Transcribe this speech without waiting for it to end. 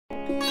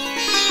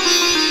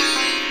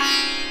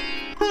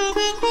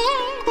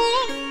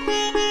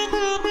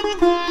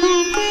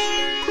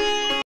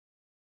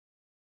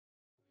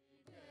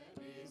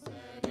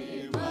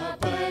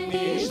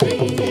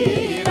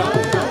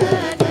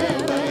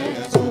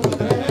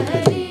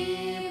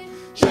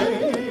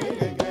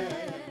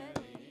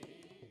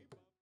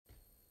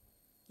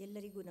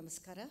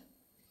ನಮಸ್ಕಾರ.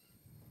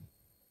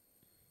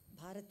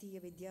 ಭಾರತೀಯ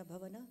ವಿದ್ಯಾ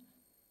ಭವನ,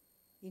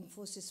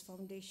 ಇನ್ಫೋಸಿಸ್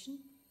ಫೌಂಡೇಶನ್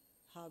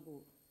ಹಾಗೂ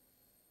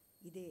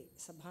ಇದೇ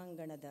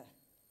ಸಭಾಂಗಣದ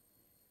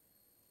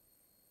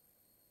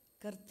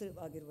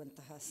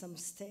ಕರ್ತೃವಾಗಿರುವಂತಹ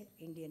ಸಂಸ್ಥೆ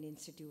Indian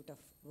institute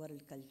of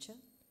world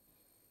culture,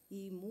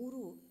 ಈ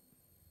ಮೂರು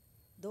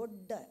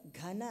ದೊಡ್ಡ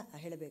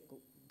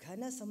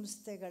ಘನ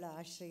ಸಂಸ್ಥೆಗಳ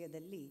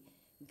ಆಶ್ರಯದಲ್ಲಿ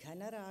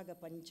ಘನರಾಗ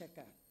ಪಂಚಕ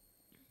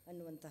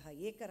ಅನ್ನುವಂತಹ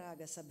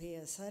ಏಕರಾಗ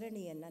ಸಭೆಯ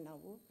ಸರಣಿಯನ್ನು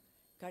ನಾವು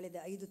ಕಳೆದ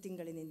 5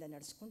 ತಿಂಗಳಿನಿಂದ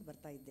ನಡೆಸ್ಕೊಂಡು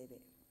ಬರ್ತಾ ಇದ್ದೇವೆ.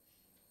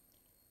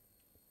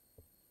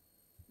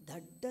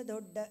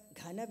 ದೊಡ್ಡ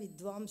ಘನ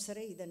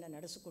ವಿದ್ವಾಂಸರೇ ಇದನ್ನು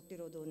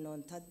ನಡೆಸಿಕೊಟ್ಟಿರೋದು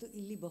ಅನ್ನುವಂಥದ್ದು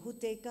ಇಲ್ಲಿ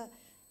ಬಹುತೇಕ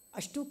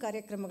ಅಷ್ಟೂ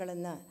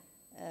ಕಾರ್ಯಕ್ರಮಗಳನ್ನು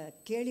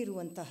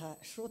ಕೇಳಿರುವಂತಹ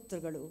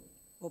ಶ್ರೋತೃಗಳು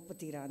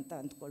ಒಪ್ಪುತ್ತೀರಾ ಅಂತ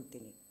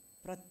ಅಂದ್ಕೊಳ್ತೀನಿ.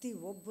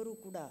 ಪ್ರತಿಯೊಬ್ಬರೂ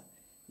ಕೂಡ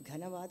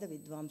ಘನವಾದ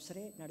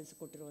ವಿದ್ವಾಂಸರೇ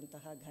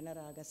ನಡೆಸಿಕೊಟ್ಟಿರುವಂತಹ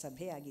ಘನರಾಗ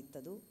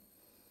ಸಭೆಯಾಗಿತ್ತದು.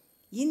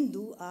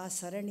 ಇಂದು ಆ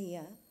ಸರಣಿಯ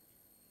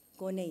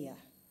ಕೊನೆಯ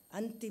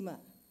ಅಂತಿಮ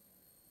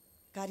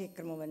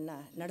ಕಾರ್ಯಕ್ರಮವನ್ನು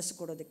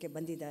ನಡೆಸಿಕೊಡೋದಕ್ಕೆ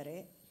ಬಂದಿದ್ದಾರೆ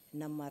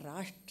ನಮ್ಮ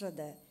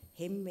ರಾಷ್ಟ್ರದ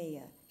ಹೆಮ್ಮೆಯ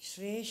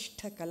ಶ್ರೇಷ್ಠ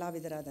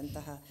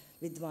ಕಲಾವಿದರಾದಂತಹ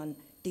ವಿದ್ವಾನ್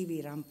ಟಿ.ವಿ.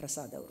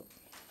 ರಾಮಪ್ರಸಾದ್ ಅವರು.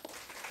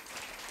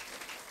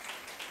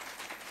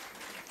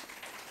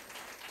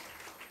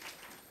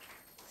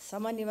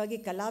 ಸಾಮಾನ್ಯವಾಗಿ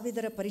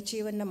ಕಲಾವಿದರ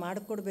ಪರಿಚಯವನ್ನು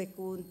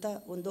ಮಾಡಿಕೊಡ್ಬೇಕು ಅಂತ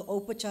ಒಂದು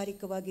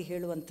ಔಪಚಾರಿಕವಾಗಿ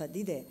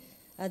ಹೇಳುವಂಥದ್ದಿದೆ,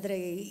 ಆದರೆ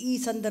ಈ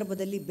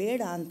ಸಂದರ್ಭದಲ್ಲಿ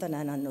ಬೇಡ ಅಂತ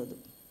ನಾನು ಅನ್ನೋದು.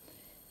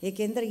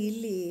 ಏಕೆಂದರೆ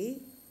ಇಲ್ಲಿ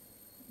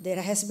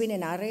there has been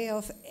an array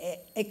of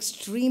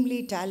extremely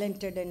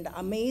talented and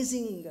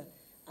amazing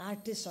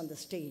artists on the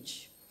stage.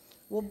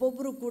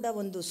 ಒಬ್ಬೊಬ್ಬರು ಕೂಡ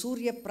ಒಂದು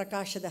ಸೂರ್ಯ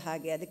ಪ್ರಕಾಶದ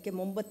ಹಾಗೆ, ಅದಕ್ಕೆ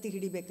ಮೊಂಬತ್ತಿ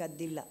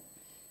ಹಿಡಿಬೇಕಾದ್ದಿಲ್ಲ.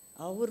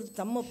 ಅವರು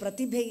ತಮ್ಮ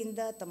ಪ್ರತಿಭೆಯಿಂದ,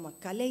 ತಮ್ಮ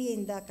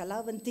ಕಲೆಯಿಂದ,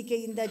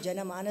 ಕಲಾವಂತಿಕೆಯಿಂದ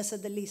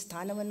ಜನಮಾನಸದಲ್ಲಿ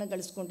ಸ್ಥಾನವನ್ನು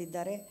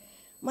ಗಳಿಸ್ಕೊಂಡಿದ್ದಾರೆ.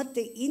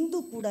 ಮತ್ತು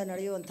ಇಂದು ಕೂಡ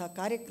ನಡೆಯುವಂಥ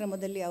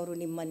ಕಾರ್ಯಕ್ರಮದಲ್ಲಿ ಅವರು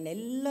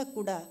ನಿಮ್ಮನ್ನೆಲ್ಲ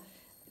ಕೂಡ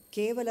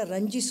ಕೇವಲ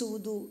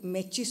ರಂಜಿಸುವುದು,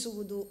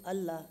 ಮೆಚ್ಚಿಸುವುದು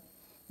ಅಲ್ಲ,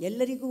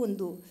 ಎಲ್ಲರಿಗೂ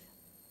ಒಂದು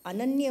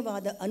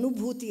ಅನನ್ಯವಾದ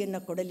ಅನುಭೂತಿಯನ್ನು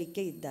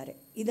ಕೊಡಲಿಕ್ಕೆ ಇದ್ದಾರೆ.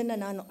 ಇದನ್ನು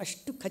ನಾನು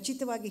ಅಷ್ಟು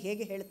ಖಚಿತವಾಗಿ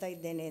ಹೇಗೆ ಹೇಳ್ತಾ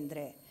ಇದ್ದೇನೆ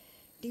ಅಂದರೆ,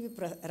 ಟಿ.ವಿ.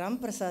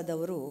 ರಾಮಪ್ರಸಾದ್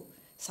ಅವರು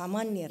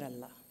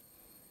ಸಾಮಾನ್ಯರಲ್ಲ.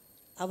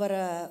 ಅವರ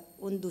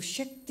ಒಂದು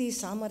ಶಕ್ತಿ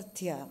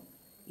ಸಾಮರ್ಥ್ಯ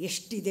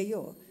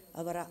ಎಷ್ಟಿದೆಯೋ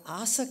ಅವರ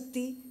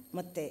ಆಸಕ್ತಿ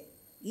ಮತ್ತು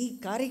ಈ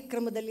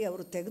ಕಾರ್ಯಕ್ರಮದಲ್ಲಿ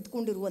ಅವರು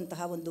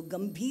ತೆಗೆದುಕೊಂಡಿರುವಂತಹ ಒಂದು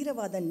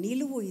ಗಂಭೀರವಾದ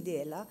ನಿಲುವು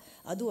ಇದೆಯಲ್ಲ,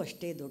 ಅದು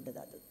ಅಷ್ಟೇ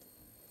ದೊಡ್ಡದಾದದ್ದು.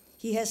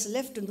 He has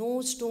left no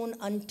stone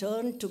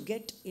ಅನ್ಟರ್ನ್ to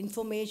get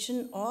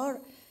information R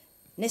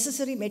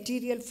necessary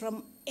material from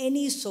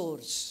any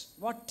source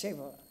what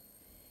ever.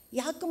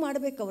 ಯಾಕೆ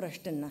ಮಾಡಬೇಕು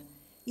ಅವರಷ್ಟನ್ನು?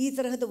 ಈ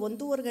ತರಹದ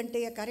 1.5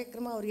 ಗಂಟೆಯ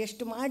ಕಾರ್ಯಕ್ರಮ ಅವರು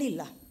ಎಷ್ಟು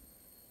ಮಾಡಿಲ್ಲ.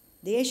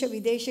 ದೇಶ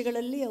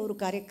ವಿದೇಶಗಳಲ್ಲಿ ಅವರು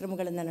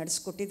ಕಾರ್ಯಕ್ರಮಗಳನ್ನು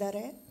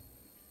ನಡೆಸಿಕೊಟ್ಟಿದ್ದಾರೆ.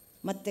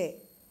 ಮತ್ತು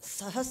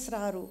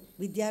ಸಹಸ್ರಾರು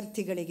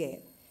ವಿದ್ಯಾರ್ಥಿಗಳಿಗೆ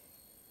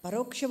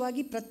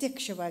ಪರೋಕ್ಷವಾಗಿ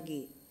ಪ್ರತ್ಯಕ್ಷವಾಗಿ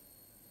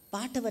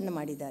ಪಾಠವನ್ನು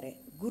ಮಾಡಿದ್ದಾರೆ.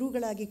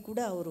 ಗುರುಗಳಾಗಿ ಕೂಡ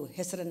ಅವರು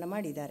ಹೆಸರನ್ನು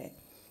ಮಾಡಿದ್ದಾರೆ.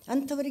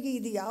 ಅಂಥವರಿಗೆ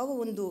ಇದು ಯಾವ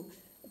ಒಂದು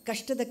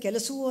ಕಷ್ಟದ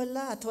ಕೆಲಸವೂ ಅಲ್ಲ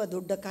ಅಥವಾ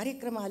ದೊಡ್ಡ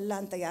ಕಾರ್ಯಕ್ರಮ ಅಲ್ಲ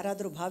ಅಂತ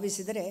ಯಾರಾದರೂ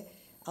ಭಾವಿಸಿದರೆ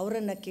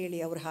ಅವರನ್ನು ಕೇಳಿ,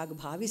 ಅವರು ಹಾಗೆ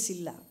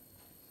ಭಾವಿಸಿಲ್ಲ.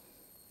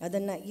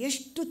 ಅದನ್ನು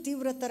ಎಷ್ಟು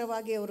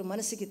ತೀವ್ರತರವಾಗಿ ಅವರು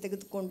ಮನಸ್ಸಿಗೆ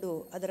ತೆಗೆದುಕೊಂಡು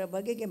ಅದರ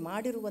ಬಗೆಗೆ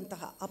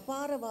ಮಾಡಿರುವಂತಹ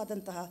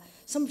ಅಪಾರವಾದಂತಹ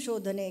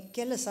ಸಂಶೋಧನೆ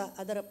ಕೆಲಸ,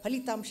 ಅದರ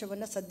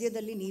ಫಲಿತಾಂಶವನ್ನು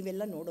ಸದ್ಯದಲ್ಲಿ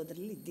ನೀವೆಲ್ಲ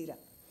ನೋಡೋದ್ರಲ್ಲಿ ಇದ್ದೀರಾ.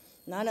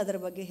 ನಾನು ಅದರ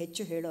ಬಗ್ಗೆ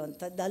ಹೆಚ್ಚು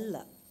ಹೇಳೋವಂಥದ್ದಲ್ಲ.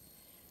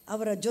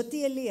 ಅವರ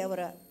ಜೊತೆಯಲ್ಲಿ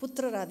ಅವರ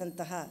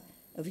ಪುತ್ರರಾದಂತಹ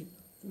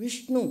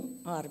ವಿಷ್ಣು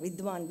ಆರ್,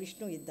 ವಿದ್ವಾನ್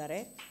ವಿಷ್ಣು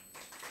ಇದ್ದಾರೆ.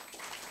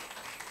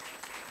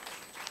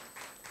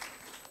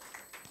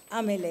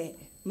 ಆಮೇಲೆ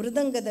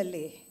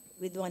ಮೃದಂಗದಲ್ಲಿ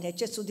ವಿದ್ವಾನ್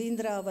ಎಚ್ ಎಸ್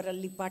ಸುಧೀಂದ್ರ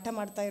ಅವರಲ್ಲಿ ಪಾಠ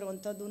ಮಾಡ್ತಾ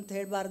ಇರುವಂಥದ್ದು ಅಂತ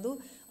ಹೇಳಬಾರ್ದು.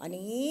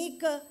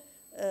 ಅನೇಕ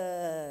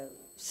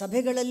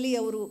ಸಭೆಗಳಲ್ಲಿ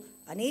ಅವರು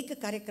ಅನೇಕ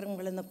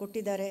ಕಾರ್ಯಕ್ರಮಗಳನ್ನು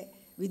ಕೊಟ್ಟಿದ್ದಾರೆ.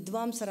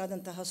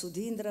 ವಿದ್ವಾಂಸರಾದಂತಹ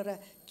ಸುಧೀಂದ್ರರ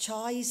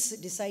ಚಾಯ್ಸ್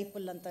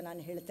ಡಿಸೈಪಲ್ ಅಂತ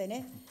ನಾನು ಹೇಳ್ತೇನೆ.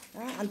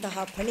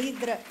 ಅಂತಹ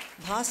ಫಣೀಂದ್ರ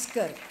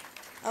ಭಾಸ್ಕರ್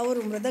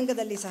ಅವರು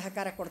ಮೃದಂಗದಲ್ಲಿ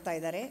ಸಹಕಾರ ಕೊಡ್ತಾ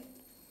ಇದ್ದಾರೆ.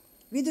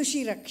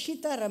 ವಿದುಷಿ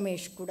ರಕ್ಷಿತಾ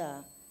ರಮೇಶ್ ಕೂಡ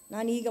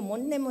ನಾನೀಗ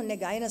ಮೊನ್ನೆ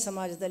ಗಾಯನ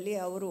ಸಮಾಜದಲ್ಲಿ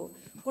ಅವರು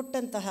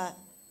ಕೊಟ್ಟಂತಹ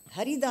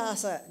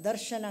ಹರಿದಾಸ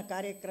ದರ್ಶನ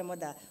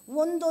ಕಾರ್ಯಕ್ರಮದ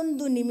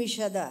 1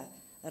 ನಿಮಿಷದ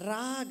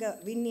ರಾಗ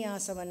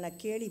ವಿನ್ಯಾಸವನ್ನು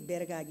ಕೇಳಿ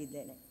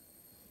ಬೆರಗಾಗಿದ್ದೇನೆ.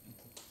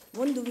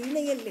 ಒಂದು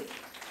ವೀಣೆಯಲ್ಲಿ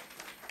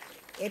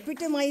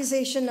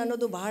ಎಪಿಟಮೈಸೇಷನ್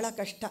ಅನ್ನೋದು ಬಹಳ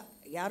ಕಷ್ಟ.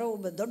 ಯಾರೋ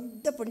ಒಬ್ಬ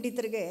ದೊಡ್ಡ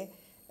ಪಂಡಿತರಿಗೆ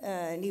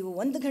ನೀವು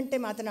 1 ಗಂಟೆ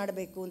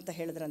ಮಾತನಾಡಬೇಕು ಅಂತ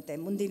ಹೇಳಿದ್ರಂತೆ,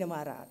 ಮುಂದಿನ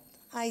ವಾರ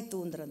ಆಯಿತು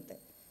ಅಂದ್ರಂತೆ.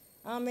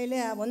 ಆಮೇಲೆ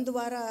 1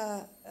 ವಾರ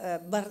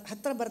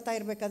ಹತ್ತಿರ ಬರ್ತಾ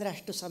ಇರಬೇಕಾದ್ರೆ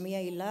ಅಷ್ಟು ಸಮಯ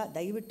ಇಲ್ಲ,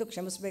 ದಯವಿಟ್ಟು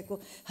ಕ್ಷಮಿಸಬೇಕು,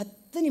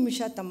 10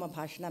 ನಿಮಿಷ ತಮ್ಮ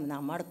ಭಾಷಣ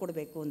ನಾವು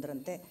ಮಾಡಿಕೊಡ್ಬೇಕು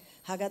ಅಂದ್ರಂತೆ.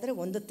 ಹಾಗಾದರೆ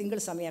 1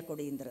 ತಿಂಗಳು ಸಮಯ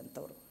ಕೊಡಿ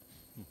ಅಂದ್ರಂಥವ್ರು.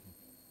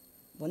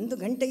 1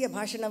 ಗಂಟೆಯ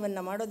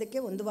ಭಾಷಣವನ್ನು ಮಾಡೋದಕ್ಕೆ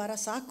 1 ವಾರ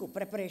ಸಾಕು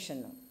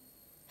ಪ್ರಿಪರೇಷನ್ನು.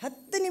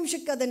 10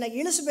 ನಿಮಿಷಕ್ಕೆ ಅದನ್ನು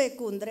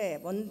ಇಳಿಸಬೇಕು ಅಂದರೆ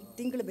 1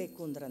 ತಿಂಗಳು ಬೇಕು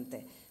ಅಂದ್ರಂತೆ.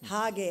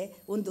 ಹಾಗೆ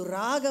ಒಂದು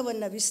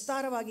ರಾಗವನ್ನು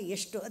ವಿಸ್ತಾರವಾಗಿ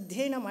ಎಷ್ಟು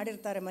ಅಧ್ಯಯನ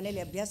ಮಾಡಿರ್ತಾರೆ,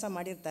 ಮನೇಲಿ ಅಭ್ಯಾಸ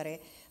ಮಾಡಿರ್ತಾರೆ,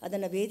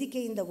 ಅದನ್ನು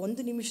ವೇದಿಕೆಯಿಂದ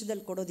 1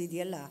 ನಿಮಿಷದಲ್ಲಿ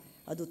ಕೊಡೋದಿದೆಯಲ್ಲ,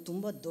 ಅದು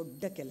ತುಂಬ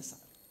ದೊಡ್ಡ ಕೆಲಸ.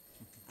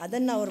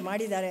 ಅದನ್ನು ಅವ್ರು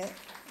ಮಾಡಿದ್ದಾರೆ.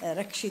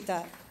 ರಕ್ಷಿತಾ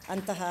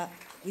ಅಂತಹ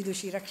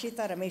ವಿದುಷಿ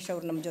ರಕ್ಷಿತಾ ರಮೇಶ್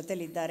ಅವರು ನಮ್ಮ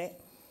ಜೊತೆಲಿದ್ದಾರೆ.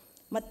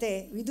 ಮತ್ತು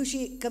ವಿದುಷಿ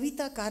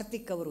ಕವಿತಾ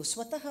ಕಾರ್ತಿಕ್ ಅವರು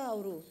ಸ್ವತಃ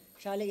ಅವರು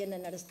ಶಾಲೆಯನ್ನು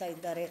ನಡೆಸ್ತಾ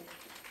ಇದ್ದಾರೆ,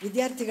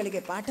 ವಿದ್ಯಾರ್ಥಿಗಳಿಗೆ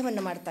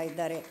ಪಾಠವನ್ನು ಮಾಡ್ತಾ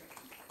ಇದ್ದಾರೆ.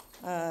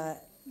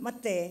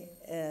 ಮತ್ತು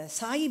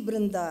ಸಾಯಿ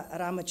ಬೃಂದ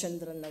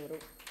ರಾಮಚಂದ್ರನ್ ಅವರು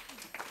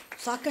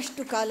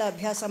ಸಾಕಷ್ಟು ಕಾಲ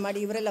ಅಭ್ಯಾಸ ಮಾಡಿ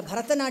ಇವರೆಲ್ಲ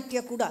ಭರತನಾಟ್ಯ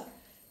ಕೂಡ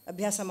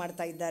ಅಭ್ಯಾಸ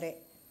ಮಾಡ್ತಾ ಇದ್ದಾರೆ.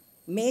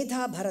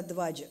 ಮೇಧಾ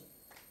ಭರದ್ವಾಜ್,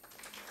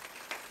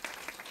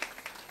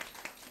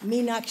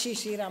 ಮೀನಾಕ್ಷಿ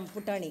ಶ್ರೀರಾಮ್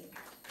ಪುಟಾಣಿ,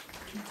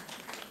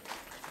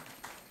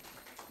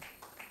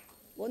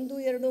 1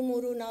 2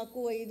 3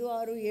 4 5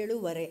 6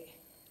 7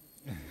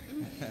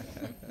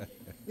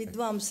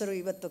 ವಿದ್ವಾಂಸರು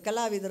ಇವತ್ತು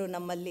ಕಲಾವಿದರು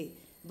ನಮ್ಮಲ್ಲಿ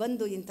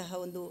ಬಂದು ಇಂತಹ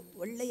ಒಂದು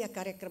ಒಳ್ಳೆಯ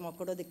ಕಾರ್ಯಕ್ರಮ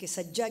ಕೊಡೋದಕ್ಕೆ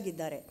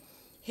ಸಜ್ಜಾಗಿದ್ದಾರೆ.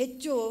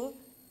 ಹೆಚ್ಚು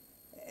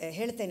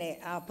ಹೇಳ್ತೇನೆ,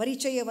 ಆ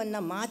ಪರಿಚಯವನ್ನು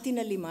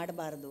ಮಾತಿನಲ್ಲಿ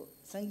ಮಾಡಬಾರ್ದು,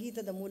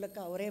 ಸಂಗೀತದ ಮೂಲಕ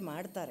ಅವರೇ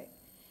ಮಾಡ್ತಾರೆ.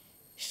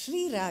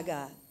 ಶ್ರೀ ರಾಗ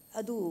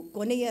ಅದು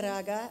ಕೊನೆಯ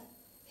ರಾಗ.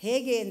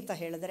 ಹೇಗೆ ಅಂತ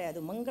ಹೇಳಿದ್ರೆ ಅದು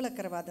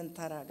ಮಂಗಳಕರವಾದಂಥ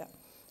ರಾಗ.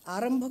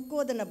 ಆರಂಭಕ್ಕೂ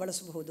ಅದನ್ನು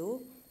ಬಳಸಬಹುದು.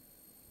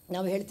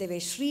 ನಾವು ಹೇಳ್ತೇವೆ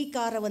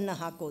ಶ್ರೀಕಾರವನ್ನು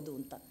ಹಾಕೋದು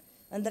ಅಂತ,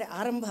 ಅಂದರೆ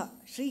ಆರಂಭ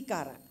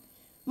ಶ್ರೀಕಾರ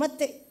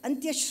ಮತ್ತು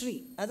ಅಂತ್ಯಶ್ರೀ,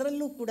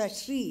 ಅದರಲ್ಲೂ ಕೂಡ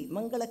ಶ್ರೀ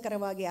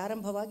ಮಂಗಳಕರವಾಗಿ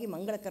ಆರಂಭವಾಗಿ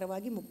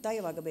ಮಂಗಳಕರವಾಗಿ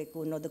ಮುಕ್ತಾಯವಾಗಬೇಕು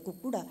ಅನ್ನೋದಕ್ಕೂ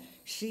ಕೂಡ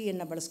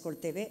ಶ್ರೀಯನ್ನು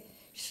ಬಳಸ್ಕೊಳ್ತೇವೆ.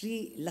 ಶ್ರೀ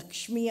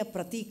ಲಕ್ಷ್ಮಿಯ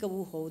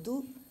ಪ್ರತೀಕವೂ ಹೌದು.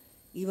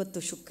 ಇವತ್ತು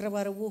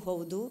ಶುಕ್ರವಾರವೂ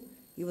ಹೌದು,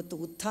 ಇವತ್ತು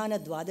ಉತ್ಥಾನ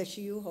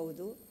ದ್ವಾದಶಿಯೂ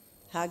ಹೌದು.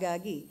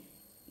 ಹಾಗಾಗಿ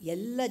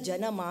ಎಲ್ಲ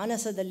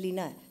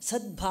ಜನಮಾನಸದಲ್ಲಿನ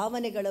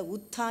ಸದ್ಭಾವನೆಗಳ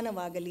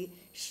ಉತ್ಥಾನವಾಗಲಿ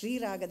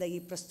ಶ್ರೀರಾಗದ ಈ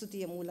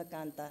ಪ್ರಸ್ತುತಿಯ ಮೂಲಕ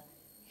ಅಂತ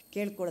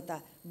ಕೇಳ್ಕೊಳ್ತಾ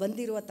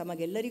ಬಂದಿರುವ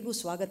ತಮಗೆಲ್ಲರಿಗೂ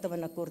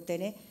ಸ್ವಾಗತವನ್ನು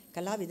ಕೋರ್ತೇನೆ.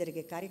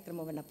 ಕಲಾವಿದರಿಗೆ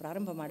ಕಾರ್ಯಕ್ರಮವನ್ನು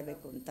ಪ್ರಾರಂಭ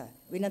ಮಾಡಬೇಕು ಅಂತ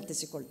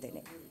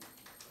ವಿನಂತಿಸಿಕೊಳ್ತೇನೆ.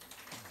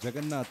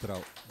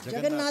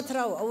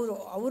 ಜಗನ್ನಾಥರಾವ್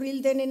ಅವರು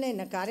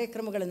ಇಲ್ಲದೇನೆ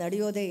ಕಾರ್ಯಕ್ರಮಗಳು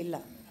ನಡೆಯೋದೇ ಇಲ್ಲ.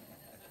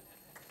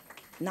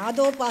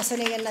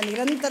 ನಾದೋಪಾಸನೆಯನ್ನು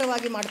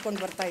ನಿರಂತರವಾಗಿ ಮಾಡ್ಕೊಂಡು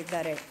ಬರ್ತಾ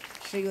ಇದ್ದಾರೆ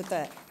ಶ್ರೀಯುತ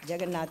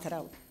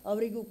ಜಗನ್ನಾಥರಾವ್.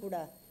 ಅವರಿಗೂ ಕೂಡ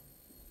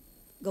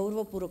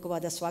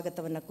ಗೌರವಪೂರ್ವಕವಾದ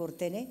ಸ್ವಾಗತವನ್ನು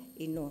ಕೋರ್ತೇನೆ.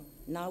 ಇನ್ನು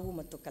ನಾವು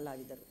ಮತ್ತು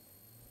ಕಲಾವಿದರು,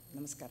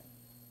 ನಮಸ್ಕಾರ.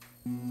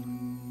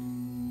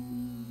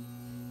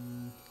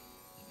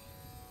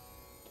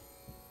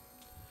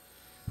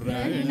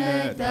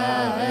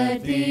 प्रणतातिहर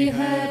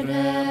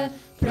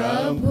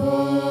प्रभो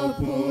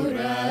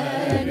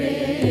पुरारे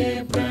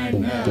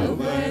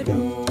प्रणव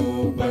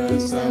रूप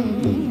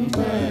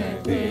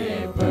संपदे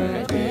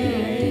पदे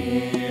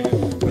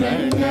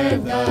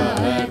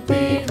प्रणतातिहर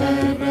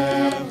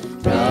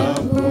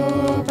प्रभो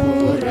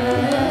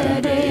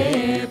पुरारे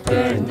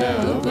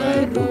प्रणव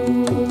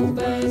रूप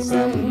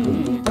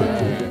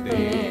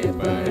संपदे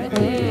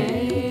पदे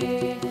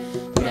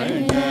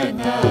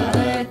प्रणतातिहर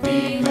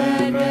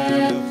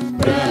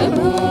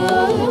प्रभो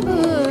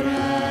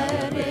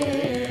पुरारे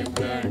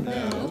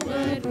प्रणव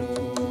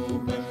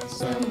रूप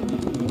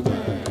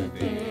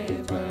संपदे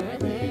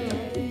पदे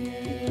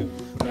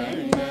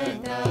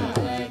प्रणतातिहर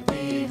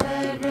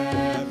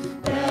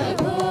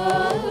प्रभो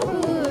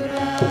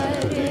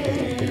पुरारे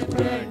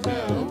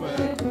प्रणव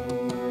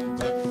रूप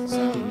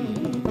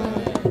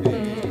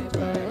संपदे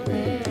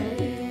पदे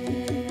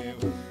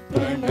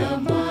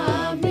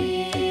प्रणमामि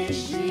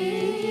श्री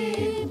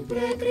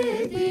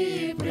प्रकृति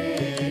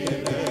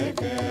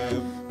प्रेरक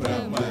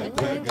प्रमथ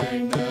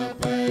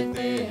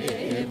गणपते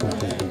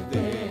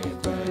पदे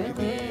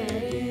पदे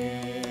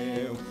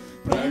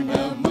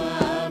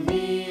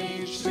प्रणमामि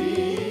श्री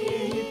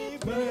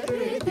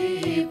प्रकृति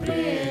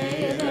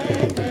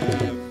प्रेरक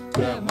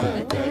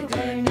प्रमथ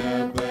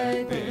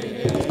गणपते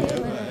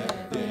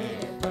पदे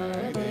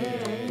पदे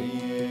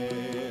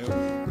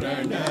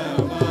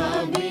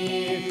प्रणमामि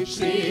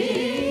श्री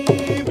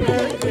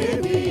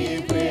प्रकृति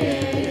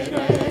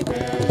प्रेरक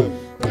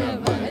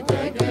प्रमथ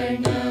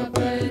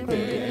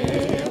गणपते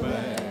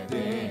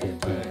पदे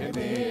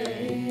पदे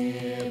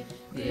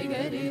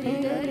रि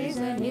गरि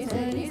सनि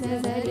सनि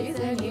सरि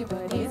सनि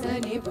परि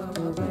सनि पम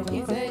परि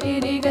सरि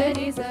रि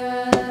गरि स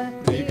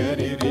रि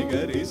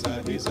गरि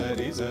सनि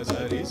सरि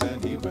सरि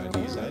सनि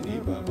परि सनि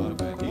पम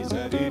परि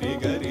सरि रि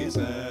गरि स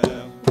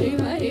रि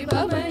मरि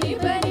पम नि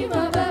परि म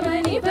पम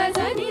नि प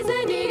सनि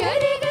सनि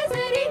गरि ग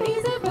सरि नि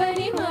स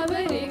परि म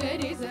परि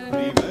गरि स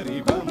रि मरि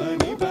पम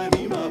नि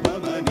परि म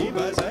पम नि प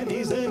सनि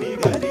सनि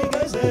गरि ग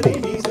सरि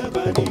नि स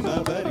परि म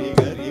परि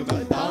गरि म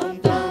तां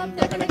तां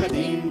तकनक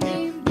दीं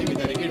दीं दिमि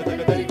दरि गिड तक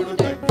दरि गुड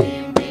तक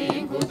दीं दीं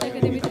गुड तक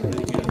दिमि तक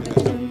दरि गिड तक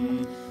दम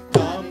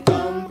तां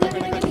तां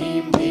तकनक दीं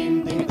दीं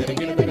दिमि दरि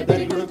गिड तक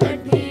दरि गुड तक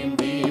दीं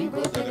दीं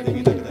गुड तक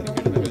दिमि तक दरि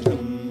गिड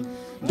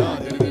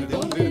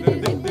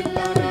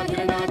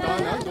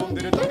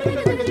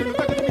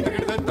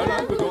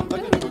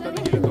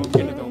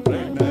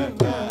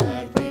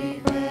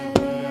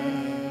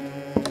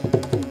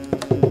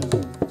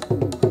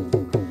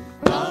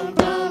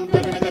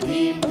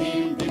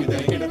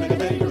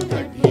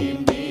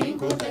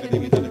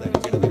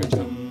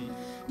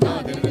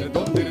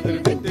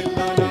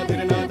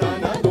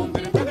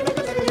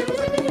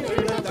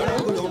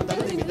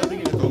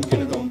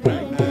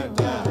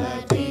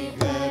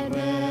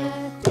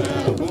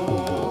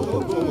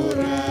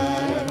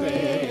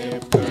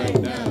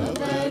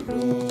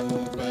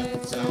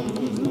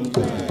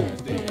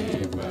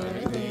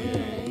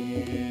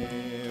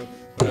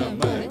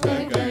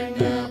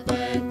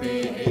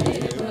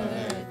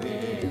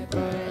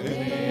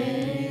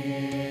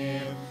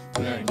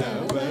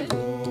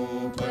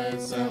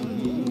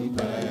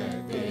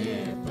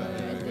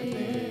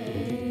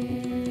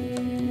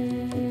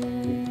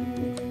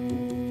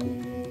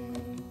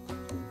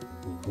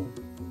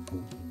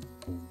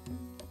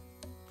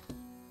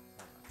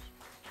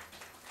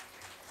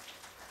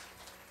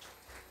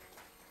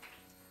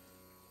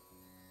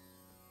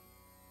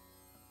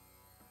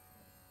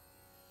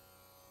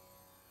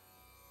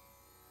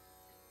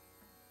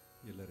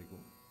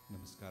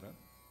ನಮಸ್ಕಾರ.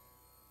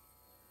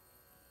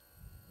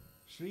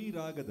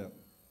 ಶ್ರೀರಾಗದ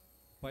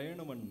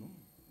ಪಯಣವನ್ನು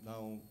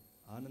ನಾವು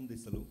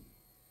ಆನಂದಿಸಲು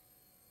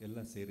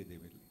ಎಲ್ಲ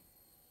ಸೇರಿದ್ದೇವೆ ಇಲ್ಲಿ.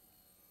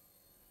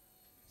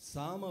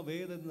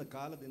 ಸಾಮವೇದದ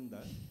ಕಾಲದಿಂದ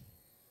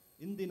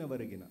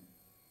ಇಂದಿನವರೆಗಿನ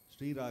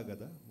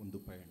ಶ್ರೀರಾಗದ ಒಂದು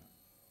ಪಯಣ.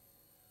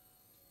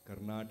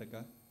 ಕರ್ನಾಟಕ,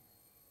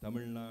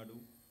 ತಮಿಳುನಾಡು,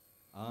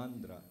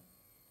 ಆಂಧ್ರ,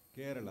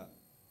 ಕೇರಳ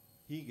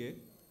ಹೀಗೆ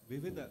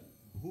ವಿವಿಧ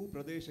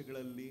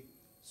ಭೂಪ್ರದೇಶಗಳಲ್ಲಿ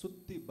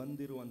ಸುತ್ತಿ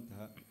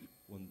ಬಂದಿರುವಂತಹ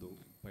ಒಂದು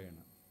ಪಯಣ.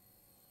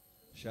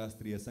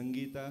 ಶಾಸ್ತ್ರೀಯ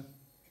ಸಂಗೀತ,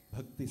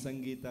 ಭಕ್ತಿ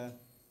ಸಂಗೀತ,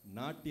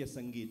 ನಾಟ್ಯ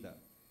ಸಂಗೀತ,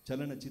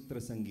 ಚಲನಚಿತ್ರ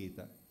ಸಂಗೀತ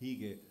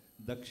ಹೀಗೆ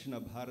ದಕ್ಷಿಣ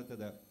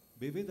ಭಾರತದ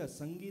ವಿವಿಧ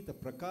ಸಂಗೀತ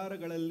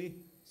ಪ್ರಕಾರಗಳಲ್ಲಿ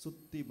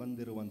ಸುತ್ತಿ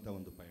ಬಂದಿರುವಂಥ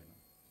ಒಂದು ಪಯಣ.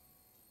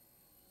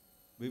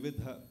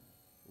 ವಿವಿಧ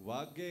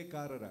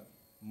ವಾಗ್ಯಕಾರರ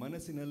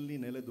ಮನಸ್ಸಿನಲ್ಲಿ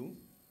ನೆಲೆದು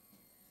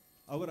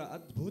ಅವರ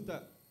ಅದ್ಭುತ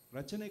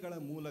ರಚನೆಗಳ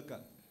ಮೂಲಕ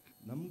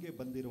ನಮಗೆ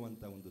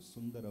ಬಂದಿರುವಂಥ ಒಂದು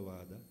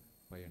ಸುಂದರವಾದ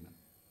ಪಯಣ.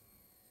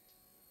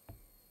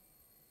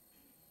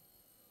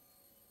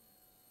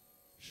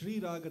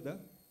 ಶ್ರೀರಾಗದ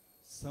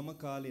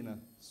ಸಮಕಾಲೀನ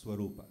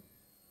ಸ್ವರೂಪ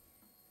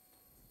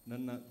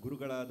ನನ್ನ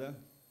ಗುರುಗಳಾದ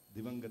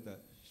ದಿವಂಗತ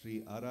ಶ್ರೀ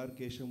ಆರ್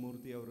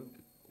ಕೇಶವಮೂರ್ತಿಯವರು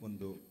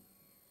ಒಂದು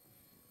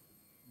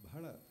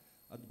ಬಹಳ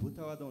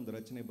ಅದ್ಭುತವಾದ ಒಂದು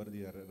ರಚನೆ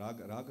ಬರೆದಿದ್ದಾರೆ,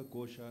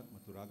 ರಾಗಕೋಶ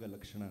ಮತ್ತು ರಾಗ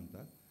ಲಕ್ಷಣ ಅಂತ.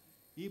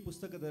 ಈ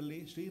ಪುಸ್ತಕದಲ್ಲಿ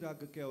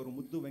ಶ್ರೀರಾಗಕ್ಕೆ ಅವರು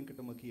ಮುದ್ದು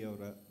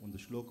ವೆಂಕಟಮಖಿಯವರ ಒಂದು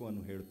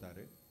ಶ್ಲೋಕವನ್ನು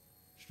ಹೇಳುತ್ತಾರೆ.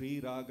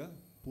 ಶ್ರೀರಾಗ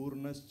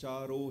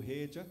ಪೂರ್ಣಶ್ಚಾರೋಹೇ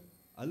ಚ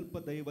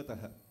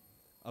ಅಲ್ಪದೈವತಃ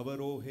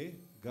ಅವರೋಹೇ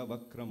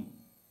ಗವಕ್ರಂ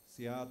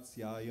ಸ್ಯಾತ್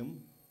ಸ್ಯಾಯಂ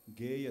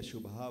ಗೇಯ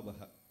ಶುಭಾವಹ.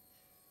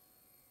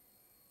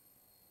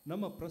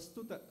 ನಮ್ಮ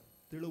ಪ್ರಸ್ತುತ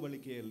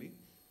ತಿಳುವಳಿಕೆಯಲ್ಲಿ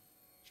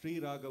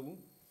ಶ್ರೀರಾಗವು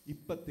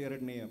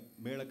 22ನೆಯ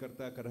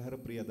ಮೇಳಕರ್ತ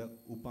ಕರಹರಪ್ರಿಯದ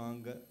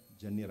ಉಪಾಂಗ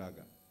ಜನ್ಯರಾಗ.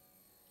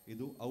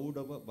 ಇದು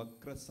ಔಡವ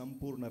ವಕ್ರ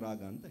ಸಂಪೂರ್ಣ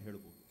ರಾಗ ಅಂತ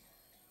ಹೇಳ್ಬೋದು.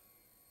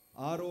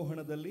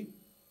 ಆರೋಹಣದಲ್ಲಿ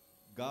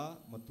ಗಾ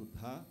ಮತ್ತು ಧ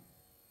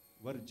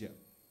ವರ್ಜ್ಯ,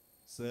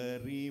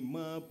 ಸರಿ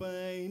ಮ ಪ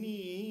ನೀ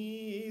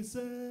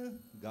ಸ,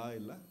 ಗಾ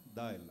ಇಲ್ಲ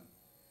ದಾ ಇಲ್ಲ.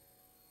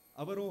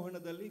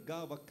 ಅವರೋಹಣದಲ್ಲಿ ಗಾ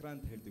ವಕ್ರ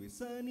ಅಂತ ಹೇಳ್ತೀವಿ,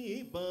 ಸನಿ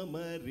ಪ ಮ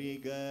ರಿ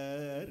ಗ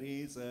ರಿ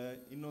ಸ.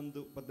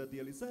 ಇನ್ನೊಂದು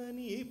ಪದ್ಧತಿಯಲ್ಲಿ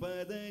ಸನಿ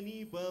ಪದ ನಿ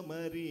ಪ ಮ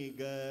ರಿ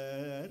ಗ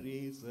ರಿ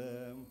ಸ.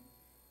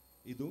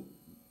 ಇದು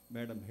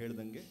ಮೇಡಮ್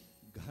ಹೇಳ್ದಂಗೆ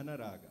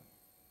ಘನರಾಗ.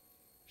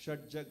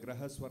 ಷಡ್ಜ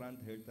ಗ್ರಹ ಸ್ವರ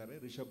ಅಂತ ಹೇಳ್ತಾರೆ,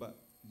 ರಿಷಭ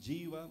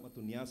ಜೀವ ಮತ್ತು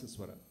ನ್ಯಾಸ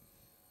ಸ್ವರ.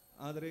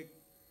 ಆದರೆ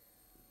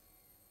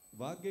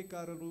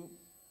ವಾಗ್ಯಕಾರರು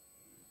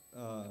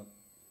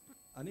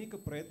ಅನೇಕ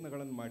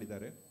ಪ್ರಯತ್ನಗಳನ್ನು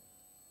ಮಾಡಿದ್ದಾರೆ.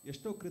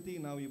 ಎಷ್ಟೋ ಕೃತಿ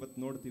ನಾವು ಇವತ್ತು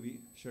ನೋಡ್ತೀವಿ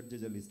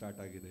ಷಡ್ಜದಲ್ಲಿ ಸ್ಟಾರ್ಟ್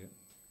ಆಗಿದೆ,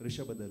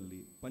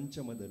 ಋಷಭದಲ್ಲಿ,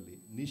 ಪಂಚಮದಲ್ಲಿ,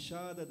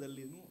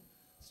 ನಿಷಾದದಲ್ಲಿನೂ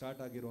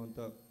ಸ್ಟಾರ್ಟ್ ಆಗಿರುವಂಥ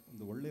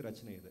ಒಂದು ಒಳ್ಳೆ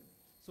ರಚನೆ ಇದೆ.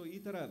 ಸೊ ಈ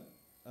ಥರ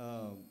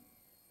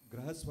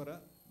ಗ್ರಹಸ್ವರ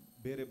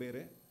ಬೇರೆ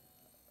ಬೇರೆ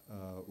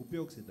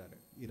ಉಪಯೋಗಿಸಿದ್ದಾರೆ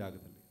ಈ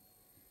ರಾಗದಲ್ಲಿ.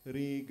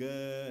 ರಿ ಗ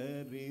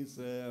ರಿ ಸ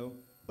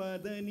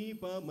ಪದ ನಿ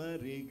ಪ ಮ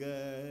ರಿ ಗ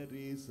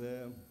ರಿ ಸ.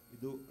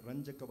 ಇದು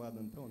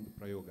ರಂಜಕವಾದಂಥ ಒಂದು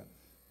ಪ್ರಯೋಗ.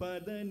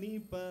 ಪದ ನಿ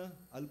ಪ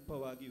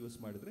ಅಲ್ಪವಾಗಿ ಯೂಸ್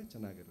ಮಾಡಿದ್ರೆ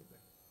ಚೆನ್ನಾಗಿರುತ್ತೆ.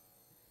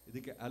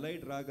 ಇದಕ್ಕೆ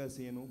ಅಲೈಡ್ ರಾಗಸ್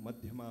ಏನು?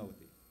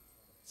 ಮಧ್ಯಮಾವತಿ.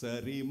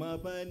 ಸರಿ ಮ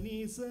ಪ ನಿ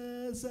ಸ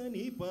ಸ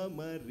ನಿ ಪ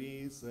ಮ ರಿ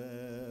ಸ,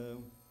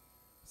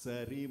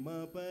 ಸರಿ ಮ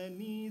ಪ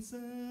ನಿ ಸ.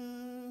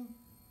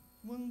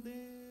 ಒಂದೇ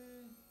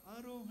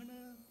ಆರೋಹಣ.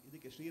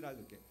 ಇದಕ್ಕೆ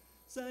ಶ್ರೀರಾಗಕ್ಕೆ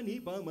ಸ ನಿ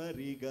ಪ ಮ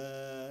ರಿ ಗ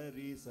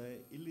ರಿ ಸ,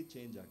 ಇಲ್ಲಿ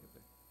ಚೇಂಜ್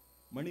ಆಗುತ್ತೆ.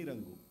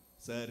 ಮಣಿರಂಗು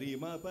ಸರಿ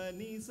ಮ ಪ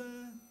ನಿ ಸ,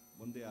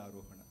 ಒಂದೇ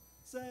ಆರೋಹಣ.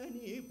 ಸ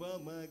ನಿ ಪ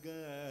ಮ ಗ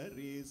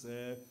ರಿ ಸ,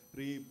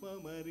 ರಿ ಪ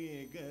ಮ ರಿ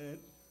ಗ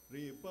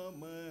ರಿ ಪ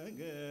ಮ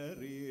ಗ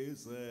ರಿ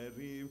ಸ,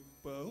 ರಿ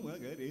ಪ ಮ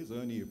ಗ ರಿ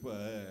ಸ ನಿ ಪ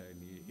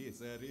ನಿ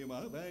ಸ ರಿ ಮ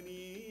ಪ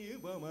ನಿ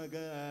ಪ ಮ ಗ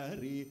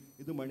ರಿ.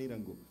 ಇದು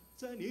ಮಣಿರಂಗು.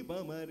 ಸ ನಿ ಪ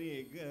ಮ ರಿ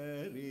ಗ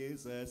ರಿ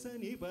ಸ, ಸ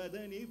ನಿ ಪ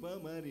ದ ನಿ ಪ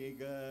ಮ ರಿ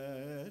ಗ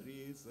ರಿ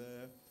ಸ.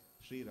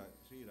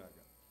 ಶ್ರೀರಾಗ.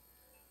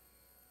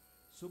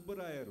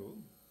 ಸುಬ್ಬರಾಯರು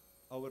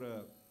ಅವರ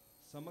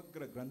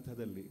ಸಮಗ್ರ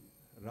ಗ್ರಂಥದಲ್ಲಿ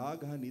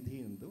ರಾಗ ನಿಧಿ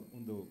ಎಂದು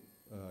ಒಂದು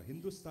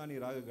ಹಿಂದೂಸ್ತಾನಿ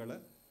ರಾಗಗಳ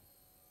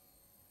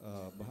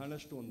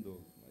ಬಹಳಷ್ಟು ಒಂದು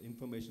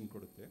ಇನ್ಫಾರ್ಮೇಷನ್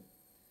ಕೊಡುತ್ತೆ.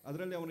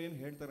 ಅದರಲ್ಲಿ ಅವನೇನು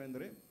ಹೇಳ್ತಾರೆ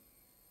ಅಂದರೆ,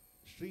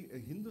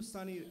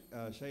 ಹಿಂದೂಸ್ತಾನಿ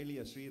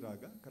ಶೈಲಿಯ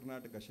ಶ್ರೀರಾಗ,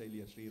 ಕರ್ನಾಟಕ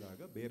ಶೈಲಿಯ ಶ್ರೀರಾಗ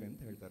ಬೇರೆ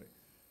ಅಂತ ಹೇಳ್ತಾರೆ.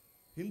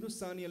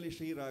 ಹಿಂದೂಸ್ತಾನಿಯಲ್ಲಿ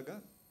ಶ್ರೀರಾಗ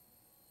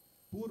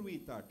ಪೂರ್ವಿ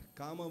ತಾಟ್,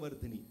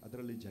 ಕಾಮವರ್ಧಿನಿ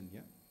ಅದರಲ್ಲಿ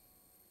ಜನ್ಯ.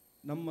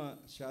 ನಮ್ಮ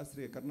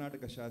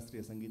ಕರ್ನಾಟಕ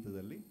ಶಾಸ್ತ್ರೀಯ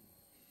ಸಂಗೀತದಲ್ಲಿ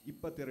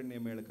 22ನೇ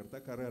ಮೇಳಕರ್ತ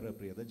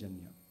ಕರಹರಪ್ರಿಯದ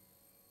ಜನ್ಯ.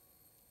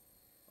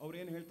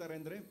 ಅವ್ರೇನು ಹೇಳ್ತಾರೆ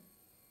ಅಂದರೆ,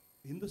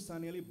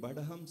 ಹಿಂದೂಸ್ತಾನಿಯಲ್ಲಿ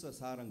ಬಡಹಂಸ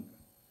ಸಾರಂಗ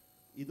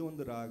ಇದು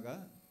ಒಂದು ರಾಗ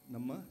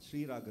ನಮ್ಮ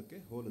ಶ್ರೀರಾಗಕ್ಕೆ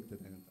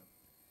ಹೋಲುತ್ತದೆ ಅಂತ.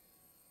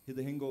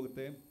 ಇದು ಹೆಂಗೆ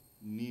ಹೋಗುತ್ತೆ?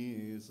 ನೀ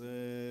ಸ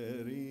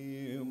ರಿ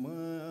ಮ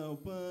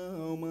ಪ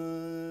ಮ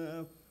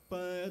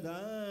ಪದ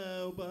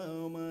ಪ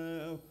ಮ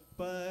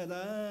ಪದ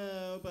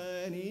ಪ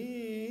ನೀ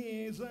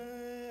ಸ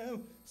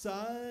ಸಾ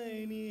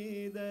ನಿ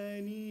ದ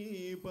ನೀ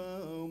ಪ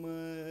ಮ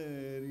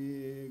ರಿ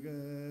ಗ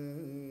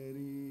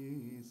ರಿ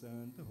ಸ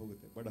ಅಂತ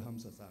ಹೋಗುತ್ತೆ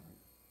ಬಡಹಂಸ ಸಾರಂಗ.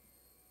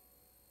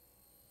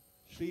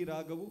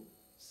 ಶ್ರೀರಾಗವು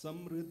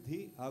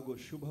ಸಮೃದ್ಧಿ ಹಾಗೂ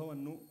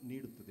ಶುಭವನ್ನು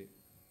ನೀಡುತ್ತದೆ.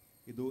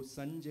 ಇದು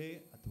ಸಂಜೆ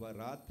ಅಥವಾ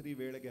ರಾತ್ರಿ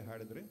ವೇಳೆಗೆ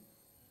ಹಾಡಿದರೆ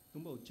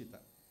ತುಂಬ ಉಚಿತ.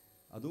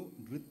 ಅದು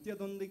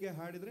ನೃತ್ಯದೊಂದಿಗೆ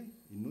ಹಾಡಿದರೆ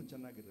ಇನ್ನೂ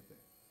ಚೆನ್ನಾಗಿರುತ್ತೆ.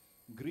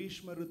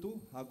 ಗ್ರೀಷ್ಮ ಋತು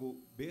ಹಾಗೂ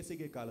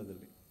ಬೇಸಿಗೆ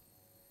ಕಾಲದಲ್ಲಿ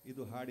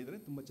ಇದು ಹಾಡಿದರೆ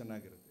ತುಂಬ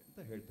ಚೆನ್ನಾಗಿರುತ್ತೆ.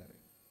 ಅಂತ ಹೇಳ್ತಾರೆ.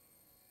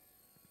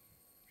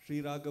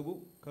 ಶ್ರೀರಾಗವು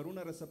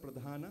ಕರುಣರಸ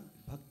ಪ್ರಧಾನ,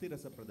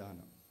 ಭಕ್ತಿರಸ ಪ್ರಧಾನ.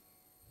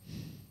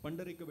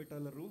 ಪಂಡರಿಕ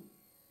ವಿಠಲರು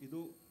ಇದು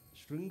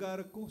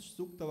ಶೃಂಗಾರಕ್ಕೂ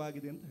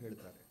ಸೂಕ್ತವಾಗಿದೆ ಅಂತ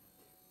ಹೇಳ್ತಾರೆ.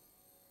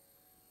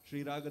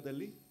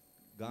 ಶ್ರೀರಾಗದಲ್ಲಿ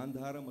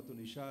ಗಾಂಧಾರ ಮತ್ತು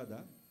ನಿಷಾದ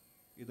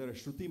ಇದರ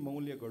ಶ್ರುತಿ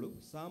ಮೌಲ್ಯಗಳು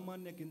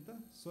ಸಾಮಾನ್ಯಕ್ಕಿಂತ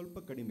ಸ್ವಲ್ಪ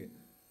ಕಡಿಮೆ.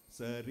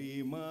 ಸರಿ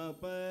ಮ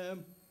ಪ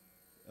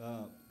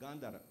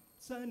ಗಾಂಧಾರ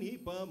ಸ ನಿ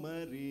ಪ ಮ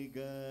ರಿ ಗ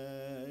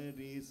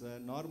ರಿ ಸ,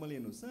 ನಾರ್ಮಲ್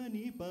ಏನು ಸ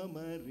ನಿ ಪ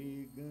ಮ ರಿ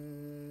ಗ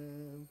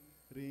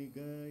ರಿ ಗ,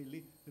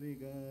 ಇಲ್ಲಿ ರಿ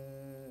ಗ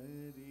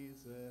ರಿ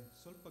ಸ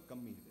ಸ್ವಲ್ಪ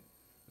ಕಮ್ಮಿ ಇದೆ.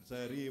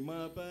 ಸರಿ ಮ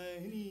ಪ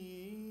ನೀ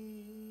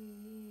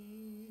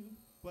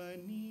ಪ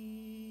ನೀ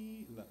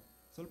ಇಲ್ಲ,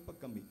 ಸ್ವಲ್ಪ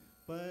ಕಮ್ಮಿ.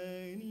 ಪ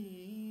ನೀ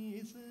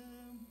ಸ.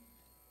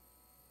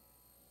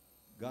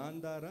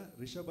 ಗಾಂಧಾರ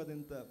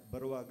ರಿಷಭದಿಂದ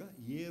ಬರುವಾಗ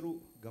ಏರು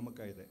ಗಮಕ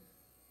ಇದೆ.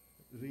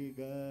 ರಿ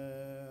ಗ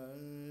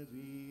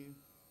ರಿ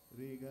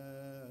ರಿ ಗ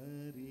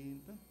ರಿ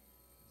ಅಂತ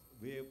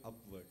ವೇವ್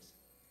ಅಪ್ವರ್ಡ್ಸ್.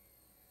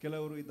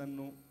 ಕೆಲವರು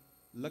ಇದನ್ನು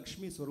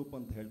ಲಕ್ಷ್ಮೀ ಸ್ವರೂಪ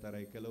ಅಂತ ಹೇಳ್ತಾರೆ,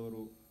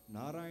 ಕೆಲವರು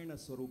ನಾರಾಯಣ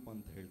ಸ್ವರೂಪ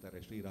ಅಂತ ಹೇಳ್ತಾರೆ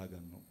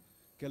ಶ್ರೀರಾಗನ್ನು.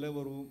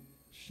 ಕೆಲವರು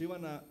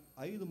ಶಿವನ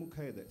 5 ಮುಖ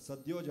ಇದೆ,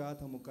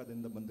 ಸದ್ಯೋಜಾತ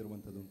ಮುಖದಿಂದ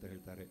ಬಂದಿರುವಂಥದ್ದು ಅಂತ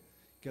ಹೇಳ್ತಾರೆ.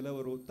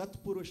 ಕೆಲವರು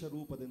ತತ್ಪುರುಷ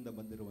ರೂಪದಿಂದ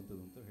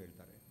ಬಂದಿರುವಂಥದ್ದು ಅಂತ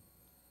ಹೇಳ್ತಾರೆ.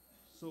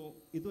 ಸೊ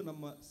ಇದು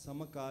ನಮ್ಮ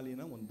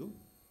ಸಮಕಾಲೀನ ಒಂದು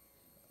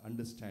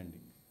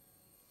ಅಂಡರ್ಸ್ಟ್ಯಾಂಡಿಂಗ್.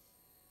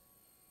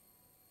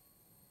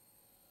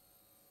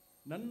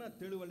 ನನ್ನ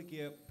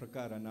ತಿಳುವಳಿಕೆಯ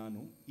ಪ್ರಕಾರ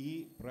ಈ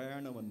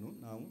ಪ್ರಯಾಣವನ್ನು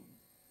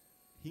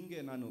ಹೀಗೆ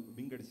ನಾನು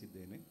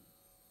ವಿಂಗಡಿಸಿದ್ದೇನೆ.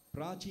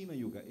 ಪ್ರಾಚೀನ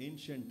ಯುಗ,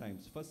 ancient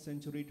times, 1st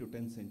century to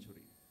 10th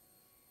century.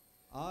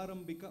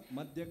 ಆರಂಭಿಕ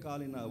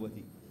ಮಧ್ಯಕಾಲೀನ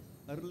ಅವಧಿ,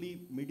 ಅರ್ಲಿ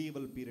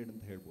ಮಿಡೀವಲ್ ಪೀರಿಯಡ್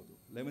ಅಂತ ಹೇಳ್ಬೋದು,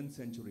 11th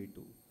century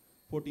to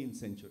 14th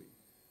century.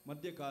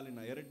 ಮಧ್ಯಕಾಲೀನ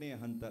ಎರಡನೆಯ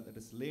ಹಂತ, that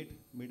is late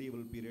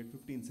ಮಿಡೀವಲ್ period,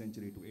 15th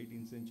century to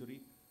 18th century.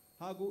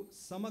 ಹಾಗೂ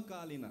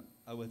ಸಮಕಾಲೀನ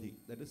ಅವಧಿ,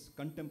 that is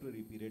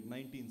contemporary period,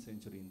 19th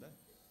century ಇಂದ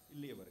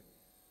ಇಲ್ಲಿಯವರೆಗೆ.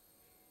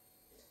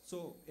 ಸೊ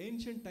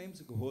ಏನ್ಷಿಯಂಟ್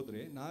ಟೈಮ್ಸ್ಗೆ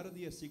ಹೋದರೆ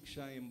ನಾರದೀಯ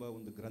ಶಿಕ್ಷಾ ಎಂಬ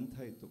ಒಂದು ಗ್ರಂಥ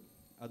ಇತ್ತು.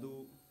 ಅದು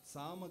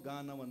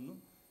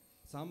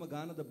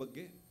ಸಾಮಗಾನದ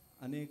ಬಗ್ಗೆ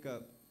ಅನೇಕ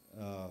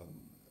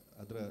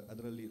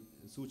ಅದರಲ್ಲಿ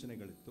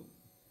ಸೂಚನೆಗಳಿತ್ತು.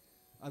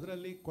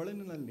 ಅದರಲ್ಲಿ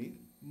ಕೊಳಲಿನಲ್ಲಿ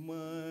ಮ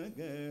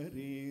ಗ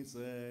ರಿ ಸ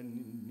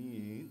ನಿ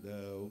ದ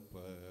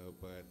ಪ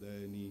ಪ ದ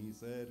ನಿ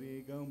ಸ ರಿ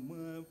ಗ ಮ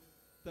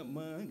ತ ಮ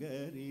ಗ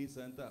ರಿ ಸ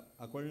ಅಂತ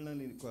ಆ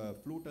ಕೊಳಲಿನಲ್ಲಿ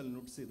ಫ್ಲೂಟಲ್ಲಿ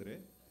ನುಡಿಸಿದರೆ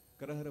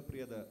ಕರಹರ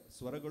ಪ್ರಿಯದ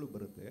ಸ್ವರಗಳು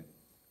ಬರುತ್ತೆ.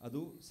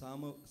 ಅದು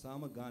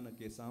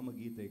ಸಾಮಗಾನಕ್ಕೆ,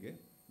 ಸಾಮಗೀತೆಗೆ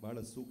ಬಹಳ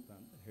ಸೂಕ್ತ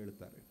ಅಂತ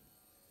ಹೇಳ್ತಾರೆ.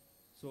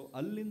 ಸೊ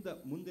ಅಲ್ಲಿಂದ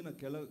ಮುಂದಿನ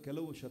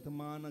ಕೆಲವು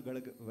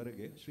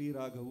ಶತಮಾನಗಳವರೆಗೆ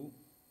ಶ್ರೀರಾಗವು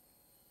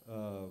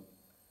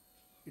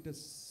it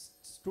has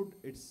stood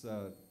it's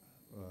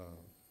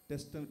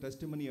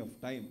testimony of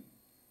time.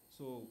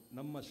 So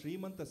ನಮ್ಮ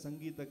ಶ್ರೀಮಂತ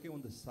ಸಂಗೀತಕ್ಕೆ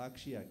ಒಂದು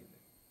ಸಾಕ್ಷಿಯಾಗಿದೆ.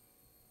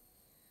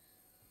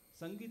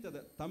 ಸಂಗೀತದ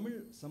ತಮಿಳ್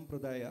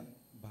ಸಂಪ್ರದಾಯ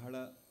ಬಹಳ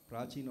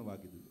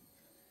ಪ್ರಾಚೀನವಾಗಿದ್ದು.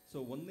 ಸೊ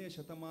 1ನೇ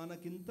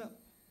ಶತಮಾನಕ್ಕಿಂತ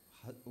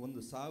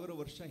 1000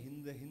 ವರ್ಷ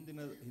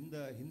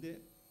ಹಿಂದೆ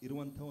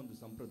ಇರುವಂಥ ಒಂದು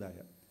ಸಂಪ್ರದಾಯ.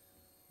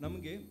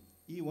 ನಮಗೆ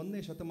ಈ 1ನೇ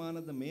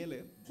ಶತಮಾನದ ಮೇಲೆ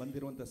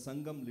ಬಂದಿರುವಂಥ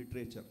ಸಂಗಮ್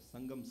ಲಿಟ್ರೇಚರ್,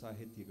 ಸಂಗಮ್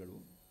ಸಾಹಿತ್ಯಗಳು,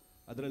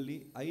 ಅದರಲ್ಲಿ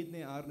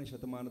 5ನೇ 6ನೇ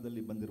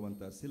ಶತಮಾನದಲ್ಲಿ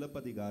ಬಂದಿರುವಂಥ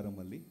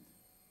ಸಿಲಪದಿಗಾರಮಲ್ಲಿ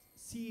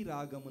ಸಿ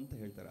ರಾಗಮ್ ಅಂತ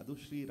ಹೇಳ್ತಾರೆ, ಅದು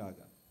ಶ್ರೀರಾಗ.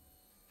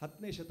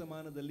 10ನೇ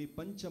ಶತಮಾನದಲ್ಲಿ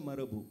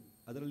ಪಂಚಮರಭು,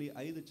 ಅದರಲ್ಲಿ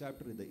 5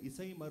 ಚಾಪ್ಟರ್ ಇದೆ.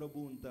 ಇಸೈ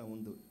ಮರಭು ಅಂತ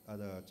ಒಂದು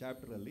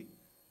ಚಾಪ್ಟರಲ್ಲಿ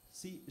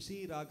ಸಿ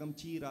ರಾಗಮ್,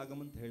 ಚಿ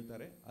ರಾಗಮ್ ಅಂತ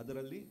ಹೇಳ್ತಾರೆ.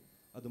 ಅದರಲ್ಲಿ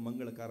ಅದು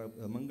ಮಂಗಳ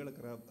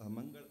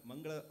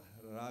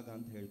ರಾಗ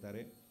ಅಂತ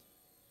ಹೇಳ್ತಾರೆ.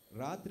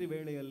 ರಾತ್ರಿ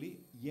ವೇಳೆಯಲ್ಲಿ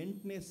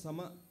 8ನೇ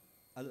ಸಮ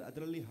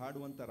ಅದರಲ್ಲಿ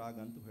ಹಾಡುವಂಥ ರಾಗ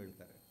ಅಂತ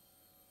ಹೇಳ್ತಾರೆ.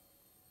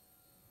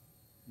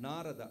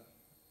 ನಾರದ,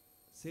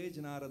 ಸೇಜ್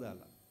ನಾರದ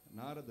ಅಲ್ಲ,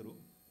 ನಾರದರು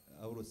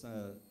ಅವರು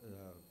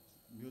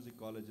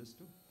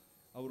ಮ್ಯೂಸಿಕಾಲಜಿಸ್ಟು.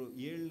 ಅವರು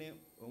 7ನೇ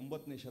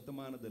 9ನೇ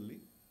ಶತಮಾನದಲ್ಲಿ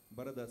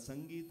ಬರೆದ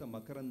ಸಂಗೀತ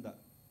ಮಕರಂದ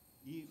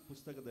ಈ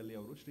ಪುಸ್ತಕದಲ್ಲಿ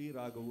ಅವರು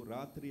ಶ್ರೀರಾಗವು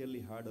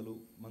ರಾತ್ರಿಯಲ್ಲಿ ಹಾಡಲು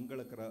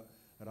ಮಂಗಳಕರ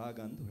ರಾಗ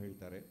ಅಂತ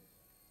ಹೇಳ್ತಾರೆ.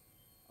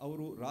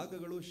 ಅವರು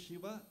ರಾಗಗಳು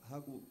ಶಿವ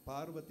ಹಾಗೂ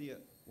ಪಾರ್ವತಿಯ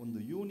ಒಂದು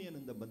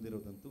ಯೂನಿಯನಿಂದ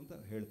ಬಂದಿರೋದಂತ ಅಂತ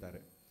ಹೇಳ್ತಾರೆ.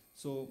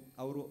 ಸೊ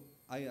ಅವರು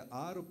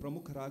 6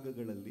 ಪ್ರಮುಖ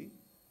ರಾಗಗಳಲ್ಲಿ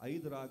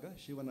 5 ರಾಗ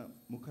ಶಿವನ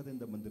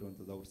ಮುಖದಿಂದ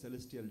ಬಂದಿರುವಂಥದ್ದು. ಅವರು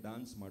ಸೆಲೆಸ್ಟಿಯಲ್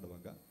ಡ್ಯಾನ್ಸ್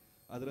ಮಾಡುವಾಗ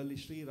ಅದರಲ್ಲಿ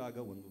ಶ್ರೀರಾಗ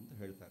ಒಂದು ಅಂತ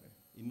ಹೇಳ್ತಾರೆ.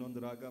 ಇನ್ನೊಂದು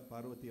ರಾಗ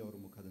ಪಾರ್ವತಿ ಅವರ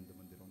ಮುಖದಿಂದ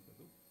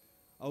ಬಂದಿರುವಂಥದ್ದು.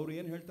 ಅವರು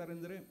ಏನು ಹೇಳ್ತಾರೆ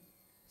ಅಂದರೆ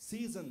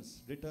ಸೀಸನ್ಸ್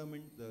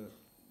ಡಿಟರ್ಮಿನ್ ದ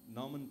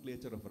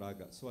ನಾಮನ್ಕ್ಲೇಚರ್ ಆಫ್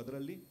ರಾಗ. ಸೊ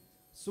ಅದರಲ್ಲಿ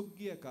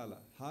ಸುಗ್ಗಿಯ ಕಾಲ,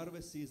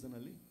 ಹಾರ್ವೆಸ್ಟ್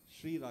ಸೀಸನಲ್ಲಿ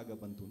ಶ್ರೀರಾಗ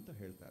ಬಂತು ಅಂತ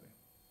ಹೇಳ್ತಾರೆ.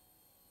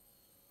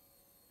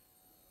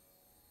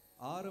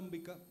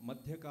 ಆರಂಭಿಕ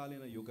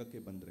ಮಧ್ಯಕಾಲೀನ ಯುಗಕ್ಕೆ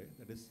ಬಂದರೆ,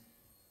 ದಟ್ ಇಸ್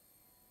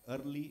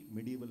ಅರ್ಲಿ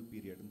ಮಿಡೀವಲ್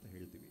ಪೀರಿಯಡ್ ಅಂತ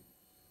ಹೇಳ್ತೀವಿ,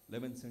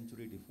 11th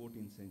century to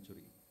 14th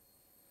century.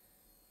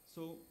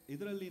 So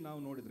ಇದರಲ್ಲಿ ನಾವು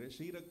ನೋಡಿದರೆ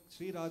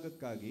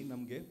ಶ್ರೀರಾಗಕ್ಕಾಗಿ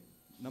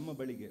ನಮ್ಮ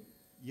ಬಳಿಗೆ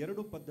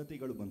 2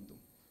 ಪದ್ಧತಿಗಳು ಬಂತು.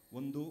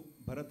 ಒಂದು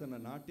ಭರತನ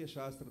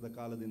ನಾಟ್ಯಶಾಸ್ತ್ರದ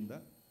ಕಾಲದಿಂದ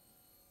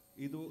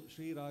ಇದು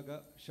ಶ್ರೀರಾಗ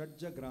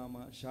ಷಡ್ಜಗ್ರಾಮ,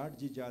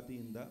 ಷಾಡ್ಜಿ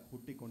ಜಾತಿಯಿಂದ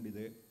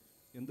ಹುಟ್ಟಿಕೊಂಡಿದೆ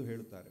ಎಂದು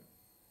ಹೇಳುತ್ತಾರೆ.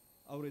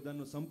 ಅವರು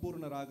ಇದನ್ನು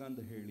ಸಂಪೂರ್ಣ ರಾಗ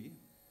ಅಂತ ಹೇಳಿ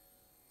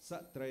ಸ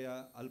ತ್ರಯ,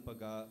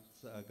 ಅಲ್ಪಗ,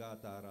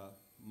 ಗಾತಾರ,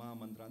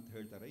 ಮಾಮಂತ್ರ ಅಂತ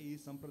ಹೇಳ್ತಾರೆ. ಈ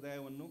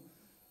ಸಂಪ್ರದಾಯವನ್ನು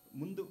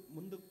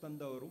ಮುಂದಕ್ಕೆ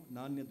ತಂದವರು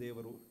ನಾಣ್ಯ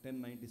ದೇವರು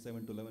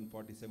 1097 to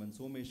 1147,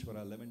 ಸೋಮೇಶ್ವರ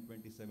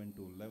 1127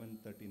 to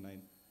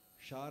 1139,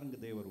 ಶಾರ್ಂಗ್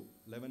ದೇವರು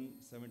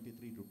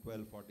 1173 to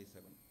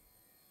 1247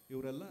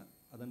 ಇವರೆಲ್ಲ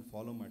ಅದನ್ನು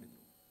ಫಾಲೋ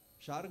ಮಾಡಿದರು.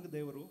 ಶಾರ್ಂಗ್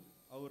ದೇವರು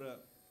ಅವರ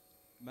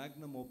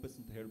ಮ್ಯಾಗ್ನಮ್ ಓಪಸ್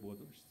ಅಂತ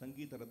ಹೇಳ್ಬೋದು,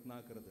 ಸಂಗೀತ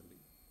ರತ್ನಾಕರದಲ್ಲಿ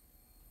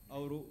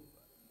ಅವರು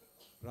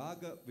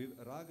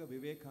ರಾಗ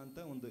ವಿವೇಕ ಅಂತ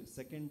ಒಂದು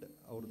ಸೆಕೆಂಡ್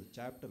ಅವ್ರದ್ದು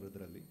ಚಾಪ್ಟರ್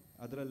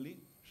ಅದರಲ್ಲಿ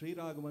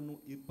ಶ್ರೀರಾಗವನ್ನು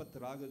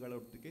 20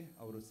 ರಾಗಗಳೊಟ್ಟಿಗೆ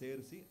ಅವರು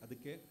ಸೇರಿಸಿ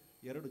ಅದಕ್ಕೆ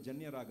 2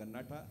 ಜನ್ಯ ರಾಗ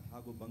ನಟ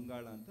ಹಾಗೂ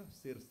ಬಂಗಾಳ ಅಂತ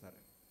ಸೇರಿಸ್ತಾರೆ.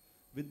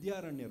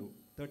 ವಿದ್ಯಾರಣ್ಯರು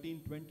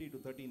 1320 to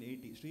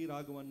 1380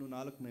 ಶ್ರೀರಾಗವನ್ನು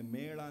 4ನೇ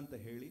ಮೇಳ ಅಂತ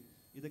ಹೇಳಿ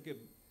ಇದಕ್ಕೆ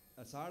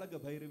ಸಾಳಗ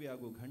ಭೈರವಿ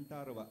ಹಾಗೂ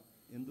ಘಂಟಾರವ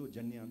ಎಂದು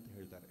ಜನ್ಯ ಅಂತ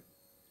ಹೇಳ್ತಾರೆ.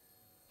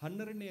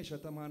 12ನೇ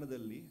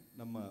ಶತಮಾನದಲ್ಲಿ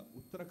ನಮ್ಮ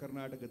ಉತ್ತರ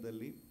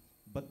ಕರ್ನಾಟಕದಲ್ಲಿ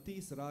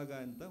 32 ರಾಗ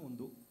ಅಂತ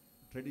ಒಂದು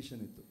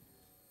ಟ್ರೆಡಿಷನ್ ಇತ್ತು.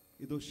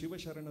 ಇದು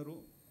ಶಿವಶರಣರು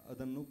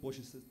ಅದನ್ನು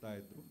ಪೋಷಿಸುತ್ತಾ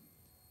ಇದ್ದರು.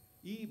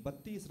 ಈ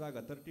 32 ರಾಗ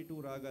 32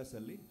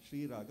 ರಾಗಸಲ್ಲಿ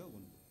ಶ್ರೀರಾಗ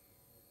ಒಂದು.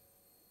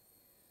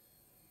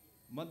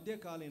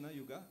 ಮಧ್ಯಕಾಲೀನ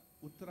ಯುಗ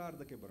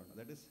ಉತ್ತರಾರ್ಧಕ್ಕೆ ಬರೋಣ.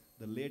 That is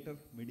the later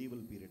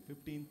ಮಿಡೀವಲ್ period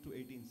 15th to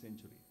 18th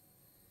century.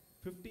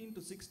 15th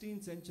to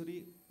 16th century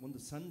ಒಂದು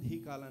ಸಂಧಿ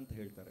ಕಾಲ ಅಂತ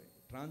ಹೇಳ್ತಾರೆ,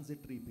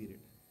 ಟ್ರಾನ್ಸಿಟರಿ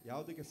ಪೀರಿಯಡ್.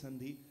 ಯಾವುದಕ್ಕೆ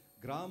ಸಂಧಿ?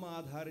 ಗ್ರಾಮ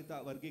ಆಧಾರಿತ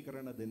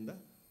ವರ್ಗೀಕರಣದಿಂದ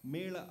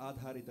ಮೇಳ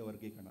ಆಧಾರಿತ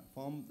ವರ್ಗೀಕರಣ,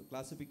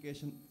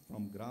 ಕ್ಲಾಸಿಫಿಕೇಶನ್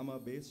ಫ್ರಮ್ ಗ್ರಾಮ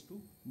ಬೇಸ್ಡ್ ಟು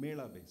ಮೇಳ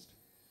ಬೇಸ್ಡ್.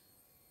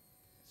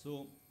 ಸೊ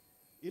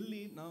ಇಲ್ಲಿ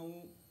ನಾವು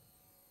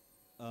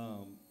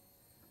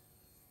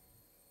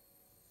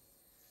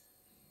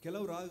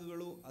ಕೆಲವು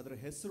ರಾಗಗಳು ಅದರ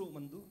ಹೆಸರು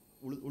ಒಂದು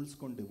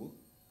ಉಳಿಸ್ಕೊಂಡಿವು,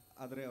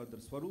 ಆದರೆ ಅದರ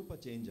ಸ್ವರೂಪ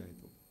ಚೇಂಜ್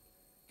ಆಯಿತು.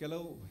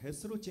 ಕೆಲವು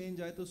ಹೆಸರು ಚೇಂಜ್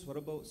ಆಯಿತು,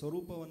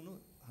 ಸ್ವರೂಪವನ್ನು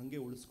ಹಾಗೆ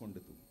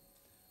ಉಳಿಸ್ಕೊಂಡಿತು.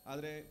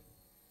 ಆದರೆ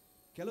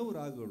ಕೆಲವು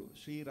ರಾಗಗಳು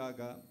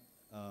ಶ್ರೀರಾಗ,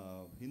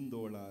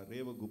 ಹಿಂದೋಳ,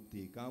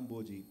 ರೇವಗುಪ್ತಿ,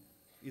 ಕಾಂಬೋಜಿ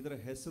ಇದರ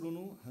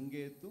ಹೆಸರು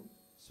ಹಾಗೆ ಇತ್ತು,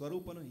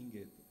 ಸ್ವರೂಪನೂ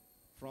ಹೀಗೆ ಇತ್ತು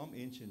ಫ್ರಾಮ್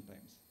ಏನ್ಷಿಯಂಟ್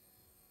ಟೈಮ್ಸ್.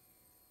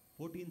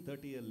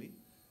 1430ಯಲ್ಲಿ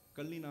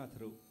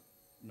ಕಳ್ಳಿನಾಥರು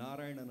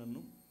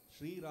ನಾರಾಯಣನನ್ನು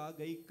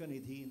ಶ್ರೀರಾಗೈಕ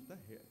ನಿಧಿ ಅಂತ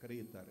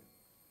ಕರೆಯುತ್ತಾರೆ.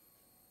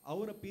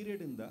 ಅವರ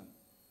ಪೀರಿಯಡಿಂದ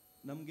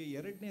ನಮಗೆ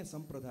 2ನೇ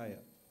ಸಂಪ್ರದಾಯ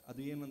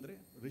ಅದು ಏನಂದರೆ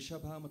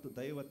ರಿಷಭ ಮತ್ತು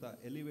ದೈವತ,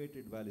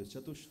 ಎಲಿವೇಟೆಡ್ ವ್ಯಾಲ್ಯೂಸ್,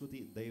 ಚತುಶ್ರುತಿ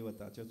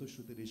ದೈವತ,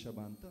 ಚತುಶ್ರುತಿ ರಿಷಭ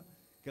ಅಂತ.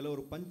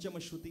 ಕೆಲವರು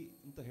ಪಂಚಮಶ್ರುತಿ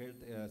ಅಂತ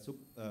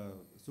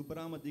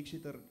ಸುಬ್ಬರಾಮ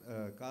ದೀಕ್ಷಿತರ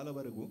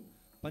ಕಾಲವರೆಗೂ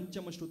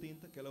ಪಂಚಮಶ್ರುತಿ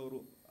ಅಂತ ಕೆಲವರು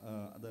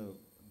ಅದು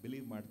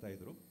ಬಿಲೀವ್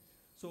ಮಾಡ್ತಾಯಿದ್ರು.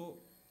 So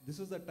this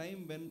is the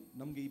time when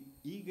ನಮಗೆ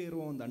ಈಗ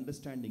ಇರುವ ಒಂದು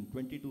ಅಂಡರ್ಸ್ಟ್ಯಾಂಡಿಂಗ್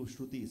 22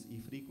 ಶ್ರುತೀಸ್, ಈ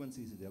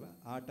ಫ್ರೀಕ್ವೆನ್ಸೀಸ್ ಇದೆಯಲ್ಲ,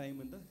 ಆ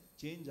ಟೈಮಿಂದ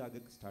ಚೇಂಜ್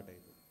ಆಗೋಕ್ಕೆ ಸ್ಟಾರ್ಟ್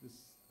ಆಯಿತು.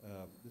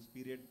 This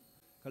period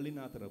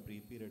ಕಳ್ಳಿನಾಥರ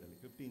ಪೀರಿಯಡಲ್ಲಿ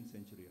 15th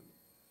centuryಯಲ್ಲಿ.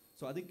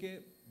 ಸೊ ಅದಕ್ಕೆ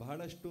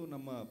ಬಹಳಷ್ಟು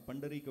ನಮ್ಮ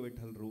ಪಂಡರೀಕ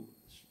ವಿಠಲರು,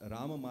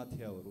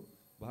 ರಾಮಮಾಥ್ಯ ಅವರು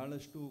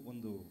ಬಹಳಷ್ಟು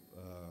ಒಂದು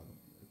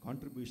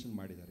ಕಾಂಟ್ರಿಬ್ಯೂಷನ್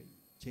ಮಾಡಿದ್ದಾರೆ.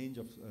 ಚೇಂಜ್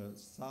ಆಫ್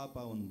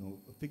ಸಾಪವನ್ನು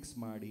ಫಿಕ್ಸ್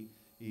ಮಾಡಿ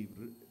ಈ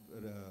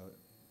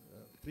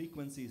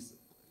ಫ್ರೀಕ್ವೆನ್ಸೀಸ್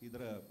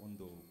ಇದರ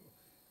ಒಂದು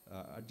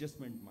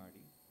ಅಡ್ಜಸ್ಟ್ಮೆಂಟ್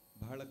ಮಾಡಿ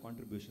ಬಹಳ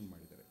ಕಾಂಟ್ರಿಬ್ಯೂಷನ್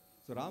ಮಾಡಿದ್ದಾರೆ.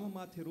 ಸೊ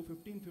ರಾಮಮಾಥ್ಯರು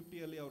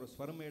 1550ಯಲ್ಲಿ ಅವರ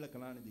ಸ್ವರಮೇಳ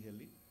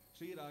ಕಲಾನಿಧಿಯಲ್ಲಿ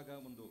ಶ್ರೀರಾಗ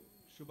ಒಂದು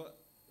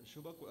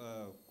ಶುಭ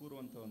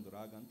ಕೂರುವಂಥ ಒಂದು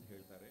ರಾಗ ಅಂತ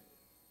ಹೇಳ್ತಾರೆ.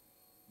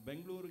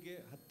 ಬೆಂಗಳೂರಿಗೆ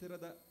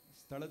ಹತ್ತಿರದ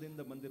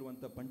ಸ್ಥಳದಿಂದ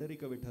ಬಂದಿರುವಂಥ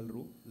ಪಂಡರೀಕ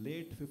ವಿಠಲರು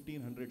ಲೇಟ್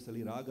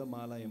 1500sಲ್ಲಿ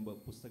ರಾಗಮಾಲ ಎಂಬ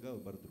ಪುಸ್ತಕ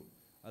ಬರೆದರು.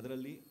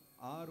 ಅದರಲ್ಲಿ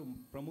 6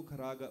 ಪ್ರಮುಖ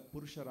ರಾಗ,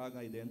 ಪುರುಷ ರಾಗ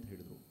ಇದೆ ಅಂತ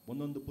ಹೇಳಿದರು.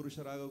 ಒಂದೊಂದು ಪುರುಷ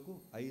ರಾಗಕ್ಕೂ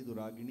 5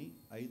 ರಾಗಿಣಿ,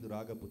 5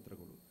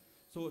 ರಾಗಪುತ್ರಗಳು.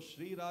 ಸೊ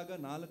ಶ್ರೀರಾಗ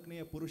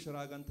 4ನೆಯ ಪುರುಷ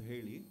ರಾಗ ಅಂತ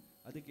ಹೇಳಿ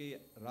ಅದಕ್ಕೆ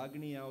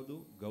ರಾಗಿಣಿ ಯಾವುದು?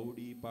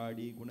 ಗೌಡಿ,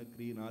 ಪಾಡಿ,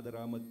 ಗುಣಕ್ರಿ,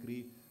 ನಾದರಾಮಕ್ರಿ,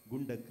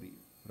 ಗುಂಡಕ್ರಿ.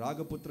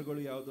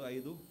 ರಾಗಪುತ್ರಗಳು ಯಾವುದು?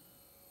 5: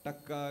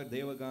 ಟಕ್ಕ,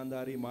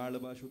 ದೇವಗಾಂಧಾರಿ,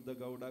 ಮಾಳವ,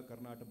 ಶುದ್ಧಗೌಡ,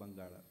 ಕರ್ನಾಟ,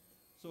 ಬಂಗಾಳ.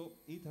 ಸೊ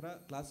ಈ ಥರ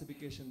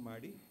ಕ್ಲಾಸಿಫಿಕೇಶನ್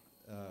ಮಾಡಿ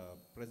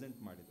ಪ್ರೆಸೆಂಟ್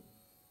ಮಾಡಿದರು.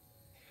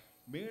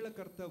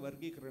 ಮೇಳಕರ್ತ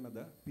ವರ್ಗೀಕರಣದ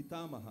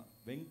ಪಿತಾಮಹ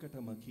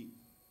ವೆಂಕಟಮಖಿ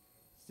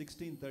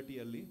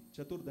 1630ಯಲ್ಲಿ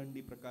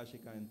ಚತುರ್ದಂಡಿ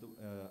ಪ್ರಕಾಶಿಕ ಅಂತ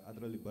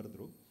ಅದರಲ್ಲಿ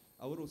ಬರೆದರು.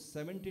 ಅವರು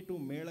 72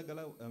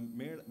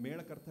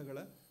 ಮೇಳಕರ್ತಗಳ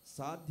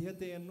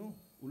ಸಾಧ್ಯತೆಯನ್ನು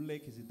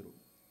ಉಲ್ಲೇಖಿಸಿದರು.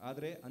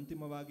 ಆದರೆ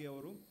ಅಂತಿಮವಾಗಿ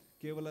ಅವರು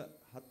ಕೇವಲ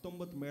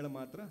 19 ಮೇಳ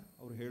ಮಾತ್ರ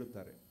ಅವರು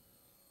ಹೇಳುತ್ತಾರೆ.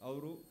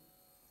 ಅವರು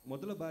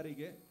ಮೊದಲ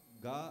ಬಾರಿಗೆ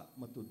ಗಾ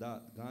ಮತ್ತು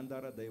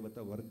ಗಾಂಧಾರ ದೈವತ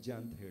ವರ್ಜ್ಯ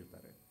ಅಂತ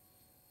ಹೇಳ್ತಾರೆ.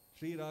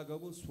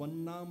 ಶ್ರೀರಾಗವು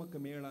ಸ್ವನ್ನಾಮಕ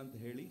ಮೇಳ ಅಂತ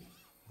ಹೇಳಿ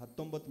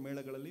 19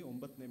 ಮೇಳಗಳಲ್ಲಿ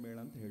 9ನೇ ಮೇಳ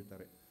ಅಂತ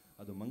ಹೇಳ್ತಾರೆ.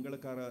 ಅದು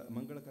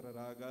ಮಂಗಳಕರ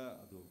ರಾಗ,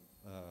 ಅದು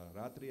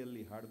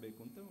ರಾತ್ರಿಯಲ್ಲಿ ಹಾಡಬೇಕು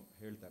ಅಂತ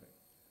ಹೇಳ್ತಾರೆ.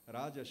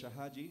 ರಾಜ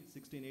ಶಹಾಜಿ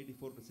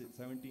 1684 to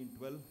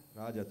 1712,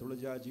 ರಾಜ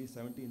ತುಳಜಾಜಿ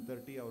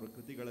 1730 ಅವರ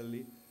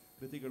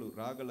ಕೃತಿಗಳು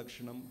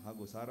ರಾಗಲಕ್ಷಣಂ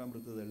ಹಾಗೂ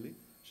ಸಾರಾಮೃತದಲ್ಲಿ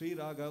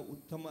ಶ್ರೀರಾಗ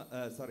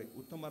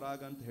ಉತ್ತಮ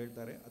ರಾಗ ಅಂತ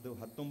ಹೇಳ್ತಾರೆ. ಅದು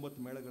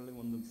 19 ಮೇಳಗಳಲ್ಲಿ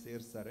ಒಂದೊಂದು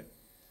ಸೇರಿಸ್ತಾರೆ.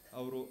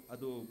 ಅವರು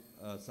ಅದು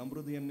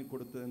ಸಮೃದ್ಧಿಯನ್ನು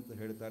ಕೊಡುತ್ತದೆ ಅಂತ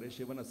ಹೇಳ್ತಾರೆ.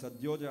 ಶಿವನ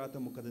ಸದ್ಯೋಜಾತ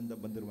ಮುಖದಿಂದ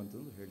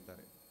ಬಂದಿರುವಂಥದ್ದು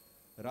ಹೇಳ್ತಾರೆ.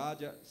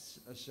 ರಾಜ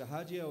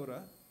ಶಹಾಜಿ ಅವರ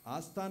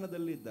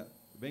ಆಸ್ಥಾನದಲ್ಲಿದ್ದ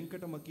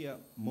ವೆಂಕಟಮಖಿಯ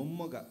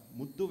ಮೊಮ್ಮಗ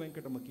ಮುದ್ದು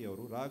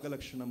ವೆಂಕಟಮಖಿಯವರು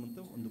ರಾಗಲಕ್ಷಣಂ ಅಂತ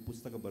ಒಂದು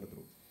ಪುಸ್ತಕ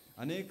ಬರೆದರು.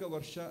 ಅನೇಕ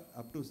ವರ್ಷ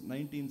up to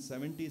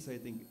 1970s I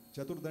think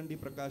ಚತುರ್ದಂಡಿ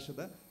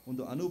ಪ್ರಕಾಶದ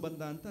ಒಂದು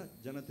ಅನುಬಂಧ ಅಂತ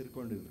ಜನ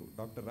ತಿಳ್ಕೊಂಡಿದ್ರು.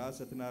 ಡಾಕ್ಟರ್ ರಾ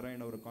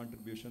ಸತ್ಯನಾರಾಯಣ ಅವರ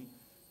ಕಾಂಟ್ರಿಬ್ಯೂಷನ್,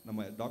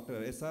 ನಮ್ಮ ಡಾಕ್ಟರ್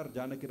SR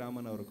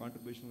ಜಾನಕಿರಾಮನ್ ಅವರ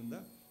ಕಾಂಟ್ರಿಬ್ಯೂಷನಿಂದ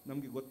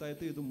ನಮಗೆ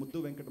ಗೊತ್ತಾಯಿತು ಇದು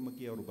ಮುದ್ದು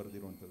ವೆಂಕಟಮಖಿ ಅವರು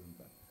ಬರೆದಿರುವಂಥದ್ದು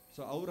ಅಂತ.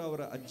 ಸೊ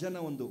ಅವರ ಅಜ್ಜನ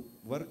ಒಂದು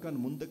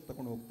ವರ್ಕನ್ನು ಮುಂದಕ್ಕೆ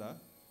ತಗೊಂಡು ಹೋಗ್ತಾ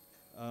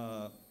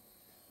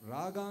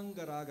ರಾಗಾಂಗ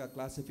ರಾಗ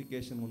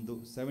ಕ್ಲಾಸಿಫಿಕೇಶನ್ ಒಂದು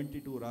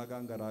 72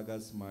 ರಾಗಾಂಗ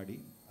ರಾಗಾಸ್ ಮಾಡಿ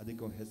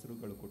ಅದಕ್ಕೆ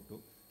ಹೆಸರುಗಳು ಕೊಟ್ಟು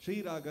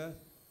ಶ್ರೀರಾಗ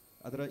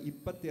ಅದರ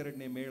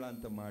 22ನೇ ಮೇಳ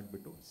ಅಂತ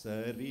ಮಾಡಿಬಿಟ್ಟು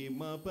ಸರಿ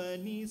ಮ ಪ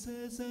ನಿ ಸ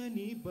ಸ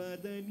ನಿ ಪ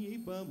ದ ನಿ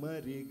ಪ ಮ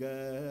ರಿ ಗ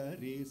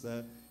ರಿ ಸ.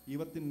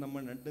 ಇವತ್ತಿನ ನಮ್ಮ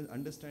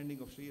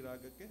ಅಂಡರ್ಸ್ಟ್ಯಾಂಡಿಂಗ್ ಆಫ್ ಶ್ರೀ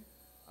ರಾಗಕ್ಕೆ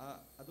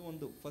ಅದು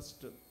ಒಂದು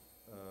first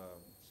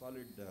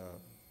solid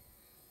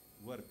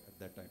work at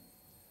that time.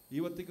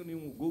 ಇವತ್ತಿಗೂ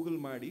ನೀವು ಗೂಗಲ್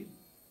ಮಾಡಿ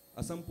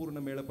ಅಸಂಪೂರ್ಣ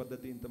ಮೇಳ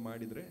ಪದ್ಧತಿ ಅಂತ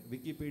ಮಾಡಿದರೆ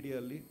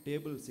ವಿಕಿಪೀಡಿಯಲ್ಲಿ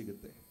ಟೇಬಲ್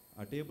ಸಿಗುತ್ತೆ.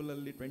 ಆ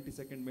ಟೇಬಲಲ್ಲಿ 20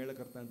 ಸೆಕೆಂಡ್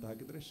ಮೇಳಕರ್ತ ಅಂತ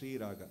ಹಾಕಿದರೆ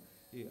ಶ್ರೀರಾಗ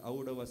ಈ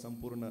ಔಡವ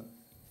ಸಂಪೂರ್ಣ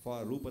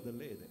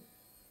ರೂಪದಲ್ಲೇ ಇದೆ.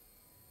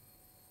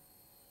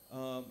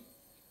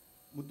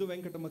 ಮುದ್ದು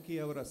ವೆಂಕಟಮಕ್ಕಿ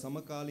ಅವರ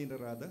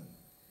ಸಮಕಾಲೀನರಾದ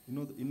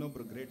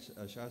ಇನ್ನೊಬ್ಬರು ಗ್ರೇಟ್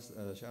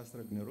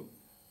ಶಾಸ್ತ್ರಜ್ಞರು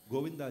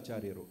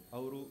ಗೋವಿಂದಾಚಾರ್ಯರು,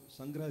 ಅವರು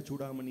ಸಂಗ್ರಹ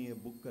ಚೂಡಾಮಣಿಯ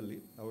ಬುಕ್ಕಲ್ಲಿ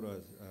ಅವರ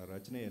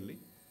ರಚನೆಯಲ್ಲಿ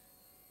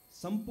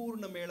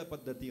ಸಂಪೂರ್ಣ ಮೇಳ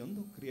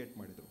ಪದ್ಧತಿಯೊಂದು ಕ್ರಿಯೇಟ್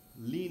ಮಾಡಿದರು.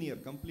 Linear,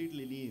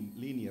 completely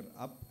linear,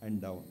 up and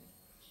down.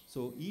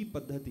 So ಈ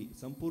ಪದ್ಧತಿ,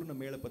 ಸಂಪೂರ್ಣ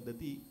ಮೇಳ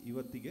ಪದ್ಧತಿ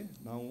ಇವತ್ತಿಗೆ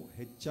ನಾವು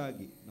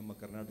ಹೆಚ್ಚಾಗಿ ನಮ್ಮ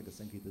ಕರ್ನಾಟಕ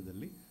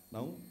ಸಂಗೀತದಲ್ಲಿ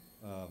ನಾವು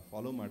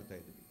ಫಾಲೋ ಮಾಡ್ತಾ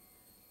ಇದ್ದೀವಿ.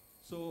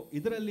 ಸೊ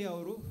ಇದರಲ್ಲಿ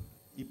ಅವರು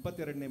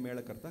 22ನೇ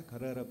ಮೇಳಕರ್ತ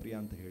ಕರರ ಪ್ರಿಯ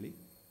ಅಂತ ಹೇಳಿ,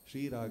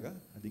 ಶ್ರೀರಾಗ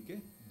ಅದಕ್ಕೆ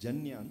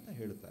ಜನ್ಯ ಅಂತ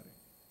ಹೇಳುತ್ತಾರೆ.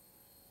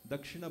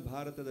 ದಕ್ಷಿಣ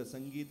ಭಾರತದ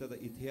ಸಂಗೀತದ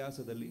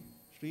ಇತಿಹಾಸದಲ್ಲಿ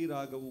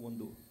ಶ್ರೀರಾಗವು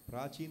ಒಂದು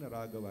ಪ್ರಾಚೀನ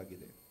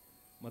ರಾಗವಾಗಿದೆ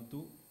ಮತ್ತು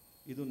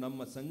ಇದು ನಮ್ಮ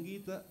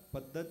ಸಂಗೀತ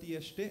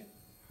ಪದ್ಧತಿಯಷ್ಟೇ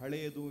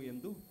ಹಳೆಯದು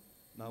ಎಂದು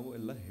ನಾವು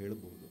ಎಲ್ಲ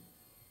ಹೇಳಬಹುದು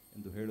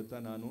ಎಂದು ಹೇಳುತ್ತಾ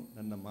ನಾನು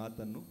ನನ್ನ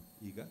ಮಾತನ್ನು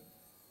ಈಗ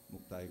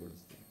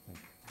ಮುಕ್ತಾಯಗೊಳಿಸ್ತೀನಿ.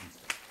 Thank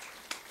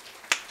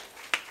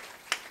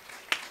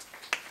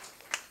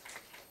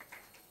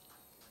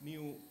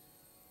you.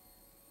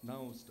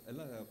 ನಾವು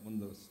ಎಲ್ಲ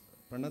ಒಂದು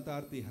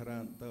ಪ್ರಣತಾರ್ತಿ ಹರ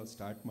ಅಂತ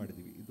ಸ್ಟಾರ್ಟ್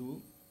ಮಾಡಿದ್ದೀವಿ. ಇದು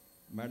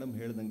ಮೇಡಮ್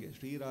ಹೇಳ್ದಂಗೆ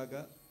ಶ್ರೀರಾಗ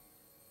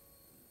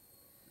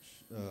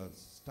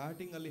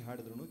ಸ್ಟಾರ್ಟಿಂಗಲ್ಲಿ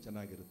ಹಾಡಿದ್ರೂ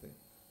ಚೆನ್ನಾಗಿರುತ್ತೆ,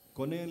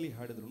 ಕೊನೆಯಲ್ಲಿ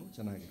ಹಾಡಿದ್ರೂ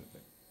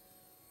ಚೆನ್ನಾಗಿರುತ್ತೆ.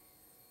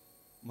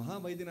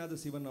 ಮಹಾವೈದ್ಯನಾಥ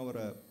ಶಿವನ್ ಅವರ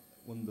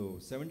ಒಂದು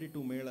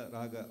 72 ಮೇಳ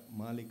ರಾಗ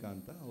ಮಾಲಿಕಾ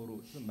ಅಂತ ಅವರು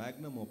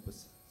ಮ್ಯಾಗ್ನಮ್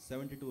ಓಪಸ್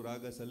 72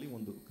 ರಾಗಸಲ್ಲಿ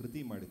ಒಂದು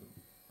ಕೃತಿ ಮಾಡಿದರು.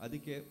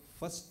 ಅದಕ್ಕೆ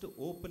ಫಸ್ಟ್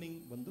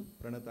ಓಪನಿಂಗ್ ಬಂದು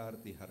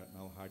ಪ್ರಣತಾರ್ತಿ ಹರ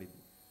ನಾವು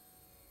ಹಾಡಿದ್ವಿ.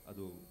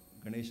 ಅದು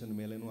ಗಣೇಶನ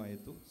ಮೇಲೇನೂ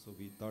ಆಯಿತು. So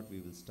we thought we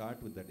will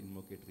start with that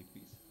ಇನ್ವೊಕೇಟರಿ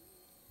piece.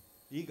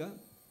 ಈಗ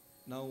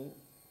ನಾವು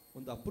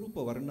ಒಂದು ಅಪರೂಪ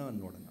ವರ್ಣ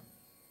ನೋಡೋಣ.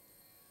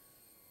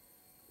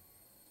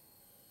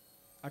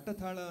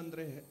 ಅಟ್ಟತಾಳ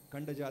ಅಂದರೆ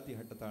ಖಂಡಜಾತಿ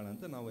ಅಟ್ಟತಾಳ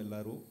ಅಂತ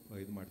ನಾವೆಲ್ಲರೂ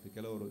ಇದು ಮಾಡ್ತೀವಿ.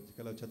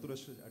 ಕೆಲವು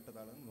ಚತುರಶ್ರ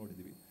ಅಟ್ಟತಾಳ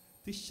ನೋಡಿದ್ದೀವಿ.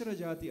 ತಿಶ್ರ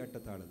ಜಾತಿ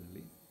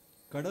ಅಟ್ಟತಾಳದಲ್ಲಿ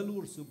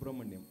ಕಡಲೂರು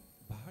ಸುಬ್ರಹ್ಮಣ್ಯಂ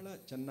ಬಹಳ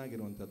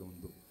ಚೆನ್ನಾಗಿರುವಂಥದ್ದು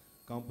ಒಂದು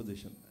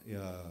ಕಾಂಪೋಸಿಷನ್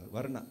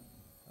ವರ್ಣ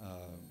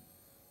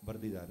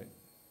ಬರೆದಿದ್ದಾರೆ.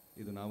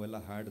 ಇದು ನಾವೆಲ್ಲ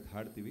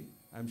ಹಾಡ್ತೀವಿ.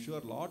 I am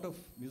sure lot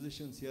of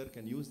musicians here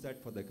can use that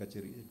for the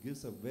ಕಚೇರಿ. It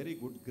gives a very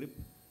good grip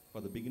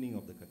for the beginning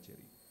of the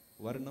ಕಚೇರಿ.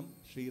 ವರ್ಣಂ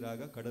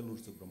ಶ್ರೀರಾಗ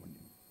ಕಡಲೂರು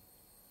ಸುಬ್ರಹ್ಮಣ್ಯಂ.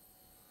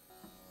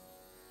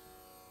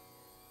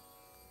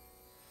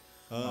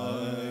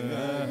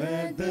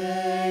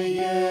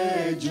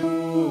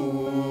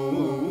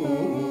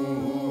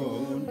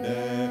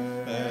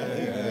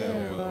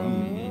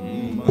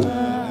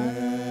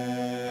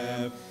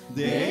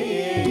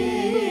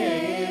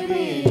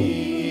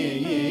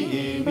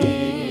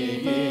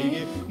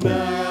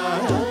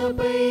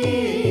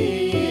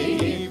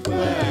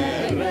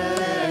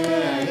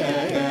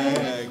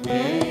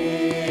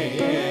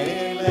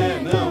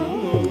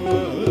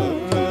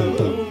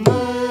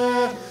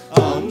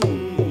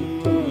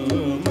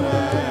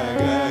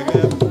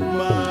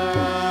 Ma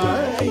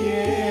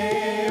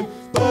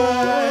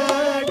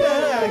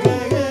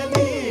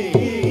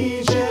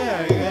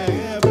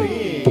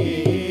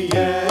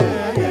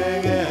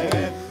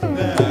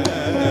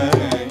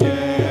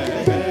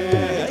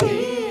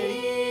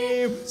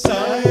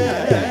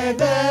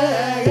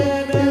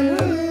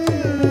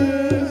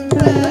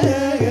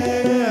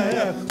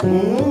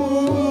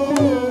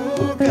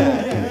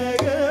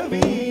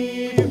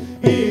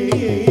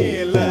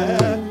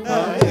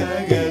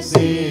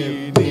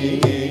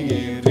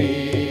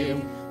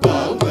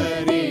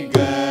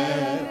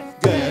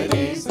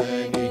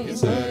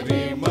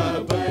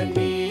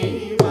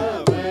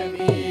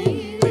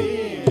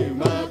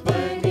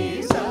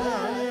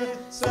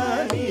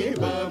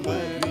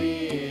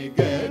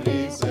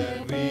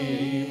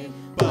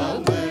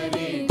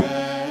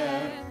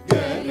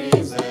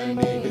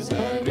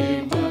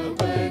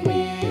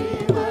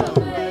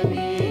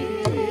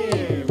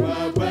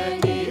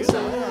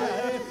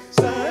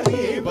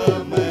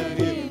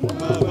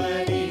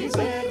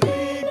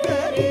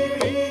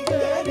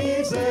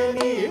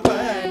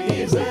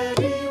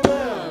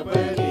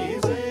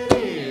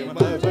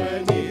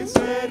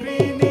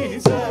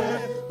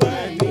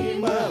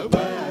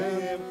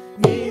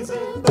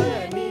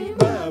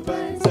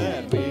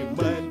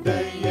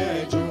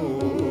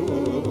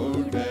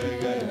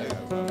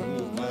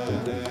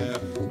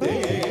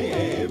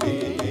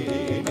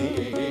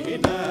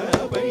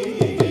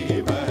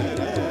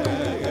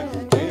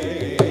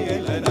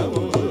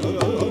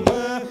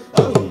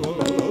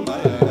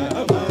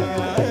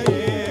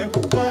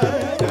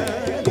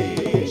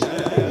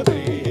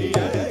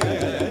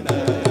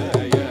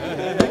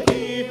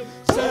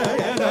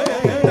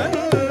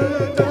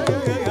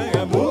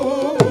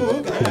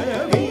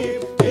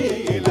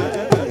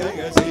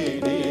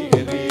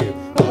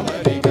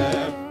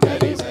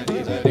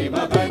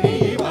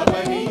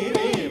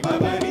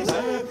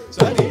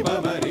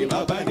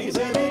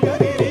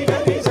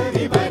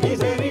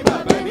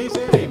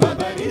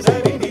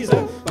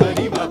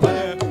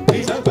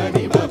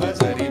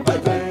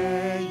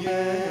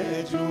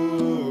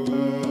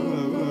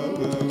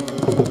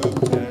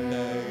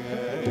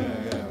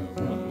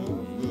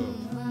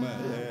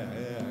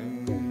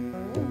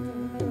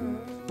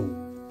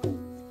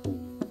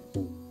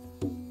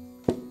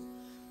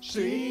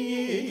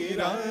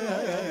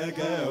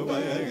ರಾಘವ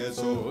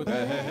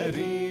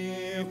ಸೋದರಿ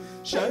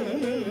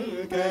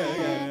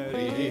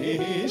ಶಂಕರಿ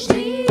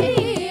ಶ್ರೀ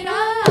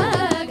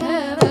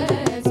ರಾಘವ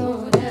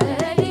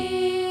ಸೋದರಿ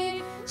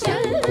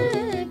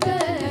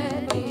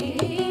ಶಂಕರಿ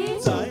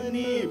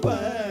ಸನಿ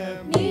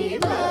ನಿ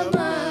ಪ ಮ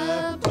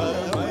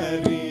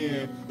ಪಮರಿ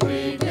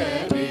ರಿ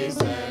ಗರಿ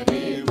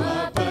ಸರಿ ಮ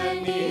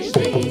ಪನಿ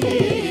ಶ್ರೀ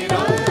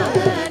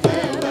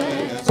ರಾಘವ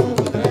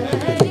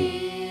ಸೋದರಿ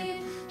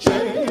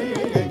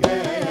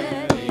ಶಂಕರಿ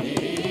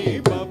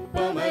ಪಪ್ಪ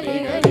ಮರಿ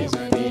ಗರಿ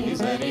ಸನಿ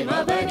ಸರಿ ಮ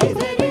ಪನಿ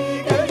ಸರಿ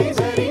ಗರಿ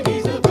ಸರಿ ನಿ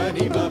ಸ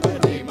ಪನಿ ಮ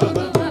ಪನಿ ಮ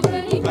ಪ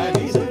ಪನಿ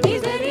ಸರಿ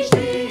ಸರಿ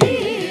ಶ್ರೀ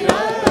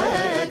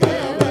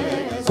ರಾಘವ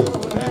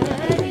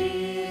ಸೋದರಿ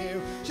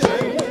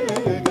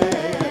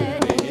ಶಂಕರಿ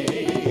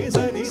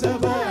ಸನಿ ಸ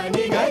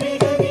ಪನಿ ಗರಿ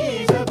ಗರಿ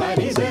ಸ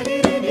ಪನಿ ಸರಿ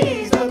ರಿ ನಿ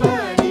ಸ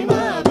ಪನಿ ಮ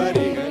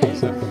ಪರಿ ಗರಿ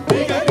ಸ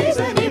ರಿ ಗರಿ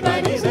ಸನಿ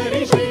ಪನಿ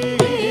ಸರಿ ಶ್ರೀ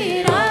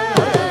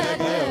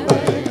ರಾಘವ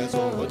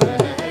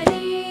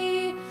ಸೋದರಿ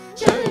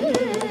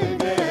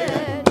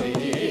ಶಂಕರಿ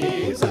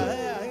ಸ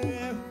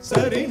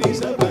ಸರಿ ನಿ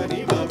ಸ ಪನಿ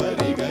ಮ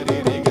ಪರಿ ಗರಿ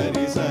ರಿ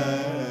ಗರಿ ಸ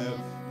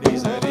ನಿ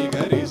ಸರಿ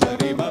ಗರಿ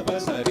ಸರಿ ಮ ಪ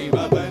ಸರಿ ಮ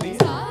ಪನಿ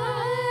ಸಾ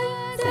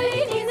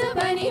ಸರಿ ನಿ ಸ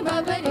ಪನಿ ಮ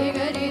ಪರಿ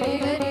ಗರಿ ರಿ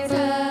ಗರಿ ಸ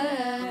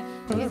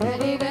ನಿ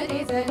ಸರಿ ಗರಿ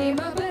ಸರಿ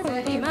ಮ ಪ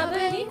ಸರಿ ಮ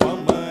ಪನಿ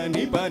ಮ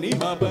ನಿ ಪನಿ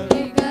ಮ ಪ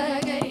ರಿ ಗ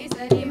ಗರಿ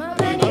ಸರಿ ಮ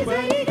ನಿ ಮ ಪನಿ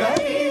ಪನಿ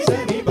ಗರಿ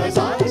ಸನಿ ಪ ಸ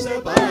ಸ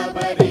ಪ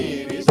ಪರಿ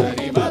ರಿ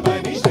ಸರಿ ಮ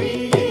ಪನಿ ಶ್ರೀ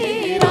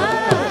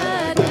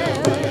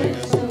ರಾಘವ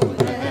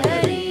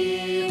ಸೋದರಿ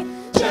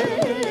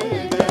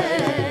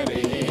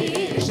ಶಂಕರಿ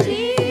ಶ್ರೀ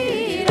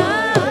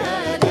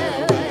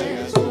ರಾಘವ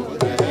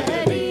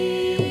ಸೋದರಿ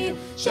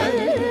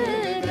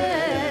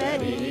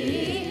ಶಂಕರಿ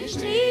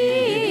ಶ್ರೀ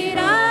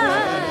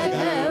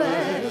ರಾಘವ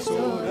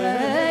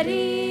ಸೋದರಿ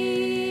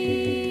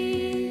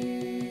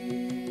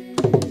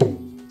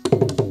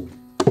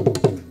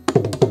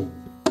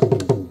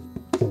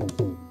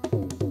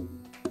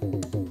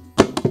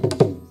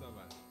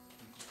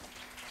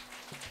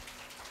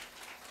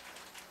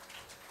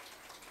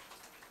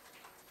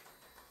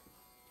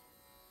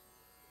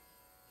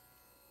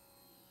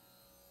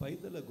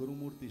ಪೈದಲ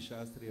ಗುರುಮೂರ್ತಿ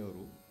ಶಾಸ್ತ್ರಿ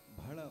ಅವರು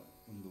ಬಹಳ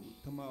ಒಂದು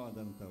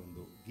ಉತ್ತಮವಾದಂಥ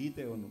ಒಂದು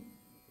ಗೀತೆಯನ್ನು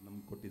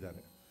ನಮ್ಗೆ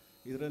ಕೊಟ್ಟಿದ್ದಾರೆ.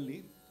 ಇದರಲ್ಲಿ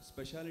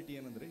ಸ್ಪೆಷಾಲಿಟಿ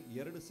ಏನಂದರೆ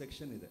 2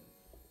 ಸೆಕ್ಷನ್ ಇದೆ.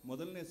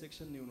 ಮೊದಲನೇ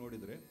ಸೆಕ್ಷನ್ ನೀವು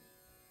ನೋಡಿದರೆ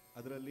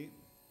ಅದರಲ್ಲಿ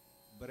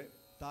ಬರೀ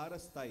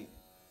ತಾರಸ್ಥಾಯಿ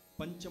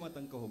ಪಂಚಮ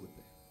ತನಕ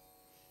ಹೋಗುತ್ತೆ.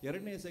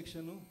 ಎರಡನೇ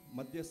ಸೆಕ್ಷನ್ನು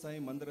ಮಧ್ಯಸ್ಥಾಯಿ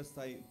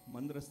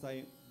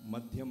ಮಂದ್ರಸ್ಥಾಯಿ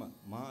ಮಧ್ಯಮ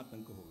ಮಾ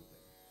ತನಕ ಹೋಗುತ್ತೆ.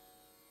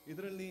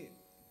 ಇದರಲ್ಲಿ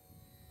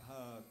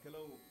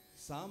ಕೆಲವು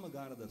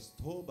ಸಾಮಗಾನದ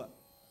ಸ್ತೋಭ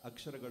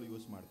ಅಕ್ಷರಗಳು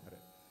ಯೂಸ್ ಮಾಡ್ತಾರೆ.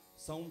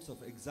 Sounds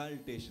of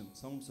exaltation,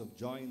 sounds of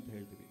Joy ಅಂತ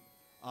ಹೇಳ್ತೀವಿ.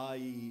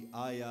 ಆಯಿ,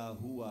 ಆಯ,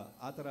 ಹೂವ,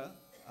 ಆ ಥರ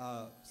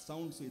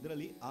ಸೌಂಡ್ಸ್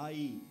ಇದರಲ್ಲಿ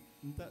ಆಯಿ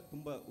ಅಂತ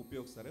ತುಂಬ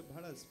ಉಪಯೋಗಿಸ್ತಾರೆ.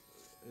 ಬಹಳ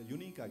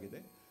ಯುನೀಕ್ ಆಗಿದೆ.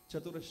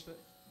 ಚತುರಶ್ರ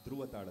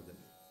ಧ್ರುವ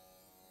ತಾಳದಲ್ಲಿ.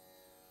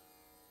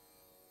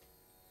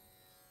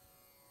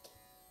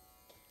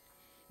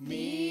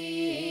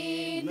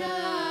 ಮೀನಾಕ್ಷಿ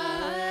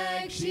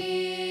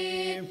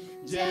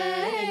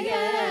ಜಯ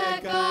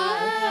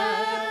ಕಾಮಾಕ್ಷಿ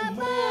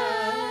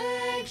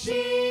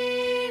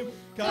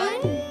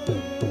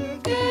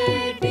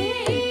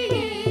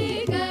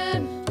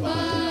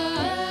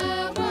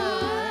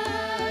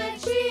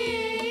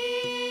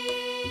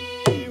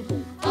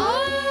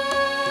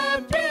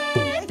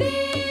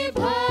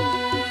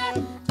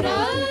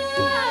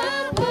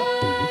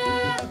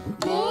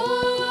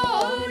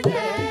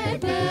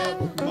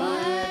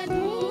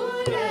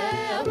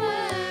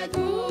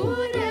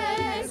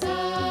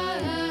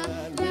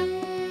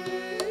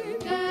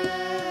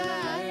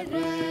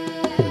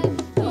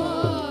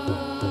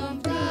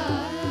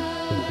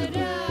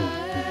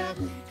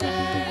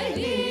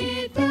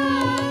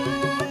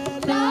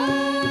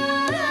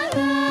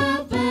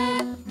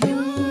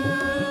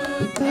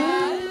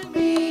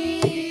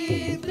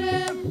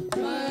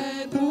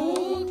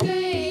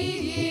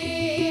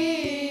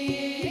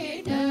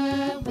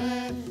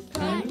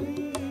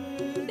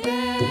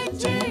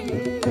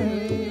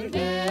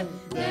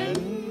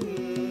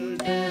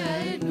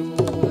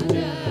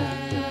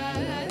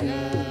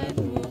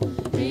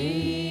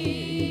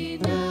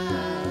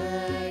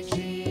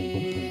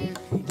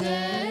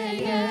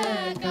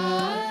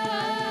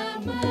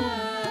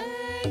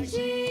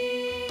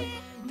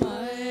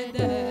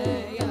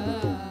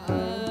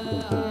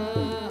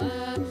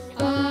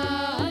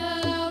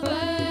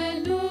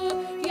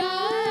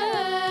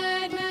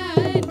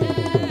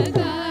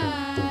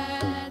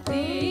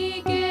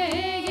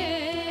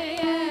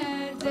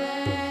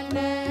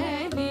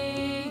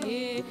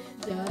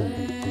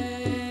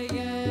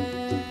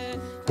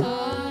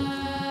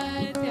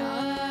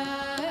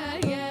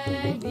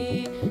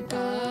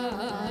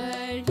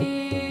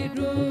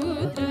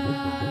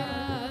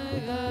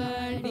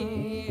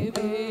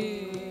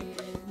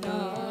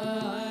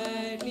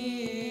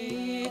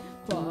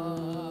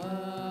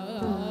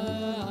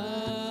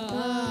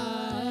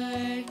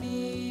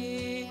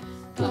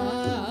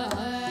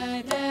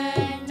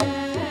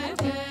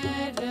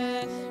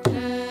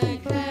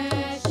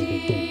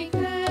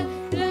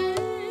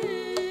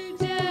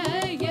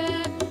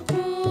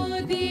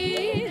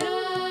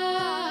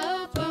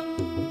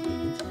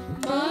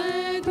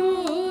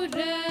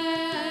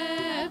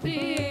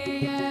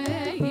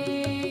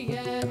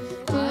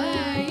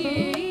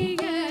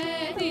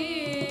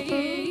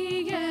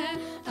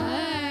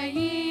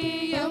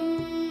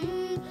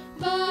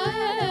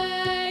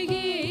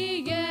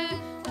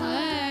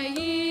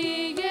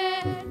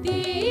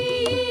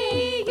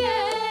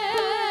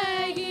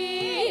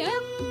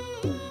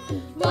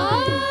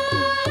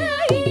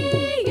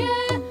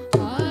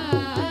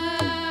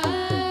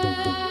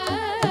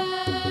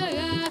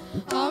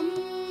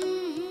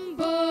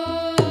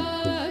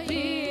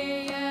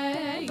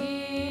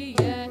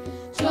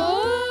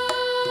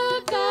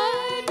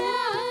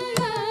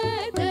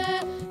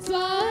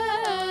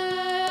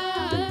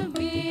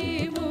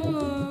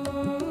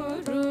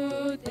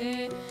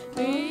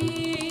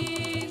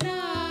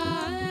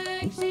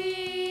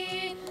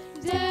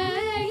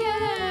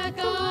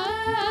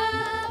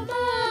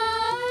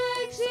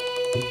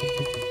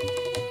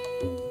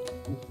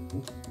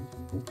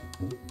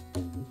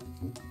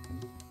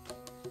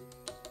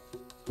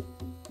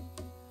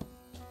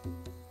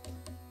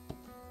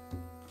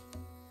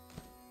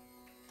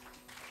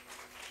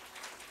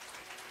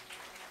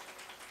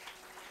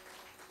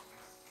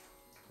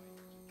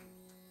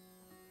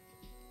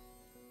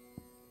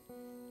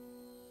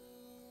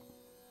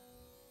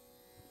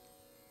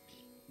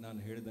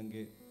ನಾನು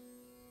ಹೇಳಿದಂಗೆ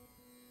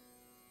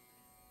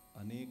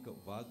ಅನೇಕ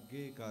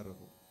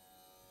ವಾಗ್ಗೇಯಕಾರರು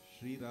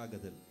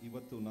ಶ್ರೀರಾಗದಲ್ಲಿ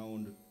ಇವತ್ತು ನಾವು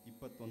ಒಂದು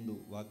 21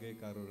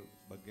 ವಾಗ್ಗೇಯಕಾರರ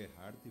ಬಗ್ಗೆ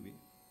ಹಾಡ್ತೀವಿ.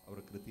 ಅವರ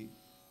ಕೃತಿ,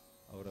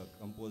 ಅವರ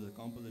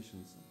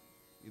ಕಾಂಪೋಸಿಷನ್ಸ್.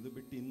 ಇದು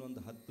ಬಿಟ್ಟು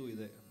ಇನ್ನೊಂದು 10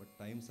 ಇದೆ, ಬಟ್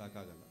ಟೈಮ್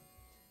ಸಾಕಾಗಲ್ಲ.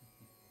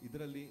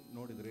 ಇದರಲ್ಲಿ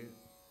ನೋಡಿದರೆ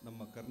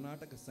ನಮ್ಮ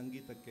ಕರ್ನಾಟಕ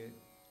ಸಂಗೀತಕ್ಕೆ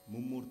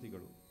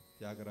ಮುಮ್ಮೂರ್ತಿಗಳು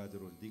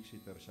ತ್ಯಾಗರಾಜರು,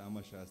 ದೀಕ್ಷಿತರ್,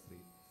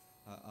 ಶ್ಯಾಮಶಾಸ್ತ್ರಿ,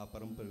 ಆ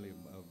ಪರಂಪರೆಯಲ್ಲಿ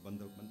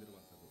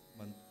ಬಂದಿರುವಂಥದ್ದು.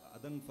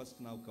 ಅದನ್ನು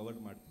ಫಸ್ಟ್ ನಾವು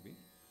ಕವರ್ ಮಾಡ್ತೀವಿ.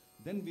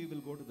 Then we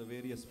will go to the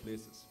various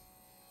places.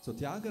 So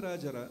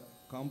ತ್ಯಾಗರಾಜರ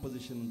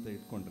composition ಅಂತ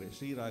ಇಟ್ಕೊಂಡ್ರೆ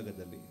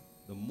ಶ್ರೀರಾಗದಲ್ಲಿ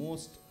ದ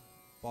ಮೋಸ್ಟ್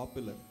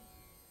ಪಾಪ್ಯುಲರ್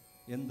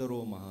ಎಂದರೋ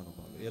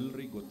ಮಹಾನುಭಾವ,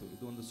 ಎಲ್ರಿಗೂ ಗೊತ್ತು,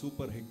 ಇದು ಒಂದು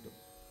ಸೂಪರ್ ಹಿಟ್.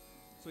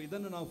 ಸೊ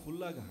ಇದನ್ನು ನಾವು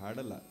ಫುಲ್ಲಾಗಿ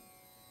ಹಾಡಲ್ಲ,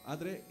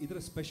 ಆದರೆ ಇದರ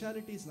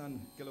ಸ್ಪೆಷಾಲಿಟೀಸ್ ನಾನು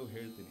ಕೆಲವು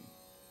ಹೇಳ್ತೀನಿ.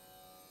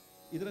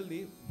 ಇದರಲ್ಲಿ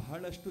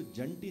ಬಹಳಷ್ಟು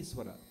ಜಂಟಿ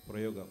ಸ್ವರ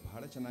ಪ್ರಯೋಗ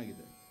ಬಹಳ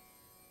ಚೆನ್ನಾಗಿದೆ.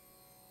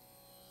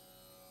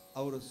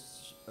 ಅವರು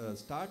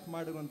ಸ್ಟಾರ್ಟ್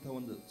ಮಾಡಿರುವಂಥ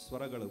ಒಂದು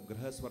ಸ್ವರಗಳು,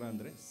 ಗೃಹ ಸ್ವರ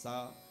ಅಂದರೆ ಸಾ,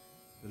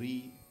 ರೀ,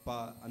 ಪ,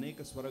 ಅನೇಕ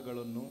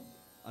ಸ್ವರಗಳನ್ನು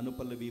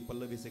ಅನುಪಲ್ಲವಿ,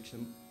 ಪಲ್ಲವಿ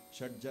ಸೆಕ್ಷನ್,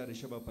 ಷಡ್ಜ,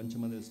 ರಿಷಭ,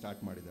 ಪಂಚಮದಲ್ಲಿ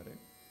ಸ್ಟಾರ್ಟ್ ಮಾಡಿದ್ದಾರೆ.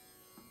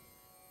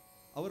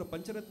 ಅವರ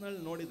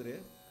ಪಂಚರತ್ನಗಳಲ್ಲಿ ನೋಡಿದರೆ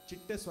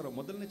ಚಿಟ್ಟೆ ಸ್ವರ,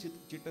 ಮೊದಲನೇ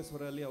ಚಿಟ್ಟೆ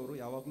ಸ್ವರಲ್ಲಿ ಅವರು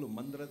ಯಾವಾಗಲೂ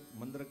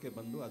ಮಂದ್ರಕ್ಕೆ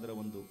ಬಂದು ಅದರ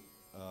ಒಂದು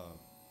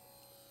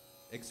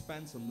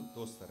ಎಕ್ಸ್ಪ್ಯಾನ್ಸ್ ಅನ್ನು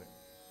ತೋರಿಸ್ತಾರೆ.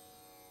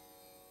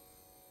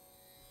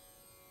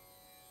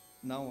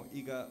 ನಾವು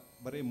ಈಗ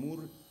ಬರೀ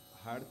 3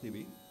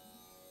 ಹಾಡ್ತೀವಿ.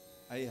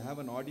 I have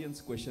an audience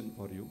question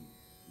for you.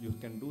 You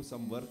can do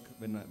some work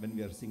when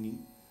we are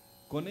singing.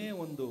 ಕೊನೆ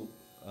ಒಂದು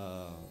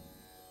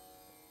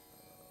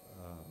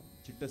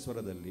ಚಿಟ್ಟೆ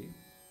ಸ್ವರದಲ್ಲಿ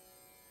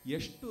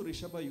ಎಷ್ಟು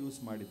ರಿಷಭ ಯೂಸ್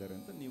ಮಾಡಿದ್ದಾರೆ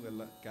ಅಂತ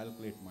ನೀವೆಲ್ಲ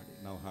ಕ್ಯಾಲ್ಕುಲೇಟ್ ಮಾಡಿ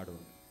ನಾವು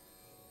ಹಾಡೋದು.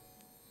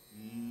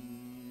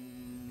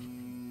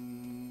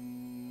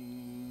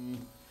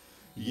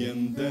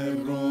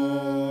 ಎಂದರೋ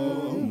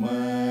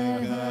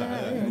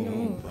ಮಗನು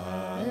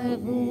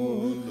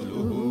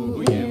ಬಾಬುಲು,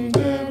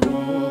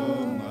 ಎಂದರೋ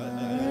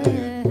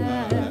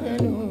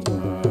ಮಗನು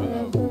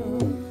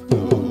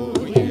ಬಾಬುಲು,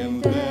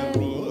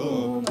 ಎಂದರೋ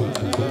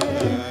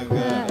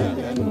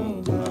ಮಗನು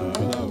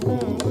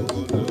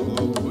ಬಾಬುಲು,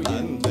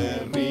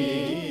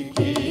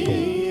 ಎಂದರಿಗೆ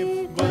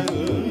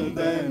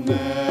ವಂದನ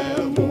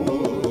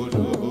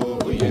ಮೂಲು,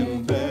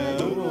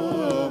 ಎಂದರೋ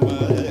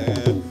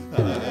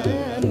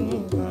ಮಗನು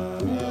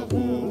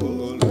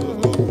ಬಾಬುಲು,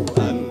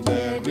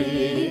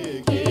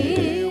 ಅಂದರಿಗೆ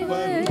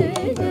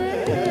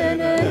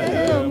ವಂದನ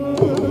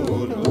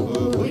ಮೂಲು,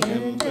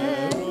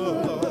 ಎಂದರೋ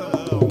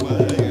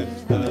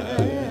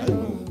ಮಗನು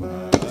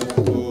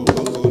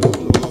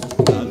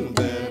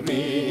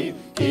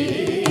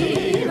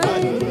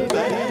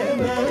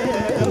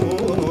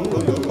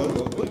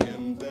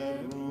ಬಾಬುಲು,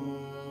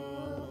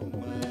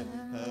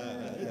 ಅಂದರಿಗೆ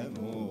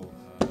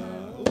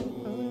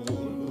ವಂದನ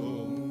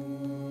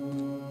ಮೂಲು,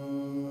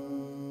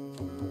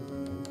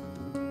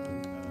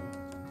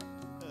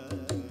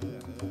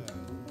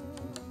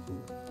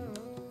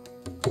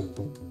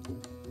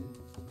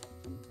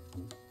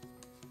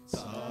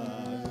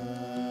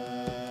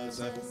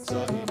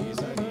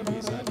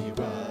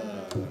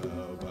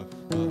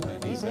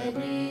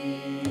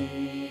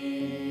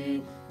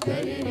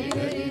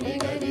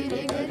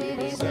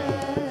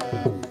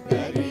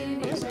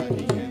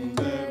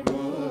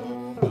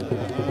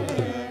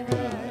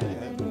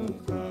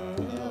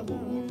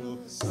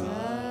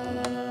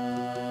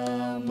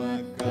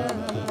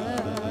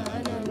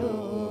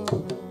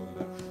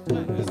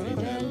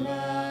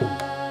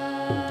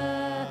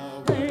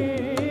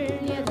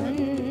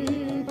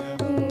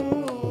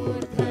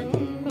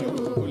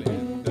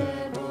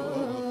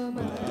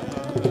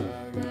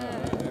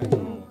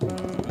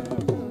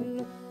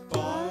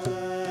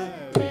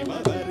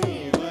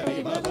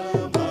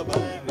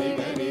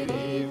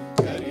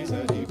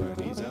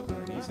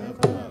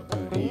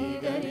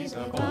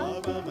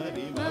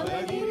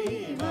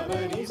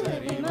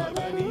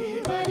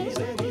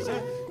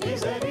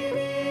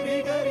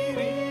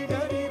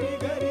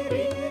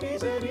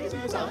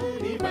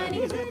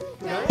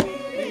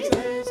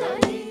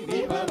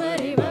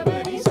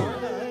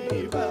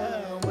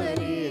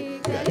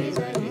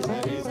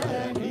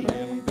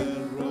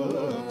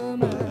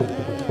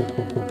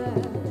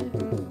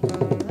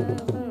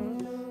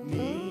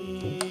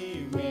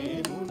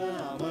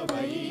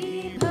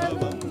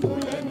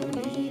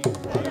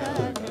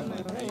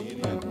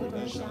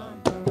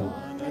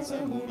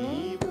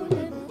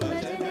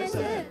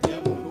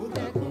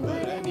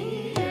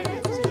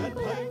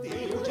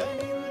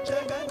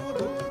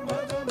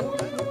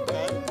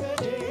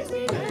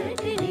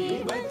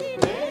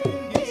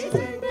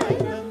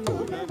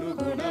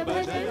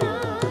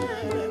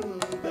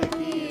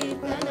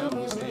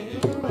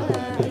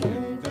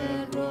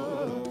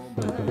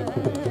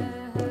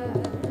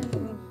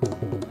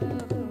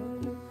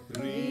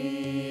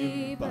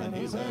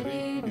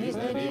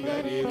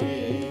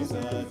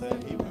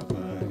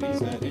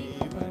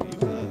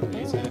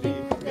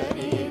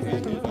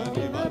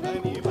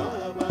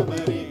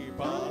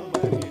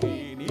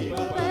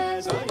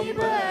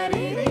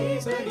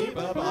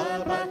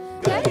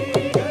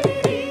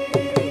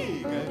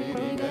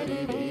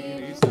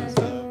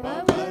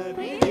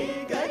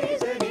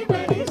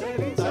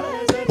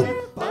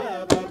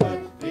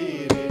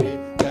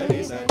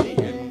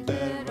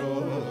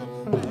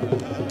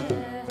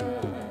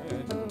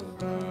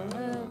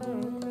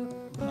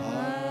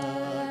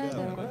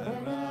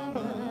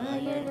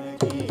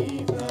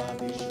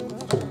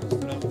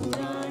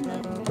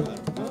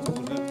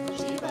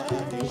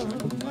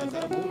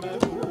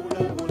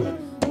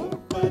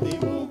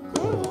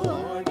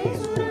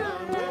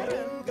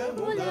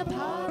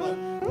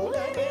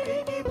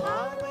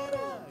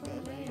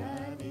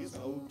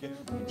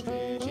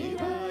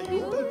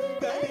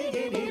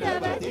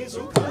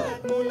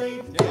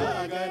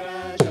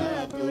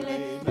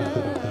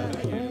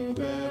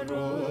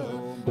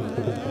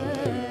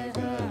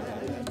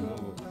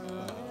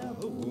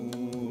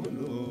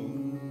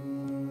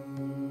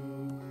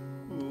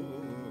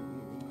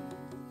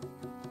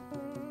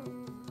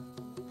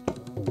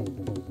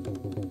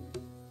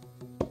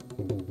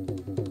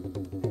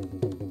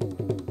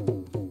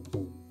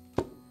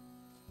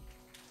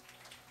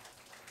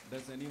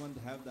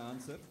 Anyone have the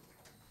answer?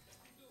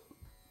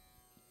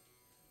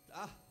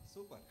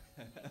 Super.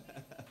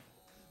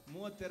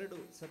 32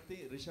 ಸತಿ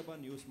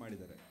ರಿಷಭನ್ ಯೂಸ್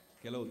ಮಾಡಿದ್ದಾರೆ.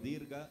 ಕೆಲವು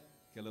ದೀರ್ಘ,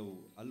 ಕೆಲವು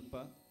ಅಲ್ಪ.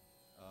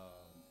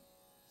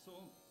 ಸೊ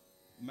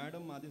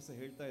ಮೇಡಮ್ ಆ ದಿವಸ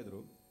ಹೇಳ್ತಾ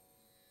ಇದ್ರು,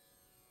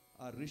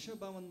 ಆ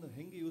ರಿಷಭವನ್ನು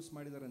ಹೆಂಗೆ ಯೂಸ್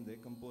ಮಾಡಿದ್ದಾರೆ ಅಂದರೆ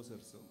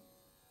ಕಂಪೋಸರ್ಸು,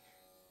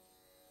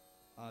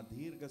 ಆ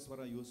ದೀರ್ಘ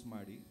ಸ್ವರ ಯೂಸ್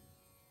ಮಾಡಿ,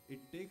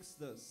 it takes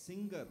the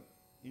singer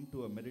in to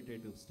a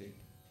meditative state.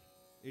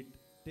 It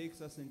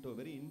takes us in to a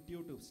very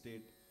intuitive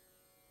state.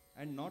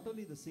 And not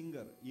only the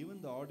singer, even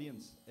the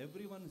audience,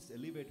 everyone is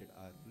elevated.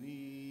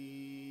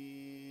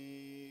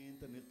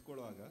 Anta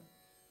niltkolvaga,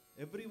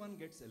 everyone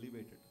gets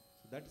elevated.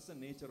 So that is the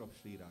nature of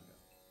Shree Raga.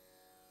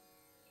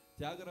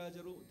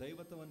 ತ್ಯಾಗರಾಜರು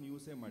ದೈವತವನ್ನು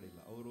ಯೂಸೇ ಮಾಡಿಲ್ಲ.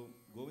 ಅವರು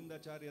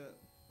Govindacharya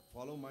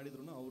follow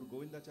ಮಾಡಿದ್ರು, ಅವರು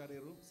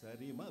ಗೋವಿಂದಾಚಾರ್ಯರು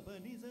ಸರಿ ಮ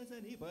ಬನಿ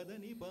ಸನಿ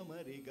ಪದನಿ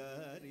ಪಮರಿ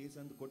ಗಾರೀಸ್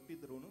ಅಂತ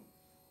ಕೊಟ್ಟಿದ್ರು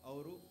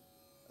ಅವರು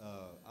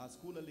ಆ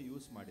ಸ್ಕೂಲಲ್ಲಿ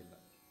ಯೂಸ್ ಮಾಡಿಲ್ಲ.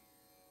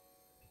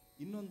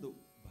 ಇನ್ನೊಂದು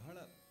ಬಹಳ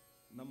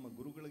ನಮ್ಮ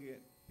ಗುರುಗಳಿಗೆ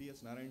PS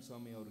ನಾರಾಯಣ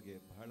ಸ್ವಾಮಿ ಅವರಿಗೆ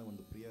ಬಹಳ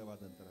ಒಂದು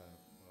ಪ್ರಿಯವಾದಂಥ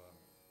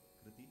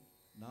ಕೃತಿ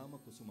ನಾಮ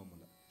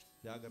ಕುಸುಮಮುಲ,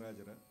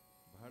 ತ್ಯಾಗರಾಜರ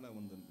ಬಹಳ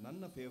ಒಂದು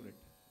ನನ್ನ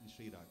ಫೇವ್ರೆಟ್ ಈ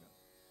ಶ್ರೀರಾಗ.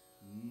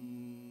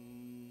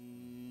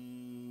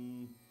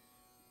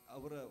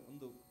 ಅವರ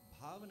ಒಂದು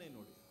ಭಾವನೆ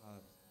ನೋಡಿ,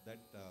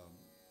 that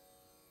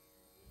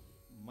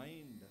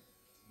mind,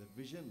 the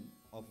vision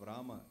of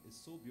Rama is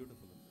so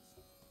beautiful in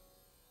this.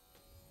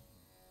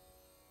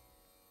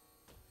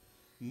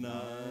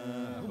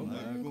 ನಾಮ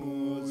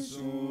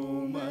ಕುಸುಮಮುಲ,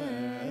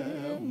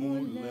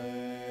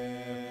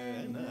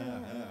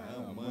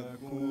 ನಾಮ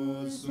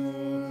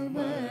ಕುಸುಮಮುಲ,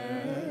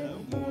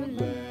 ನಾಮ ಕುಸುಮಮುಲ,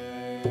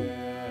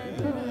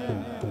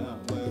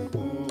 ನಾಮ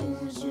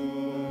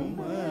ಕುಸುಮಮುಲ,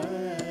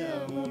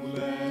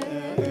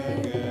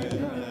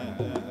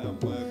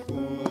 ನಾಮ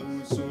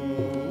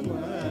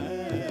ಕುಸುಮಮುಲ.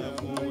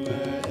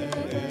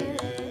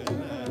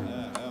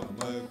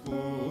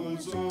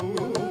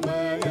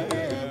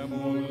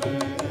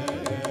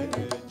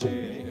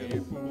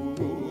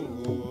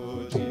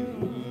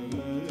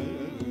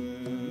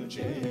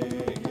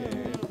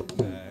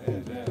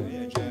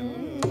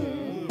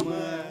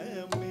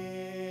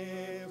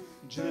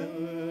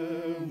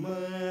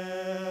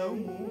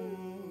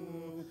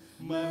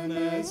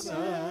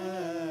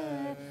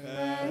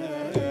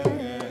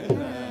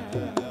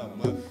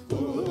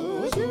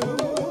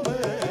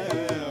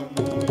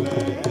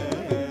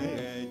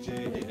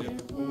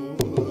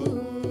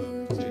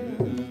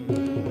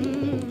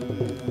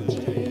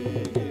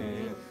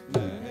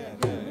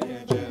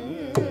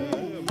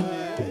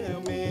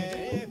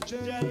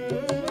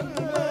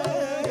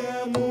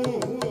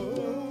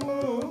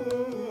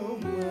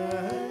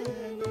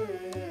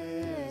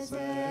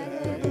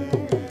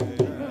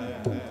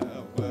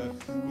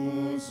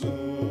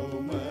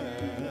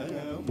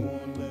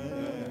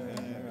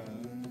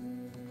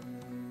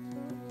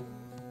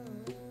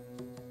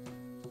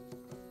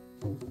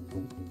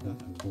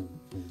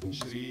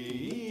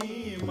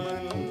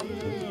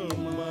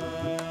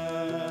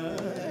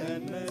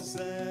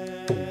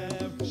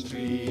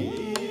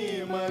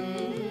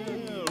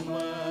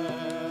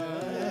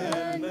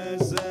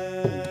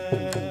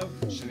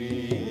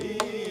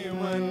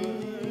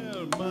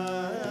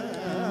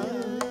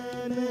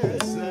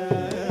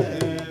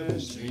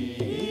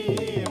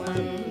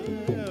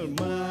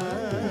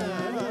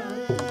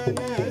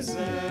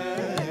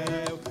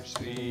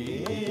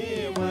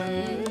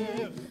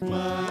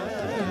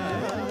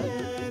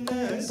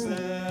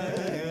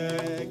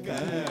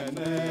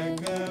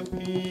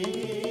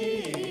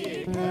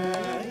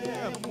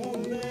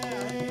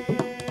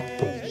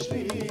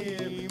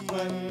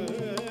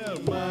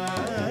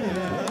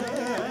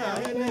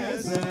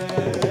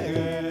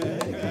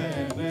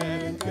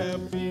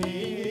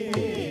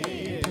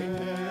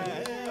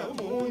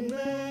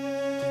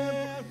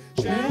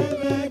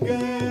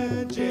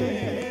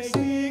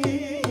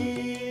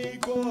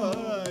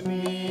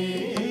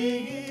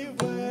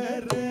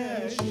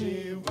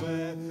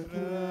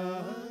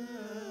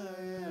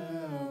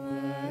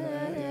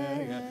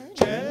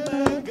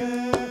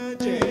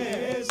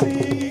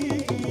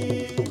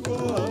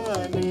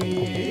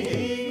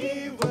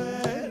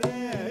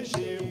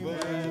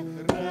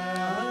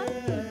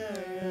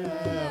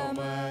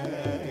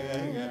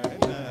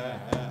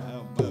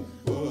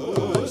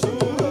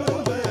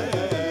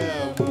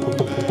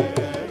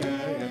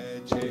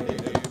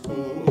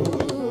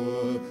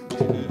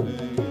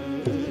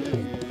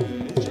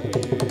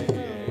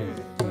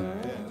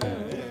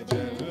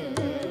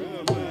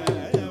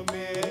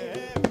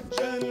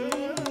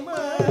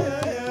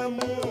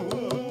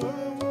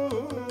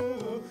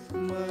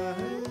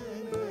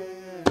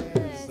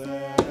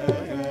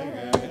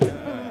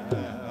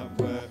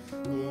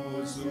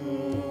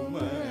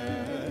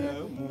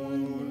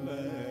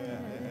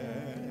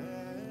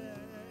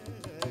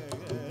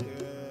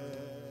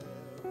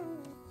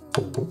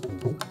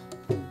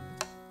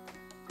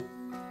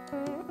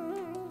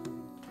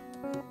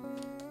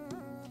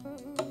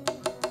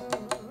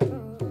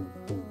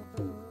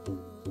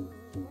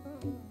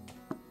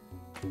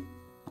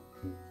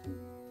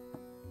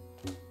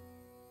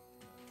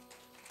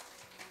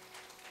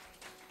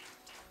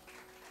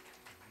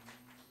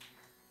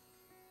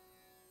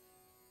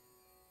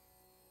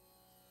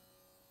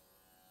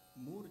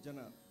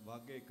 ಜನ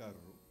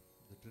ವಾಗ್ಗೇಯಕಾರರು,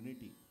 ದ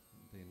ಟ್ರಿನಿಟಿ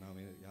ಅಂತ ನಾವು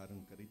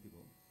ಯಾರನ್ನು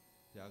ಕರಿತೀವೋ,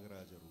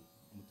 ತ್ಯಾಗರಾಜರು,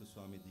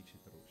 ಮುತ್ತುಸ್ವಾಮಿ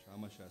ದೀಕ್ಷಿತರು,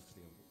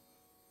 ಶ್ಯಾಮಶಾಸ್ತ್ರಿ ಅವರು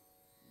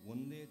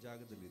ಒಂದೇ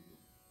ಜಾಗದಲ್ಲಿದ್ದು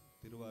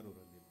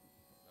ತಿರುವಾರೂರಲ್ಲಿ,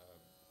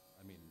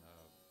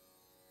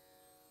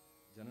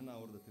 ಜನನ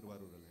ಅವ್ರದ್ದು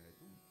ತಿರುವಾರೂರಲ್ಲಿ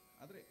ಆಯಿತು,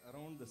 ಆದರೆ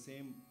ಅರೌಂಡ್ ದ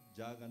ಸೇಮ್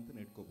ಜಾಗ ಅಂತ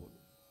ನೆಟ್ಕೋಬೋದು.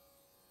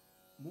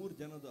 3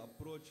 ಜನದ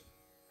ಅಪ್ರೋಚ್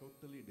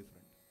ಟೋಟಲಿ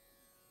ಡಿಫ್ರೆಂಟ್.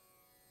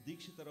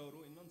 ದೀಕ್ಷಿತರವರು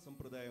ಇನ್ನೊಂದು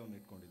ಸಂಪ್ರದಾಯವನ್ನು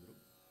ಇಟ್ಕೊಂಡಿದ್ರು,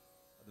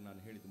 ಅದು ನಾನು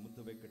ಹೇಳಿದ್ದು ಮುದ್ದ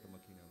ವೆಂಕಟ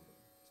ಮಕ್ಕೀನವರು.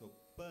 ಸೊ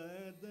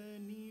ಪದ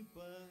ನಿ ಪ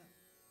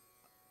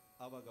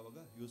ಆವಾಗವಾಗ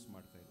ಯೂಸ್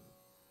ಮಾಡ್ತಾಯಿದ್ರು.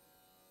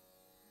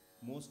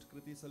 ಮೋಸ್ಟ್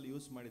ಕೃತೀಸಲ್ಲಿ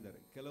ಯೂಸ್ ಮಾಡಿದ್ದಾರೆ.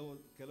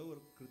 ಕೆಲವು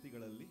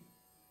ಕೃತಿಗಳಲ್ಲಿ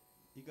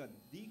ಈಗ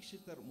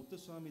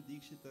ಮುತ್ತುಸ್ವಾಮಿ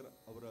ದೀಕ್ಷಿತರ್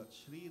ಅವರ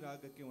ಶ್ರೀ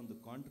ರಾಗಕ್ಕೆ ಒಂದು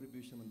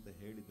ಕಾಂಟ್ರಿಬ್ಯೂಷನ್ ಅಂತ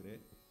ಹೇಳಿದರೆ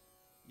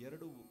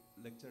 2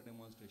 ಲೆಕ್ಚರ್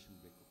ಡೆಮಾನ್ಸ್ಟ್ರೇಷನ್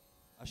ಬೇಕು,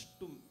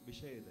 ಅಷ್ಟು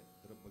ವಿಷಯ ಇದೆ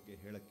ಅದರ ಬಗ್ಗೆ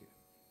ಹೇಳಕ್ಕೆ.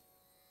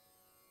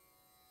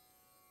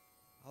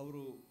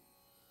 ಅವರು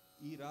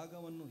ಈ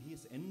ರಾಗವನ್ನು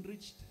ಹೀಸ್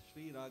ಎನ್ರಿಚ್ಡ್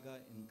ಶ್ರೀ ರಾಗ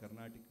ಇನ್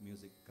ಕರ್ನಾಟಿಕ್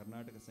ಮ್ಯೂಸಿಕ್,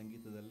 ಕರ್ನಾಟಕ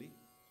ಸಂಗೀತದಲ್ಲಿ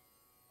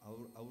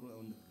ಅವರು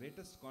ಒಂದು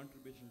ಗ್ರೇಟೆಸ್ಟ್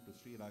ಕಾಂಟ್ರಿಬ್ಯೂಷನ್ ಟು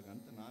ಶ್ರೀ ರಾಗ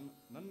ಅಂತ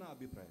ನನ್ನ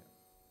ಅಭಿಪ್ರಾಯ.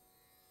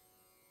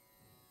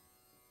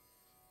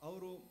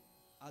 ಅವರು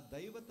ಆ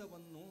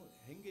ದೈವತವನ್ನು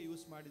ಹೆಂಗೆ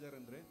ಯೂಸ್ ಮಾಡಿದ್ದಾರೆ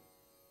ಅಂದರೆ,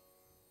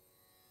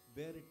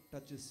 where it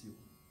touches you,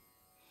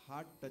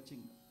 heart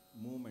touching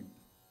moment.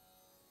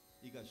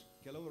 ಈಗ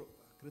ಕೆಲವು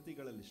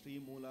ಕೃತಿಗಳಲ್ಲಿ ಶ್ರೀ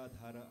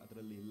ಮೂಲಾಧಾರ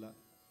ಅದರಲ್ಲಿ ಇಲ್ಲ.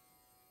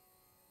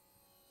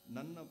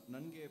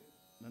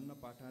 ನನ್ನ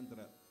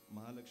ಪಾಠಾಂತರ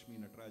ಮಹಾಲಕ್ಷ್ಮಿ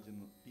ನಟರಾಜನ್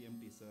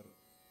TMT ಸರ್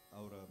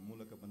ಅವರ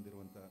ಮೂಲಕ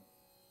ಬಂದಿರುವಂಥ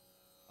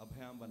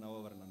ಅಭಯಾಂಬ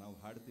ನವವರ್ಣ ನಾವು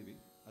ಹಾಡ್ತೀವಿ,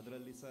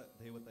 ಅದರಲ್ಲಿ ಸಹ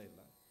ದೈವತ ಇಲ್ಲ.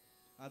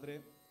 ಆದರೆ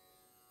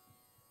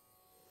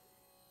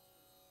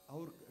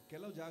ಅವರು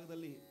ಕೆಲವು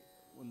ಜಾಗದಲ್ಲಿ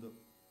ಒಂದು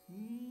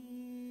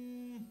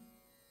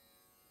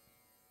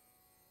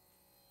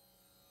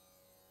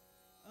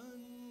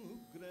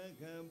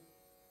ಅನುಗ್ರಹ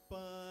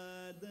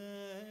ಪಾದದರ್ಶನಂ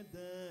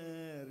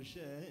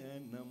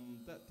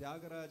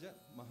ತ್ಯಾಗರಾಜ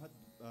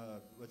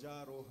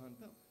ಧ್ವಜಾರೋಹ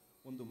ಅಂತ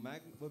ಒಂದು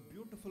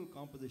ಬ್ಯೂಟಿಫುಲ್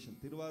ಕಾಂಪೋಸಿಷನ್.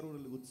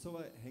 ತಿರುವಾರೂರಲ್ಲಿ ಉತ್ಸವ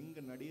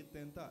ಹೆಂಗೆ ನಡೆಯುತ್ತೆ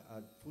ಅಂತ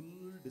ಫುಲ್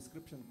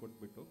ಡಿಸ್ಕ್ರಿಪ್ಷನ್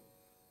ಕೊಟ್ಬಿಟ್ಟು,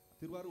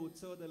 ತಿರುವಾರೂರು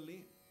ಉತ್ಸವದಲ್ಲಿ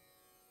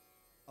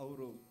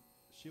ಅವರು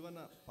ಶಿವನ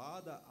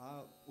ಪಾದ ಆ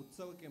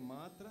ಉತ್ಸವಕ್ಕೆ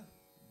ಮಾತ್ರ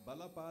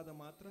ಬಲಪಾದ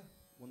ಮಾತ್ರ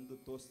ಒಂದು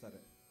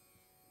ತೋರಿಸ್ತಾರೆ.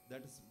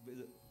 That is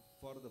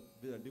for the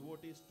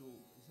devotees to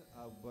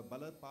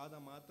ಬಲಪಾದ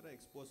ಮಾತ್ರ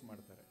ಎಕ್ಸ್ಪೋಸ್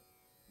ಮಾಡ್ತಾರೆ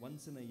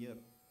ಒನ್ಸ್ ಇನ್ ಅ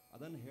ಇಯರ್.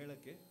 ಅದನ್ನು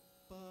ಹೇಳಕ್ಕೆ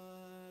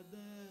ಪಾದದರ್ಶನಂ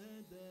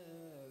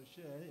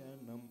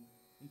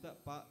ಅಂತ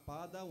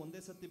ಪಾದ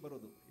ಒಂದೇ ಸತಿ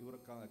ಬರೋದು ಇವರ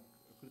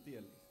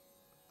ಕೃತಿಯಲ್ಲಿ.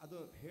 ಅದು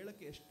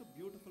ಹೇಳಕ್ಕೆ ಎಷ್ಟು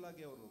ಬ್ಯೂಟಿಫುಲ್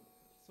ಆಗಿ ಅವರು.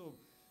 ಸೊ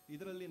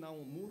ಇದರಲ್ಲಿ ನಾವು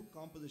 3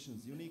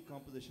 compositions, unique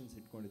compositions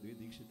ಇಟ್ಕೊಂಡಿದ್ವಿ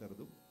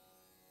ದೀಕ್ಷಿತರದು.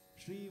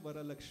 Shri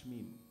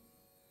Varalakshmi,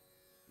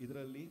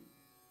 ಇದರಲ್ಲಿ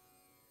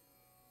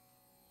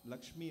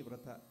ಲಕ್ಷ್ಮೀ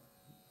ವ್ರತ,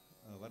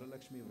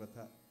 ವರಲಕ್ಷ್ಮಿ ವ್ರತ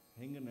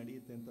ಹೆಂಗೆ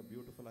ನಡೆಯುತ್ತೆ ಅಂತ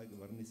ಬ್ಯೂಟಿಫುಲ್ ಆಗಿ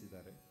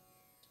ವರ್ಣಿಸಿದ್ದಾರೆ.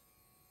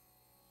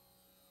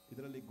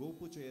 ಇದರಲ್ಲಿ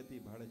ಗೋಪುಚಯತಿ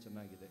ಬಹಳ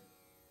ಚೆನ್ನಾಗಿದೆ,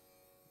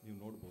 ನೀವು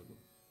ನೋಡ್ಬೋದು.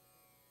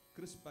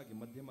 ಕ್ರಿಸ್ಪ್ ಆಗಿ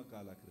ಮಧ್ಯಮ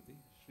ಕಾಲಾಕೃತಿ.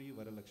 ಶ್ರೀ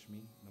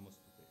ವರಲಕ್ಷ್ಮಿ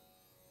ನಮಸ್ತುತೆ.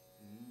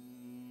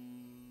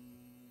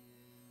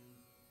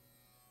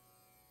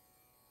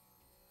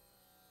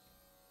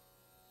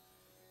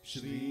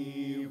 ಶ್ರೀ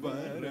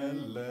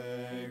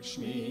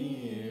ವರಲಕ್ಷ್ಮೀ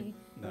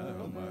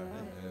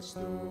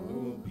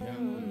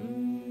ನಮಸ್ತುಭ್ಯಂ.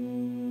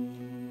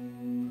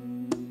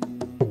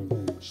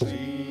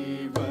 ಶ್ರೀ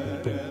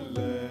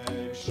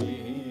ವರಲಕ್ಷ್ಮೀ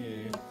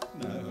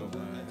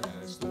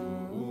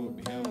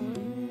ನಮಸ್ತುಭ್ಯಂ.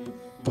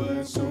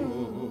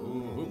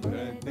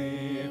 ವಸುಭ್ರತೆ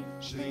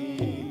ಶ್ರೀ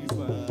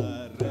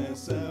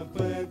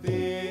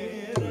ವರಸಪದೇ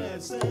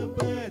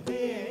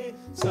ರಸಪದೇ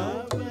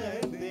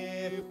ಸಪದೇ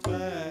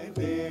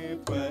ಪದೇ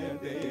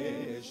ಪದೇ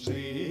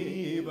ಶ್ರೀ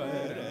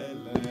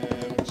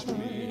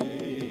ವರಲಕ್ಷ್ಮೀ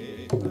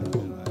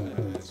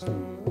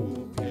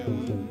ನಮಸ್ತುಭ್ಯಂ.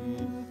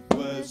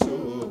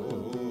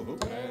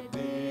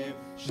 ವಸುಭ್ರತೆ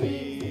ಶ್ರೀ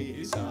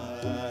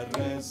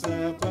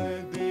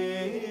ಸಾರಸಪದೇ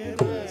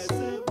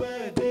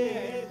ರಸಪದೇ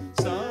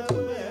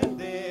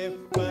ಸಪದೇ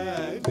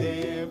ಪದೇ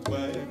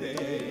ಪದೇ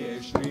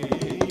ಶ್ರೀ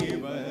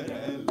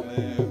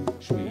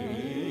ವರಲಕ್ಷ್ಮೀ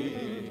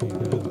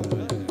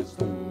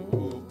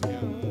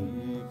ನಮಸ್ತುಭ್ಯಂ.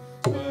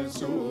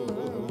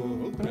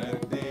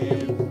 ವಸುಭ್ರತೆ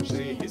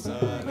ಶ್ರೀ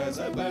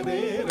ಸಾರಸಪದೇ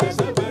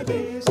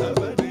ರಸಪದೇ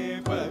ಸಪದೇ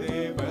ಪದೇ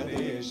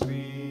ಪದೇ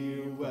ಶ್ರೀ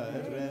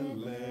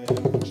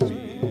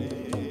ವರಲಕ್ಷ್ಮೀ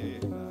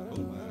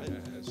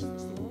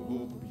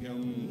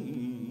ನಮಸ್ತುಭ್ಯಂ.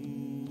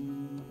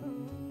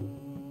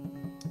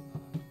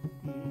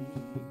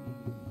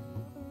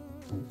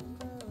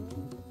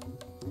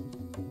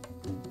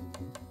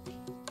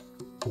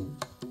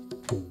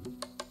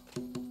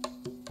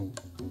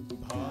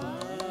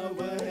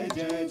 ಭಾವಜ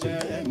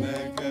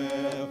ಜನಕ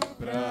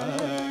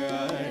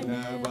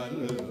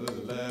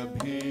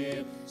ಪ್ರಾಣವಲ್ಲಭೆ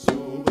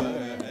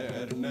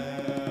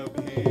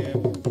ಸುವರ್ಣಭೆ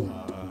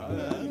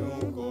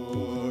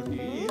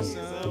ಭಾನುಕೋಟಿ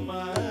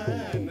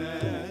ಸಮಾನ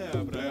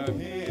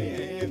ಪ್ರಭೆ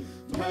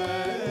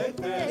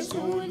ಭಕ್ತ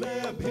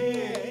ಸುಲಭೆ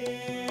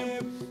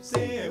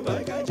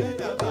ಸೇವಕ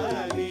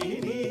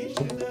ಜನಪಾಲಿನಿ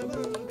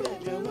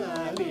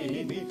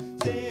ಶ್ರಿತಪಂಕಜಮಾಲಿನಿ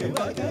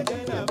ಸೇವಕ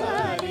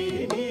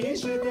ಜನಪಾಲಿನಿ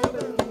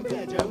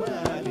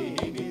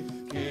ಶ್ರಿತಪಂಕಜಮಾಲಿನಿ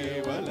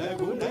ಕೇವಲ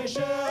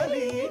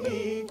ಗುಣಶಾಲಿನಿ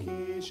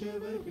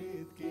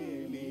ಕೇಶವವೇತ್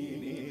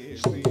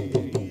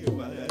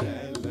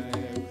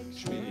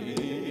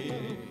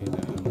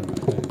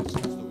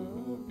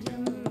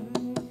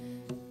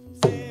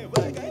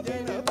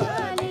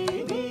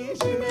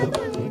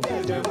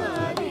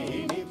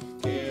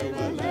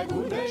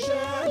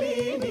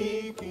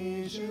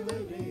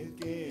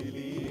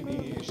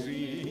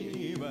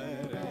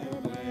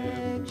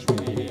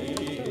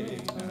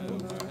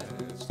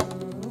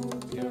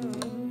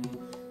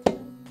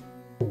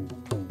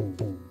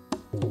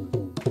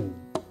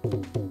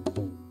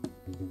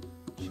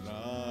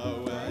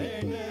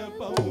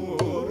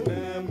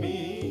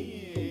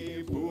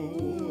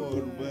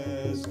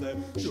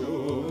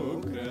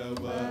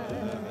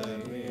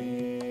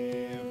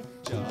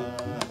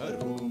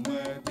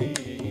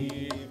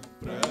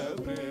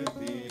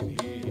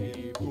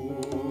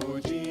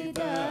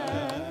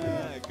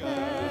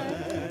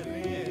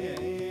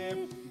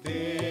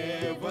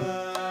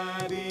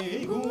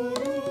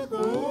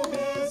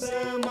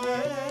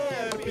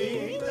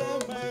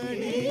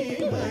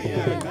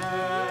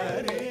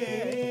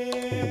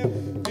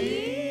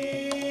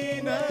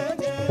दीन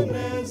जन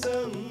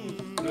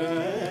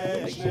संरक्षण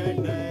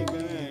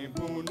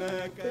पुनः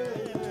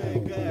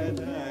कनकधारे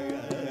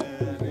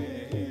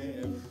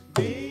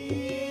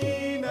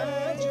दीन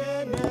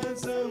जन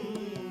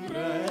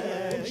संरक्षण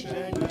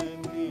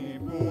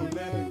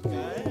पुनः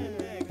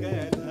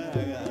कनकधारे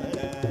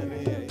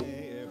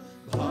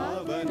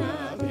भावना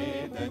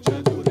भेद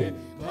चतुरे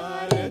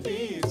भारती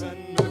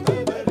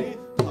सन्नुतवरे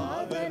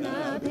भावना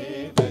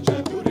भेद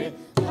चतुरे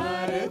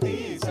भारती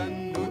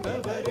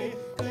सन्नुतवरे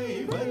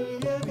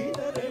कैवल्य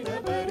वितरण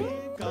बरे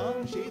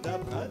कांक्षित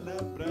फल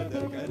प्रद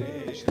करे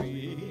श्री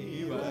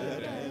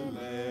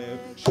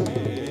वरलक्ष्मी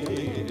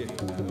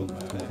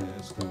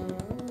नमस्तु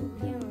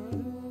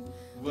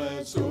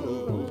वसु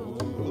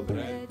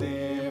व्रते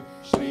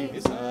श्री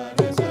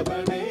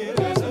सारसबने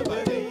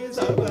रसबने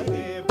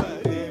सबने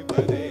पदे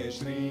पदे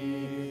श्री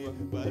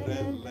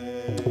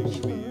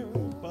वरलक्ष्मी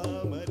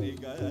पामरि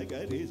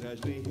गरि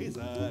श्री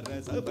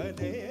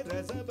सारसबने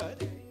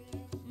रसबने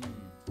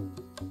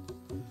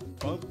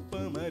पप्प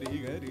मरि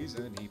गरि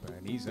सनि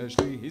पनि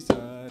श्री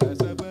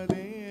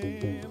सारसबने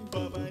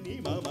पवनि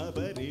मम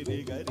परि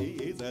गरि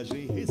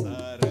श्री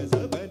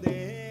सारसबने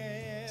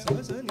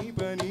सनि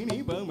पनि नि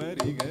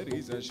पमरि गरि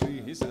श्री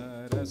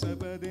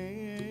सारसबने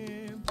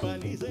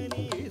पनि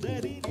सनि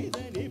सरि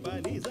नि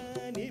पनि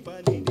सनि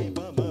पनि नि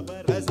पम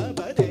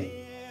परसबने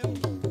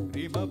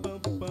रिम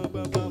पप्प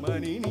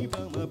पमनि नि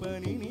पम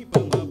पनि नि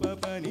पम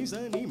पनि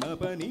सनि म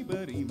पनि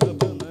परि म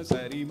पम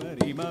सरि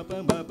मरि म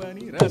पम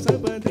पनि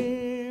रसबने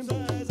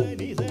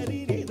सनि सरि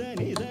नि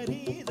धनि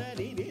धनि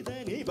धनि नि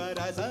धनि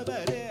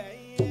परसबने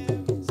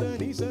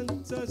सनि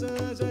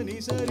सनि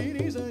सरि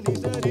नि सनि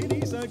सरि नि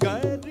स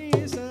गरि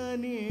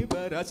सनि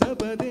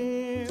परसबने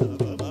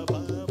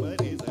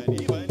पमरि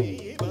सनि पनि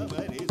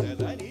पमरि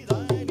सनि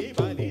सनि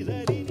पनि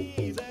सरि नि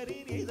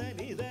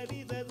सरि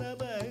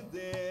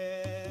सबने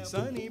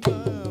सनि प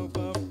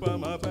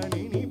म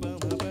पनि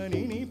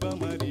नि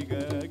पमरि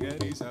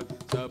गरि स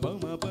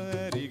पम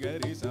परि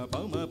गरि स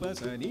पम प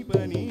सनि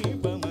पनि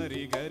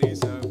पमरि गरि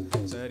स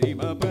सरि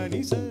म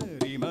पनि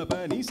सरि म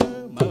पनि स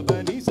म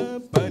पनि स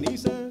पनि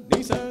स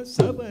नि स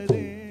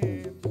सबदे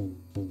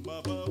म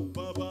प प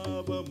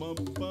प म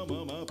प म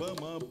म प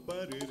म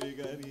परि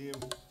गरि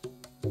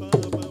प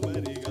प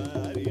मरि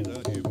गरि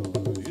सरि ब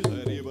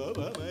सरि ब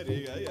मरि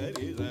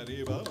गरि सरि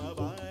ब म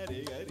परि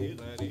गरि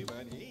सरि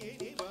पनि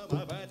नि प म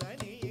प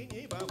धनि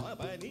नि प म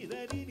पनि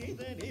सरि नि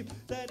धनि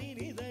सरि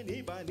नि धनि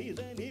पनि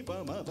धनि प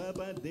म प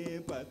पदे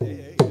पदे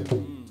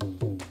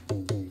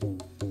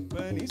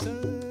पनि स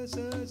स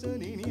स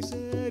नि नि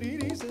सरि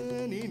रि स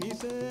नि नि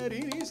सरि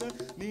रि स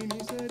नि नि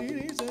सरि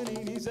रि स नि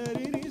नि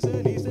सरि रि स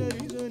नि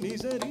सरि स नि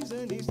सरि स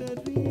नि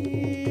सरि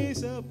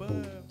स प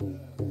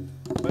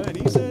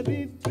पनि सरि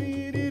रि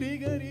रि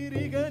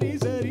रि गरि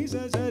सरि स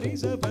सरि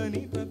स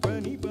पनि प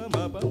म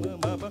प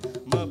म प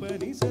म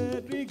पनि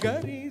सरि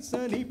गरि स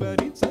नि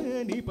परि स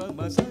नि प म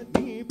स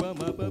नि प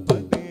म प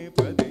पदे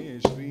पदे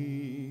श्री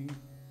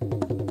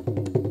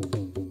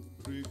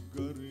रि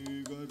गरि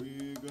गरि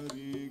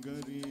गरि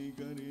गरि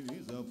गरि रि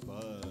स प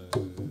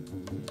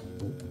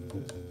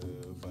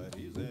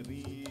परि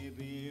सरि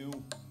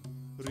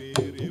रि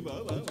रि ब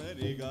म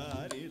रि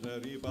गरि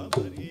सरि प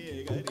मरि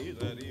गरि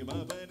सरि म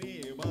पनि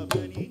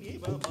नि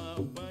प म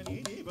पनि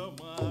नि प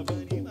म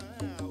पनि म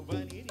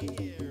पनि नि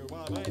प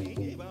पनि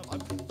नि प म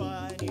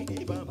पनि नि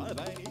प म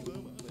पनि प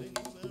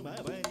म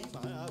पनि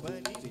म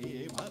पनि नि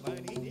म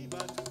पनि नि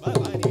प म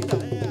पनि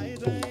सरि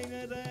सरि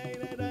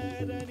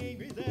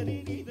नि सरि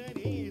नि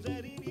सरि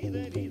सरि नि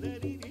सरि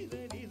सरि नि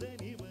सरि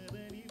सरि म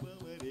सरि प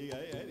मरि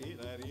गरि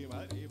सरि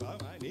मरि प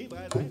मनि प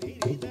सरि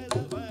नि स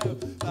प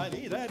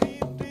सरि सरि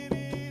रि रि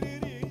रि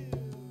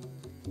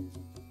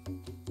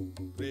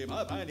रि म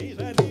पनि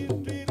सरि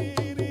रि रि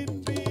रि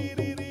रि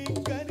रि रि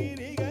गरि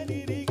रि गरि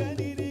रि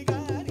गरि रि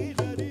गरि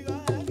सरि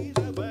गरि स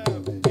प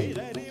रि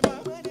सरि म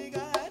मरि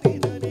गरि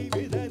सरि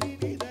रि सरि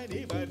नि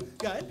सरि प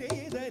गरि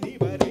सरि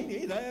परि नि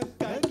स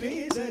गरि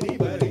सरि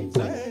परि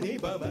सरि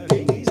प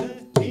मरि नि स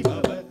नि प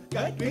प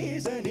गरि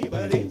सरि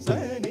परि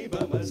सरि प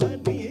म स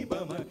नि प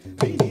म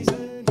रि नि स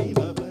नि प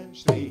प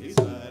श्री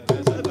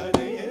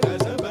सरसबने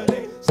रसबने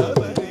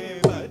सबने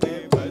पदे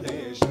पदे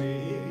श्री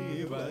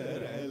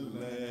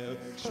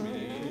वरलक्ष्मी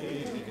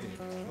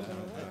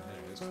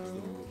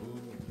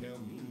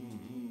नमस्तुभ्यं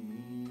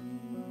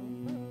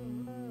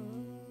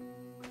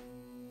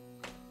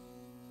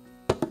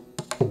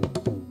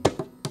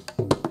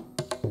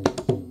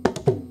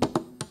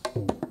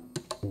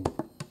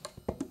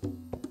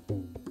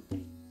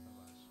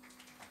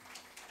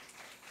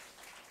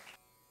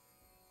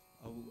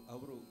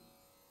ಅವರು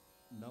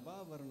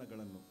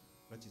ನವಾವರಣಗಳನ್ನು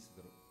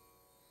ರಚಿಸಿದರು.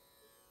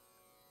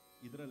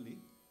 ಇದರಲ್ಲಿ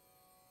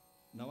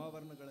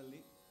ನವಾವರಣಗಳಲ್ಲಿ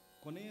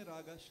ಕೊನೆಯ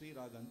ರಾಗ ಶ್ರೀ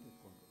ರಾಗ ಅಂತ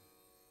ಇಟ್ಕೊಂಡ್ರು.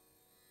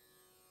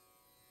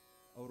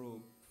 ಅವರು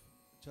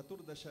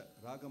ಚತುರ್ದಶ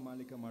ರಾಗ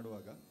ಮಾಲಿಕ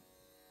ಮಾಡುವಾಗ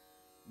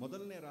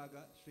ಮೊದಲನೇ ರಾಗ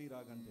ಶ್ರೀ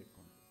ರಾಗ ಅಂತ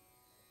ಇಟ್ಕೊಂಡ್ರು.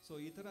 ಸೊ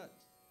ಈ ಥರ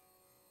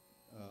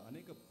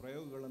ಅನೇಕ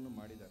ಪ್ರಯೋಗಗಳನ್ನು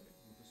ಮಾಡಿದ್ದಾರೆ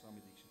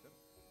ಮುತ್ತುಸ್ವಾಮಿ ದೀಕ್ಷಿತರು.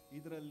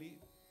 ಇದರಲ್ಲಿ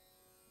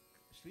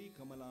ಶ್ರೀ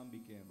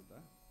ಕಮಲಾಂಬಿಕೆ ಅಂತ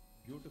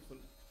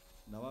ಬ್ಯೂಟಿಫುಲ್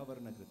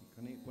ನವಾವರಣ ಕೃತಿ,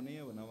 ಕೊನೆಯ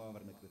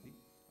ನವಾವರಣ ಕೃತಿ.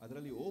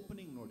 ಅದರಲ್ಲಿ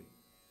ಓಪನಿಂಗ್ ನೋಡಿ,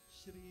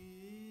 ಶ್ರೀ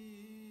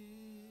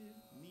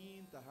ನೀ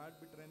ಅಂತ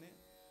ಹಾಡ್ಬಿಟ್ರೇನೆ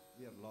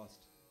we are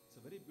last. It's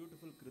a very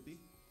beautiful ಕೃತಿ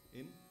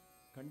ಇನ್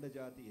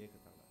ಖಂಡಜಾತಿ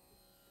ಏಕತಾಳ.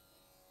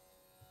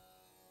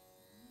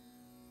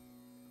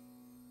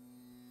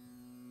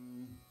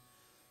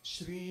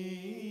 ಶ್ರೀ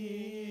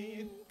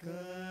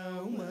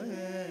ಕಮಲಾಂಬಿಕೆ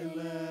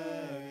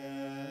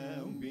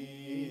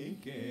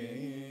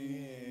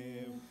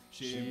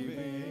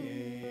ಶಿವೆ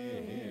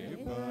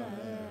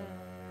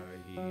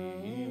ಪಾಹಿ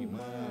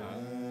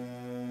ಮಾಂ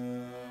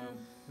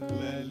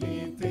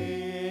ಲಲಿತೆ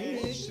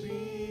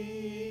ಶ್ರೀ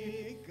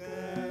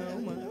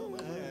ಕಮಲಾಂಬಿಕೆ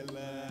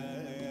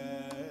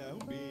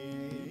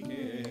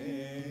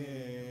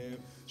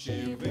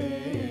ಶಿವೆ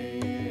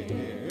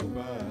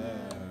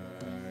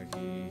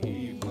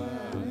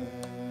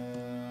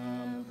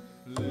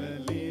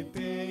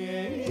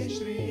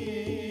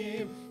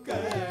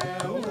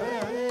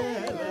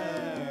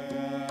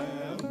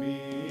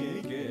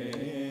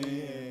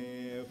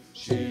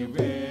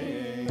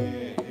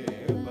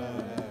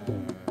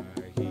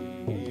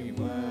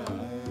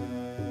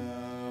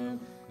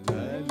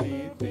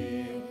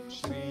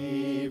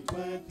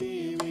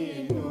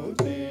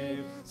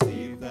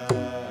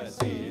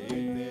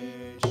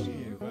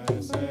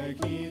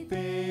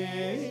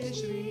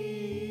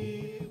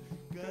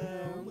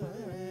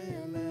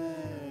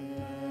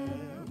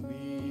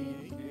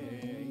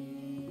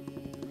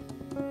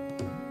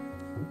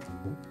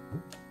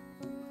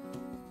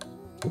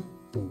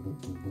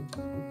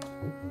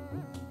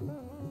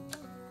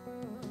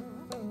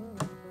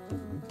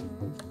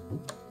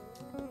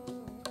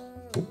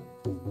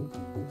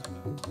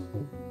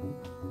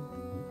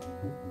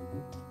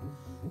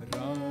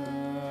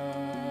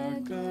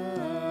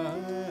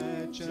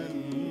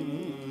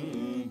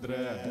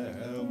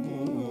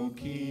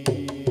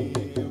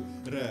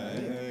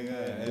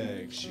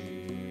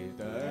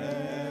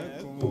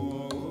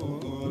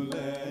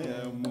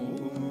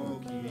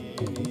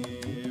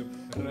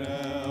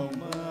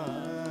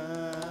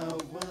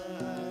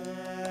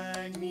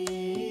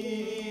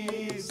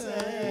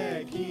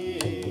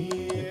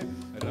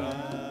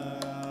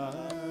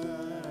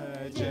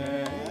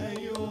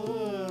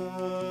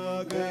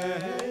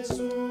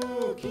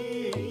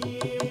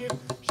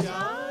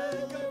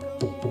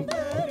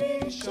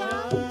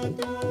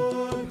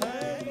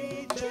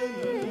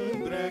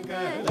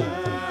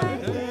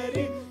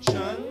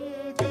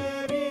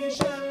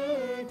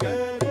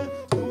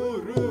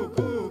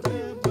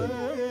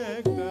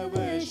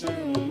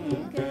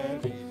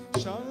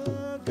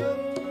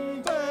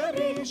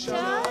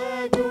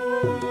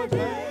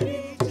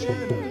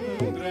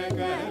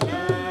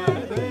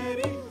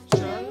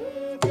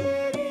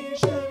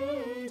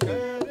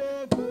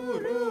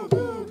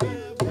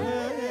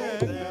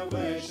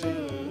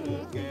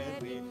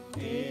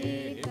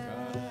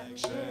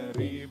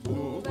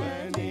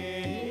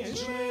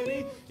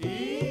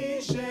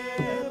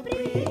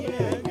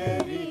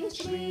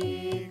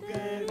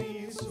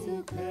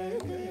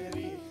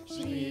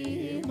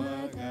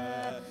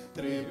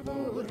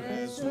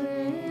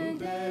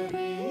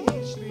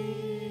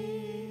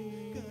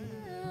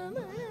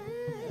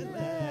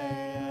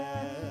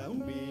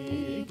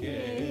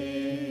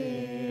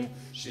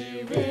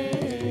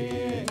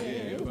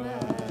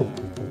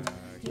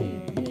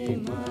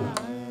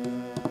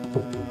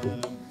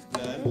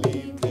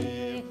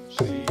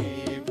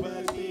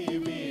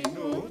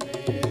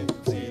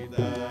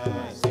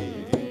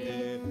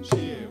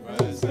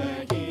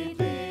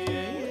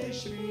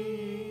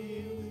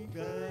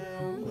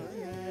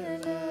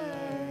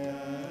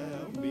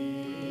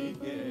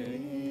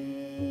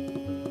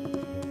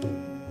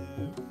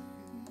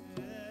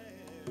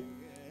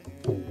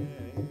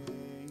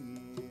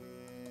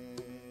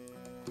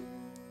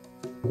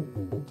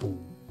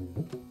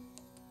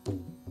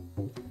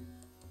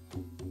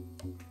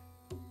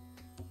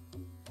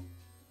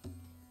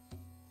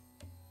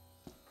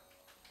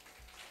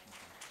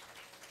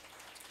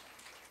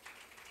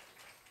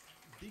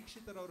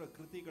ದೀಕ್ಷಿತರವರ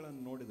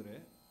ಕೃತಿಗಳನ್ನು ನೋಡಿದರೆ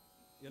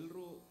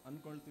ಎಲ್ಲರೂ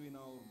ಅಂದ್ಕೊಳ್ತೀವಿ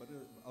ನಾವು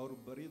ಅವ್ರು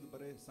ಬರೆಯೋದು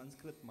ಬರೀ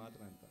ಸಂಸ್ಕೃತ್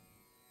ಮಾತ್ರ ಅಂತ.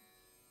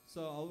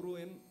 ಸೊ ಅವರು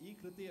ಈ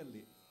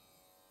ಕೃತಿಯಲ್ಲಿ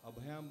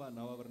ಅಭಯಾಂಬ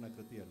ನವಾವರಣ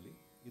ಕೃತಿಯಲ್ಲಿ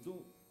ಇದು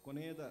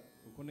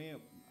ಕೊನೆಯ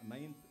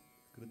 9th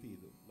ಕೃತಿ,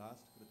 ಇದು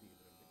ಲಾಸ್ಟ್ ಕೃತಿ.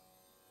 ಇದರಲ್ಲಿ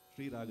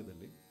ಶ್ರೀ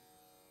ರಾಗದಲ್ಲಿ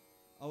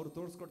ಅವರು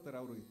ತೋರಿಸ್ಕೊಡ್ತಾರೆ,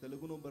 ಅವ್ರಿಗೆ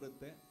ತೆಲುಗುನೂ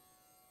ಬರುತ್ತೆ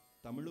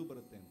ತಮಿಳು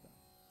ಬರುತ್ತೆ ಅಂತ.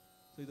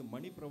 ಸೊ ಇದು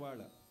Manipravala,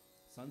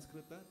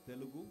 Sanskrit,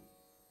 Telugu,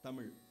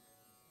 Tamil,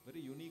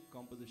 very unique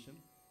composition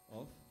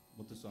of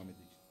Muthuswamy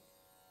Dixit.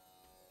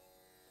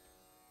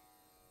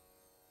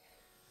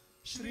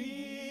 Shri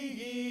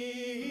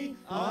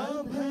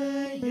ಅಭಯಾಂಬನಿಂದು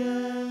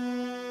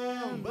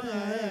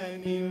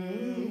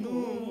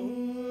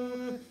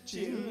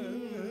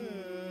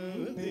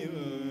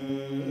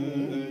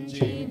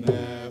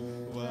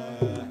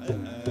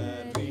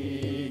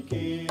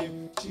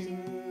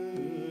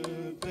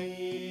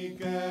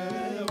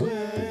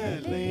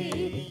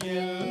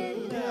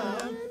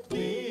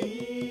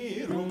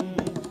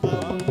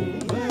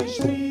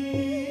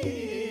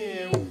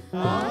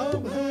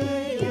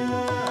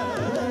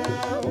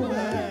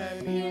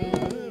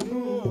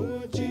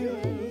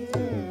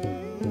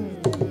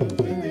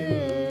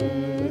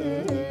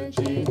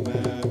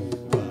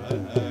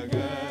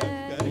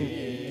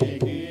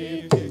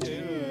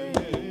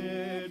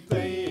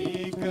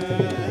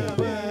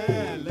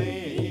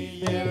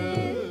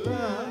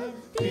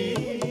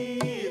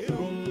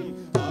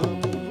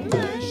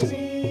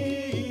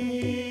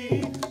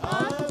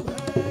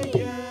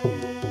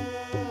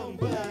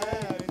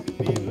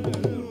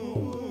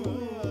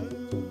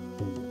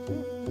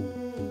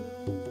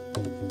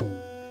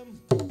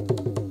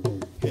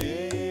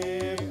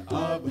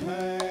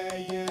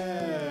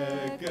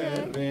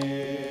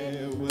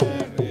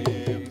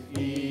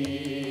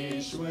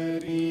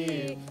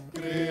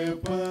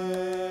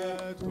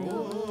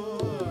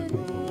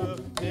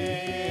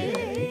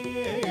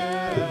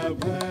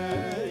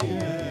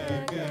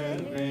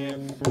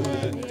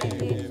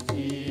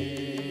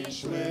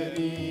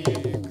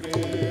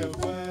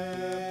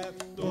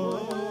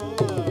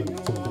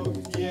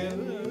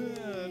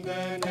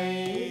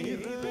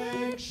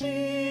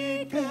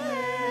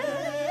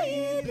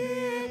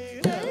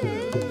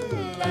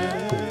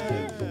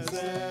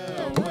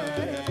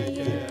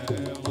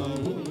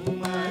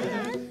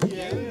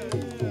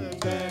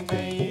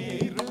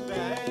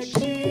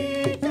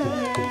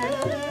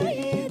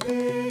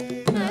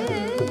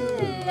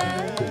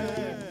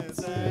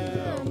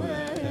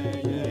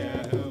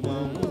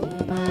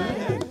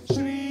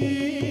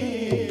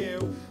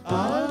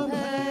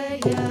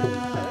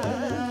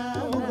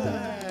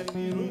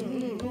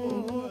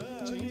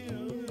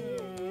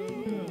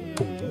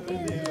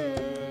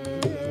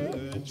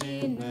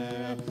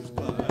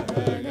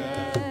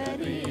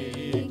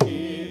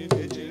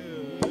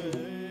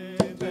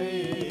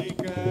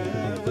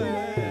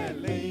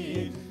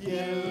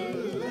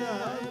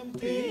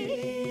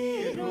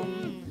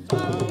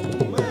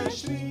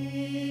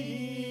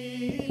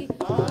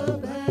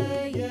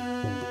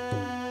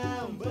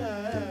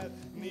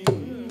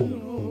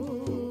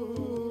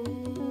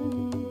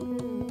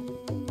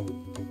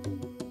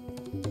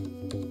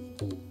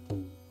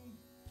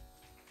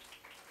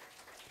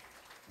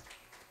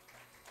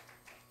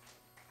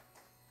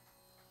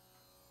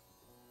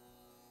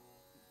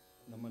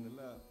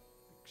ನಮ್ಮನ್ನೆಲ್ಲ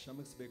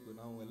ಕ್ಷಮಿಸಬೇಕು.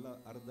 ನಾವು ಎಲ್ಲ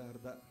ಅರ್ಧ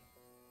ಅರ್ಧ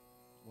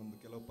ಒಂದು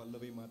ಕೆಲವು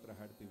ಪಲ್ಲವಿ ಮಾತ್ರ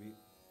ಹಾಡ್ತೀವಿ.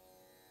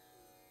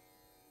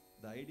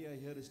 The idea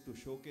here is to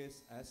showcase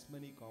as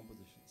many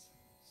compositions.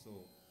 So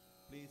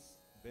please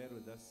bear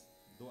with us,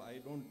 though I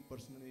don't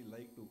personally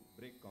like to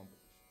break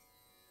compositions.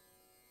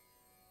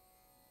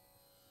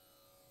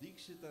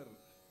 Dikshitar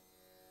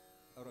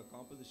ಅವರ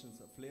ಕಾಂಪೋಸಿಷನ್ಸ್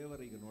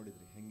ಫ್ಲೇವರ್ ಈಗ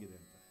ನೋಡಿದ್ರಿ ಹೆಂಗಿದೆ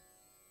ಅಂತ.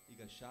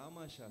 ಈಗ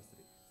ಶ್ಯಾಮಾ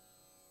ಶಾಸ್ತ್ರಿ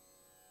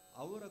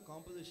ಅವರ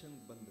ಕಾಂಪೋಸಿಷನ್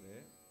ಬಂದರೆ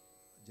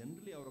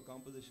ಜನರಲಿ ಅವರ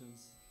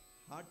ಕಾಂಪೋಸಿಷನ್ಸ್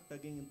ಹಾರ್ಟ್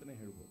ಟಗಿಂಗ್ ಅಂತಲೇ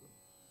ಹೇಳ್ಬೋದು.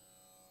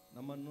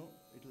 ನಮ್ಮನ್ನು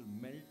ಇಟ್ ವಿಲ್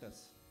ಮೆಲ್ಟ್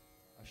ಅಸ್,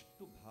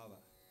 ಅಷ್ಟು ಭಾವ,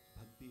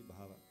 ಭಕ್ತಿ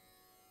ಭಾವ.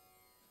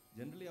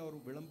 ಜನರಲಿ ಅವರು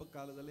ವಿಳಂಬ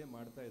ಕಾಲದಲ್ಲೇ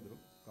ಮಾಡ್ತಾ ಇದ್ರು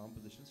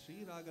ಕಾಂಪೋಸಿಷನ್. ಶ್ರೀ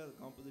ರಾಗ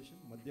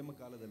ಕಾಂಪೋಸಿಷನ್ ಮಧ್ಯಮ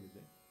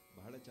ಕಾಲದಲ್ಲಿದೆ,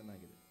 ಬಹಳ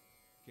ಚೆನ್ನಾಗಿದೆ,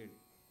 ಕೇಳಿ.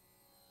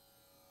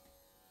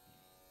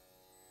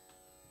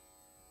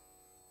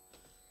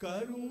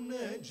 ಕರುಣ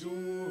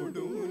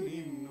ಜೋಡು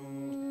ನಿನ್ನು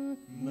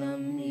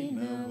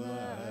ನಮ್ಮಿನವಾಡುಗದ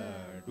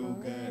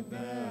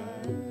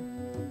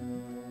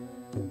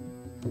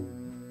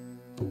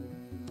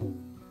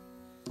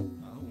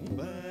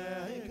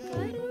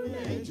ಕರುಣ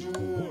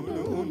ಜೋಡು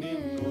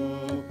ನಿನ್ನು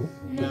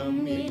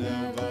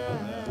ನಮ್ಮಿನವಾಡುಗದ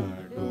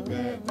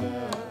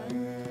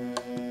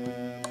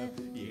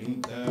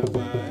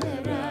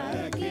ಇಂಥವರ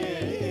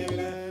ಕೇಳ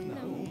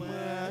ನಮ್ಮ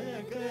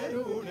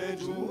ಕರುಣ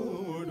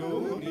ಜೋಡು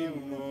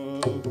ನಿನ್ನು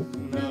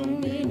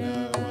ನಮ್ಮಿನವಾಡುಗದ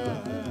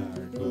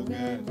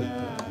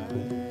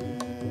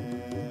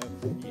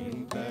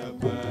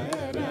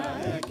ಇಂಥವರ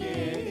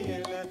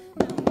ಕೇಳ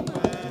ನಮ್ಮ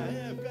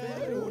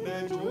ಕರುಣ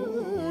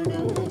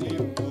ಜೋಡು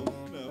ನಿನ್ನು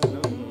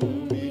ನಮ್ಮಿನವಾಡುಗದ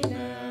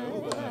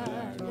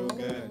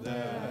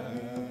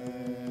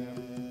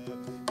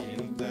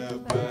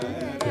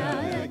ಇಂಥವರ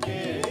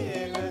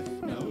ಕೇಳ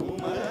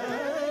ನಮ್ಮ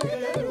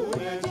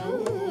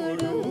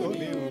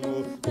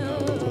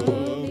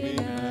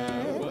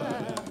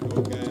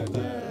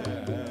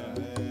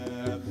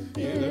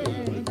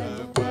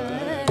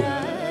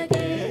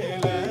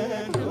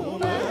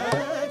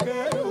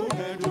ಕರುಣ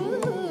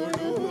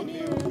ಜೋಡು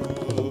ನಿನ್ನು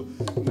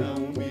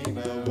ನಮ್ಮಿನವಾಡುಗದ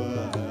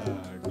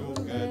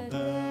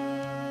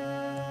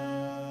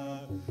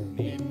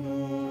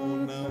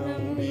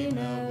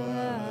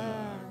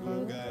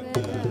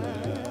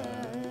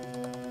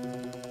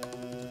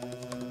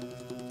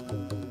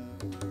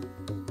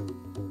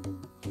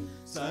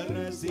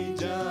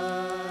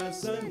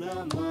ಸರಸಿಜಾಸನ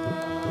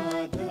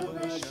ಮಾಧವ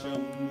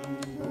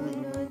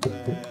ಶಂಭುನುತ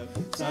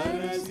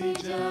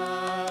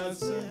ಸರಸಿಜಾಸನ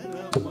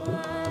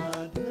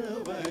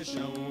ಮಾಧವ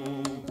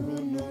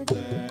ಶಂಭುನುತ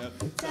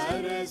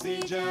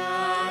ಸರಸಿಜಾಸನ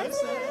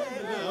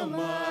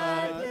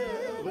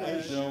ಮಾಧವ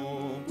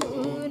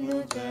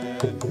ಶಂಭುನುತ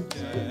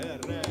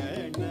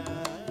ಚರಣ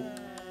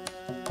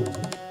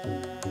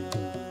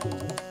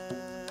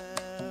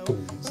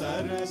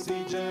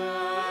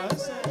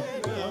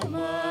ಸರಸಿಜಾಸನ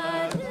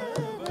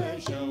ಮಾಧವ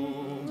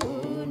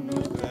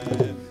ಶಂಭುನುತ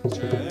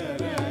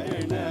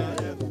ಚರಣ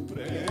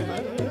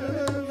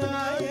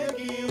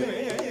ಪ್ರೇಮನಾಯಕಿ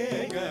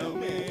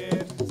ವೇಗಮೇ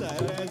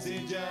ಸರಸಿ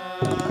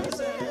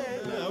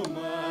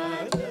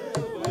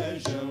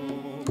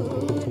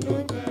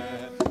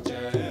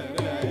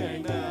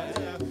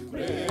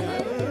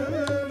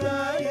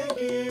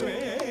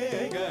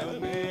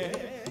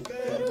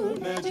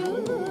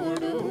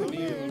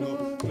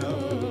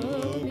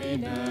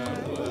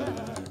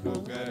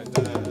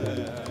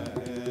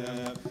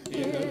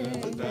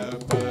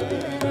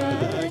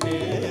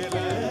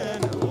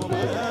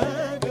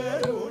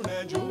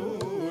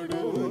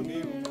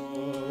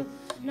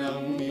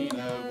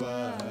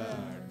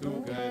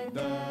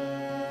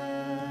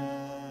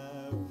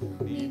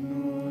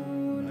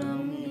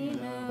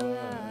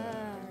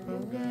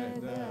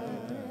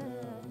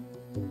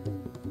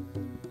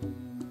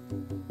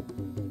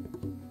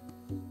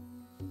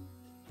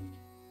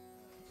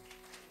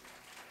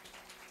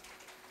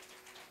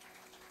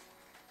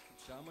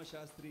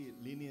ಶಾಸ್ತ್ರಿ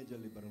ಲೀನಿಯೇಜ್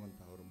ಅಲ್ಲಿ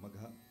ಬರುವಂತಹ ಅವರು ಮಗ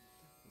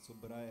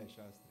ಸುಬ್ಬರಾಯ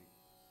ಶಾಸ್ತ್ರಿ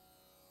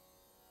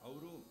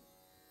ಅವರು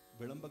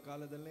ವಿಳಂಬ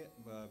ಕಾಲದಲ್ಲೇ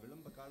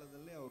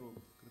ಅವರು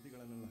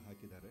ಕೃತಿಗಳನ್ನೆಲ್ಲ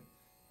ಹಾಕಿದ್ದಾರೆ.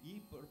 ಈ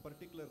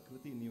ಪರ್ಟಿಕ್ಯುಲರ್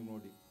ಕೃತಿ ನೀವು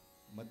ನೋಡಿ,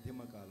 ಮಧ್ಯಮ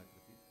ಕಾಲ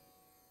ಕೃತಿ.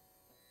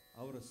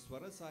 ಅವರ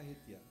ಸ್ವರ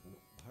ಸಾಹಿತ್ಯ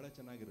ಬಹಳ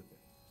ಚೆನ್ನಾಗಿರುತ್ತೆ.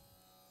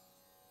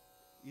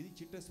 ಈ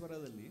ಚಿಟ್ಟ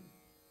ಸ್ವರದಲ್ಲಿ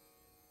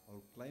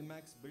ಅವರು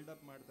ಕ್ಲೈಮ್ಯಾಕ್ಸ್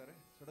ಬಿಲ್ಡಪ್ ಮಾಡ್ತಾರೆ,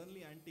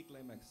 ಸಡನ್ಲಿ ಆಂಟಿ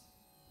ಕ್ಲೈಮ್ಯಾಕ್ಸ್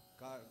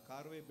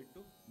ಕಾರ್ವೇ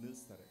ಬಿಟ್ಟು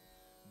ನಿಲ್ಲಿಸ್ತಾರೆ.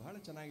 ಬಹಳ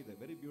ಚೆನ್ನಾಗಿದೆ,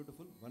 ವೆರಿ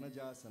ಬ್ಯೂಟಿಫುಲ್.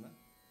 ವನಜಾಸನ.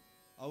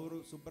 ಅವರು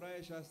ಸುಬ್ಬರಾಯ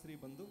ಶಾಸ್ತ್ರಿ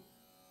ಬಂದು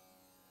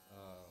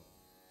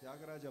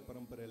ತ್ಯಾಗರಾಜ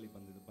ಪರಂಪರೆಯಲ್ಲಿ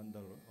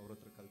ಬಂದವರು, ಅವ್ರ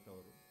ಹತ್ರ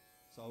ಕಲಿತವರು.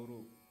 ಸೊ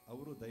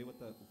ಅವರು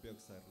ದೈವತ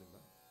ಉಪಯೋಗಿಸ್ತಾ ಇರಲಿಲ್ಲ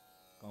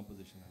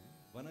ಕಾಂಪೋಸಿಷನಲ್ಲಿ.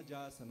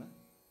 ವನಜಾಸನ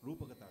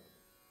ರೂಪಕ ತಾಳ.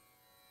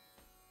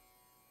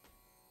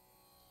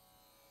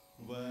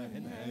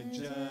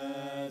 ವನಜಾಸನ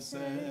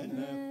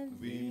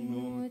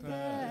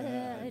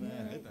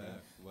ವಿನೂತನತ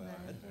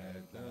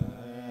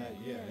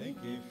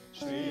ವರದಾಯಕಿ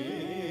ಶ್ರೀ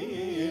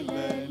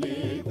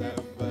ಲಲಿತ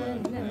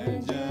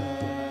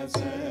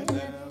ವನಜಾಸನ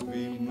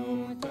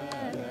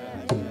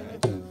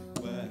ವಿನೂತನತ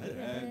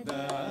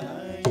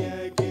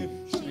ವರದಾಯಕಿ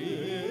ಶ್ರೀ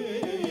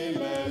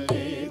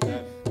ಲಲಿತ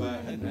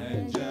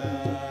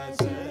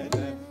ವನಜಾಸನ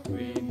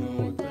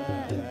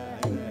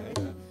ವಿನೂತನತ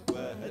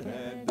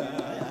ವರದಾಯಕಿ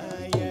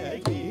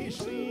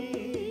ಶ್ರೀ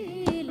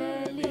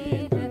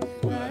ಲಲಿತ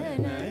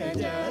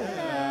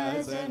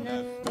ವನಜಾಸನ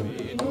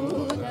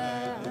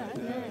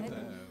ವಿನೂತನತ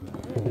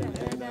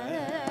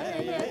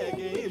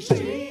ವರದಾಯಕಿ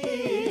ಶ್ರೀ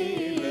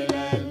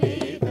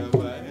ಲಲಿತ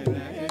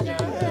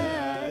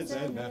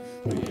ವನಜಾಸನ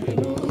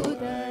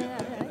ವಿನೂತನತ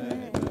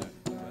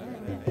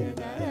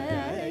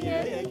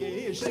ವರದಾಯಕಿ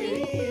ಶ್ರೀ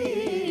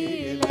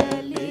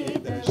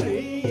ಲಲಿತ ಶ್ರೀ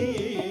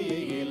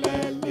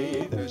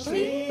ಲಲಿತ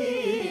ಶ್ರೀ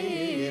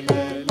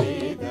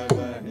ಲಲಿತ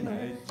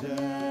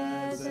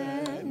ವನಜಾಸನ.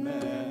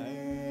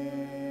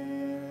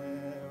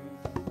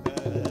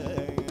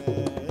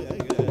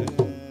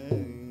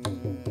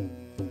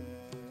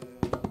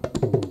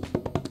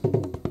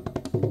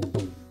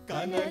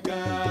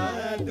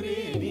 ಕನಕಾದ್ರಿ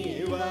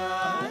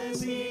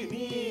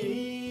ನಿವಾಸಿನಿ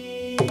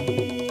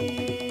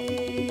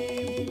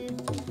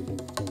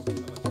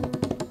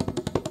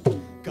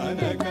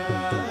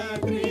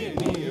ಕನಕಾದ್ರಿ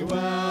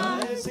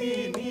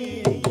ನಿವಾಸಿನಿ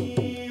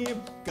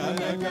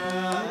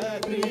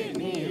ಕನಕಾದ್ರಿ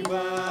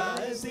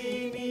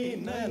ನಿವಾಸಿನಿ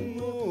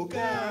ನನ್ನು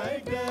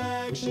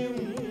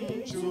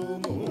ಕಟಾಕ್ಷಿಂಚು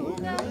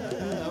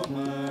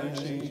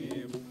ಮುಖಮಾಕ್ಷಿ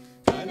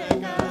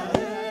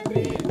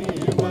ಕನಕಾದ್ರಿ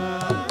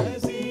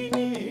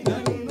ನಿವಾಸಿನಿ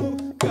ನನ್ನು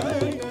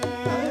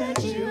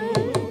ಕಟಾಕ್ಷಿಂಚು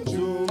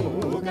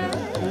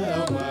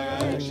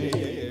ಮುಖಮಾಕ್ಷಿ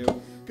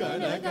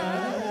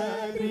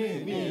ಕನಕಾದ್ರಿ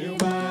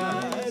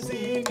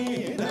ನಿವಾಸಿನಿ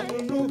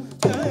ನನ್ನು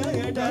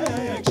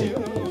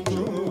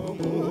ಕಟಾಕ್ಷಿಂಚು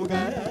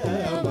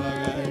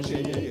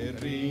ಮುಖಮಾಕ್ಷಿ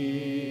ರೀ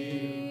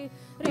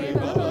ರೇ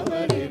ಬಾಬಾ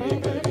ಮರಿ ರಿ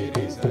ಗರಿ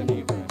ರಿ ಸನಿ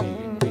ಬರಿ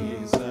ರಿ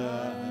ಸಾ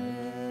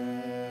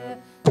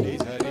ರಿ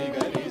ಸರಿ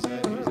ಗರಿ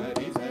ಸರಿ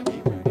ಸರಿ ಸನಿ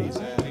ಬರಿ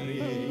ಸರಿ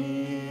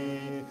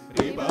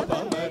ರಿ ಬಾಬಾ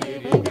ಮರಿ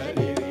ರಿ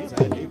ಗರಿ ರಿ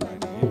ಸನಿ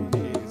ಬರಿ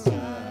ರಿ ಸಾ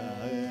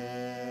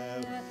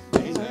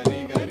ರಿ ಸರಿ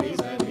ಗರಿ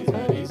ಸರಿ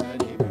ಸರಿ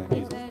ಸನಿ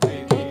ಬರಿ ಸರಿ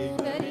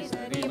ಗರಿ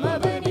ಸರಿ ಮ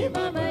ಬರಿ ಮ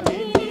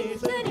ಬರಿ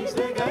ಸರಿ ಸ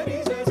ಗರಿ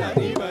ಸ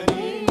ಸನಿ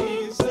ಬರಿ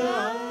ಸಾ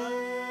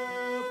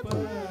ಪ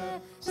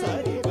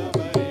ಸರಿ ಮ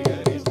ಬರಿ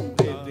ಗರಿ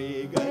ರಿ ರಿ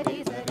ಗರಿ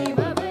ಸರಿ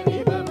ಮ ಬರಿ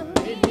ಮ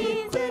ಬರಿ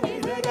ಸರಿ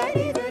ಸ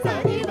ಗರಿ ಸ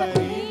ಸನಿ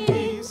ಬರಿ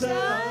ಸಾ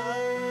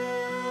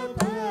ಪ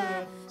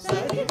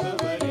ಸರಿ ಮ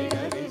ಬರಿ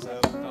ಗರಿ ಸ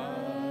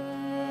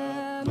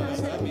ಮ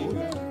ಸನಿ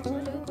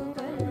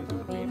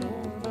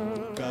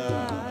ಕಾ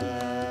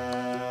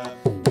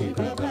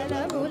ಇದ ಬಲ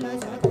ಮುಲ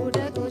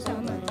ಸಗುಡಕು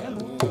ಸಮಯ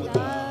ಮುದ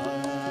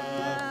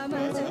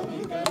ಮ ಸನಿ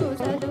ಗರು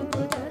ಸಲು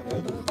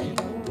ಕುತರು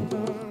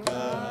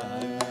ಕಾ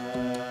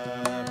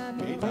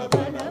ಇದ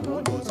ಬಲ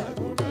ಮುಲು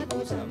ಸಗುಡಕು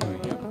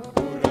ಸಮಯ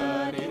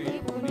ಪುರಾರಿ ರಿ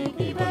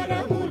ಪುನಿಕಿ ವರ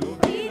ಮುಲು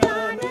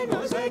ವಿರಾನ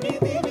ನೊಸಗಿ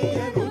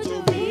ದಿವಿಯನು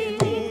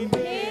ಚುಬಿನಿ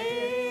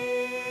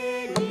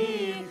ನೇಗಿ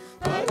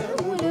ಪದ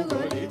ಮುಲು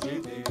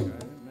ಗೊಳಿಚಿತಿ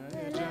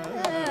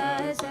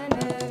ವನಜಾಸನ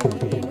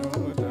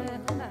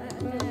ವಿನೂತನತ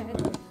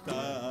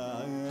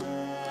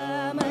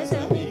ಮ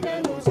ಸನಿ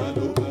ಗನು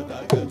ಸಲು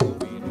ಕುತರು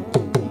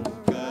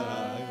ವಿನೂಕ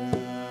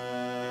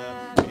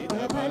ಇದ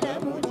ಬಲ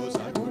ಮುಲು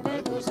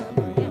ಸಗುಡಕು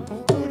ಸಮಯ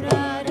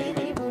ಪುರಾರಿ ರಿ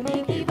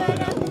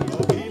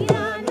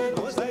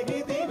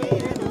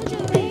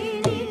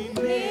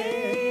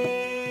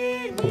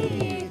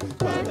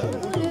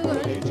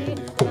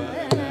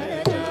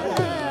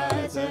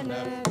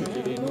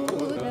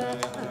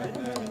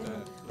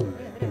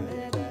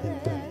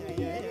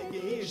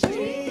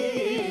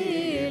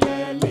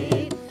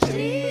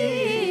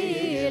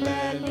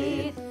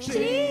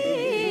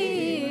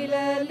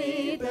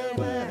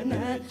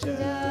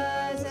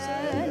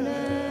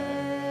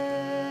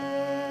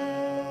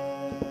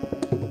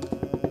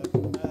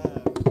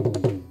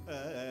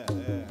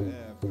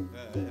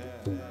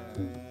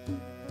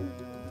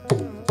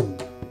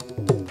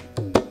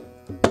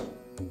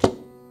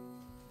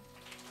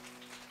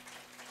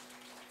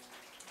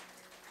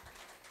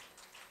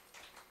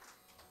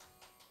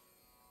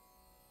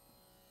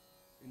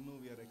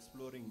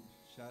exploring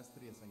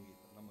ಶಾಸ್ತ್ರೀಯ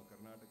ಸಂಗೀತ, ನಮ್ಮ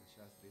ಕರ್ನಾಟಕ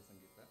ಶಾಸ್ತ್ರೀಯ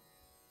ಸಂಗೀತ.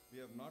 We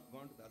have not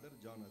gone to the other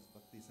genres,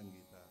 Bhakti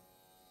Sangeeta.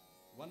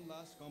 One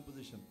last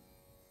composition,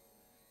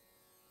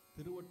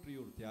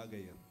 ತಿರುವಟ್ರಿಯೂರು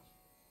ತ್ಯಾಗಯ್ಯರ್.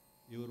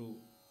 ಇವರು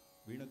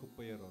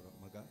ವೀಣಕುಪ್ಪಯ್ಯರವರ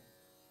ಮಗ,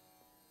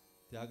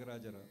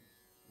 ತ್ಯಾಗರಾಜರ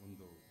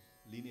ಒಂದು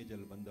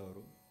ಲೀನೇಜಲ್ಲಿ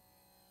ಬಂದವರು.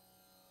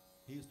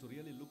 He used to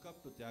really look up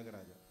to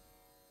Tyagaraja,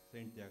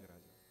 Saint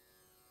Tyagaraja.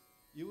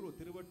 ಇವರು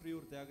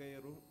ತಿರುವಟ್ರಿಯೂರು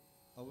ತ್ಯಾಗಯ್ಯರು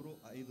ಅವರು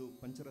 5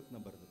 ಪಂಚರತ್ನ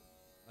ಬರೆದರು.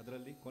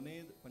 ಅದರಲ್ಲಿ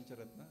ಕೊನೆಯದು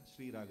ಪಂಚರತ್ನ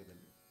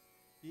ಶ್ರೀರಾಗದಲ್ಲಿ.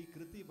 ಈ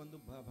ಕೃತಿ ಬಂದು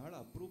ಬಹಳ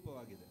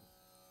ಅಪರೂಪವಾಗಿದೆ.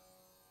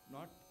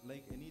 ನಾಟ್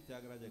ಲೈಕ್ ಎನಿ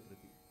ತ್ಯಾಗರಾಜ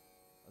ಕೃತಿ.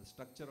 ಅದು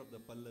structure of the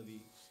Pallavi,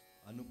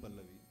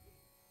 Anupallavi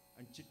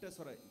and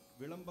ಚಿಟ್ಟಸ್ವರ.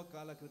 ವಿಳಂಬ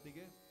ಕಾಲ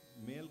ಕೃತಿಗೆ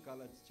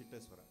ಮೇಲ್ಕಾಲ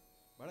ಚಿಟ್ಟಸ್ವರ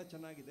ಭಾಳ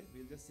ಚೆನ್ನಾಗಿದೆ.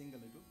 Will just Singh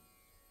a little.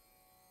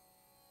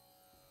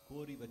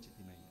 ಕೋರಿ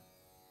ಬಚ್ಚಿತಿನಯ್ಯ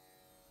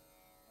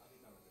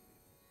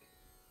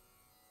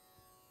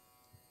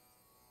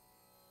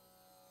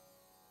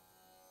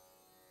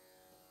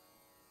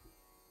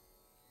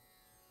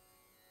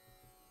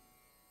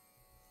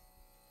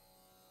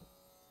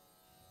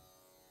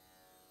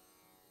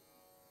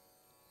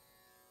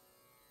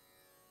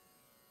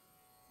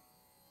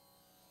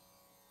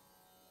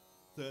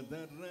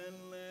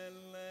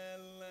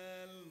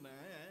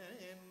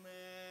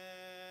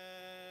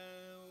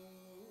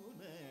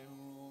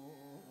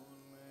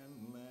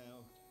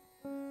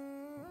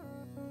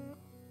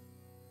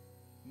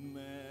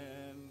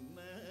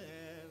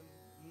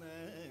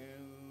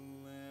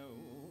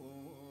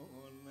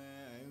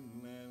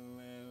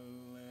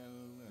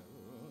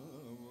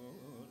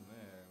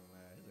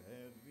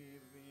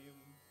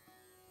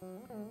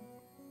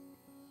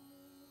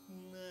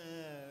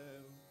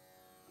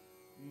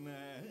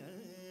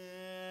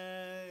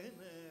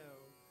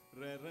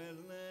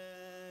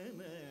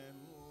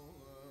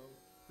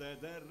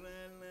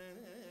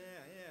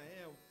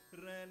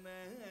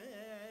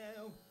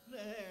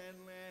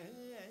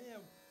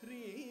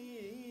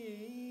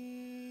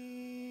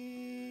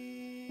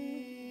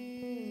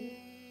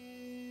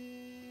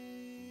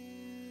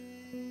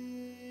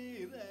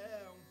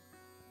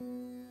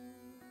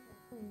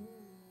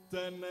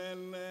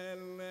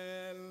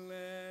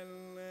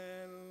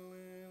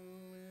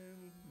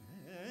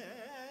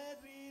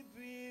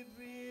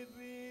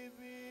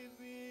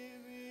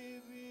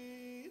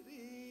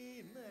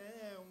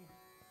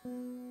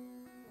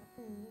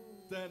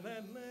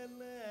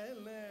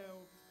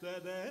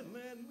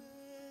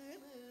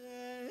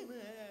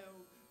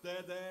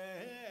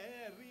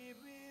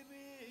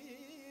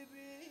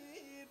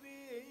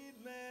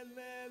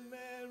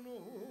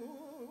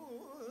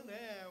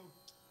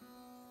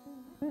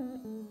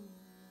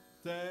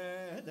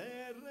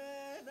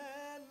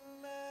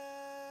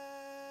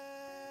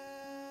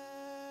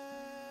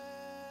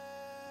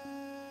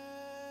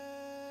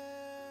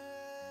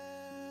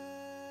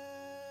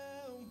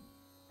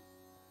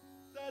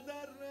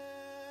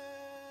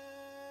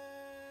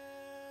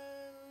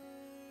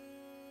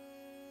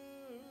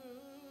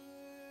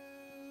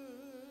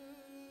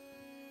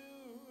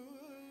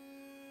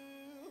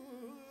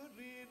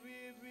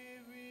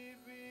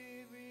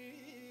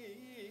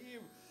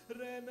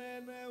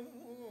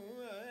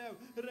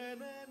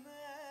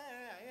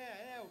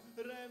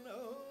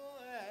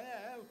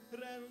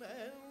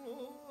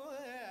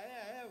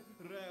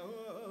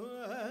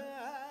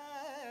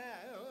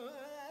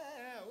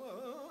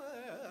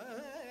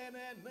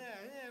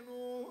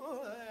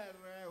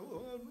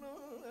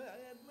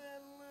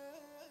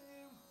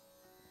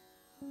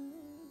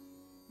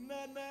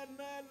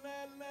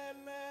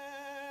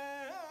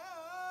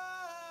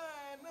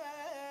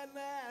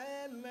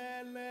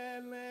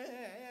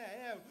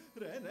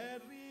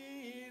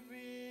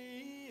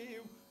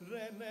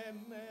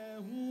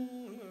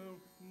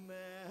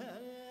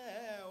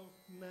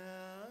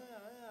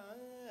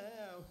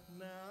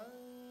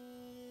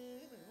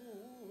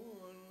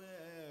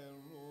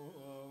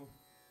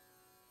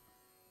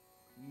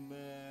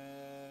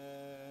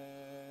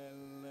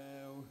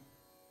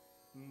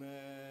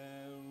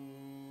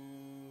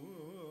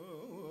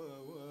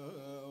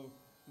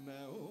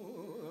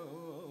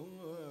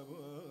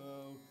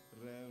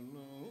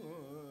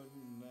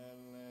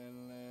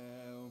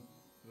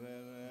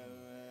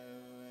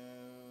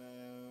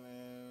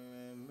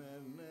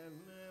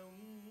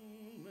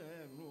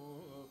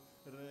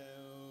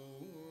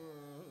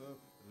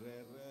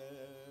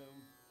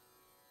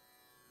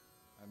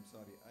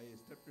Sorry, I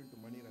stepped into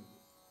Manirangu.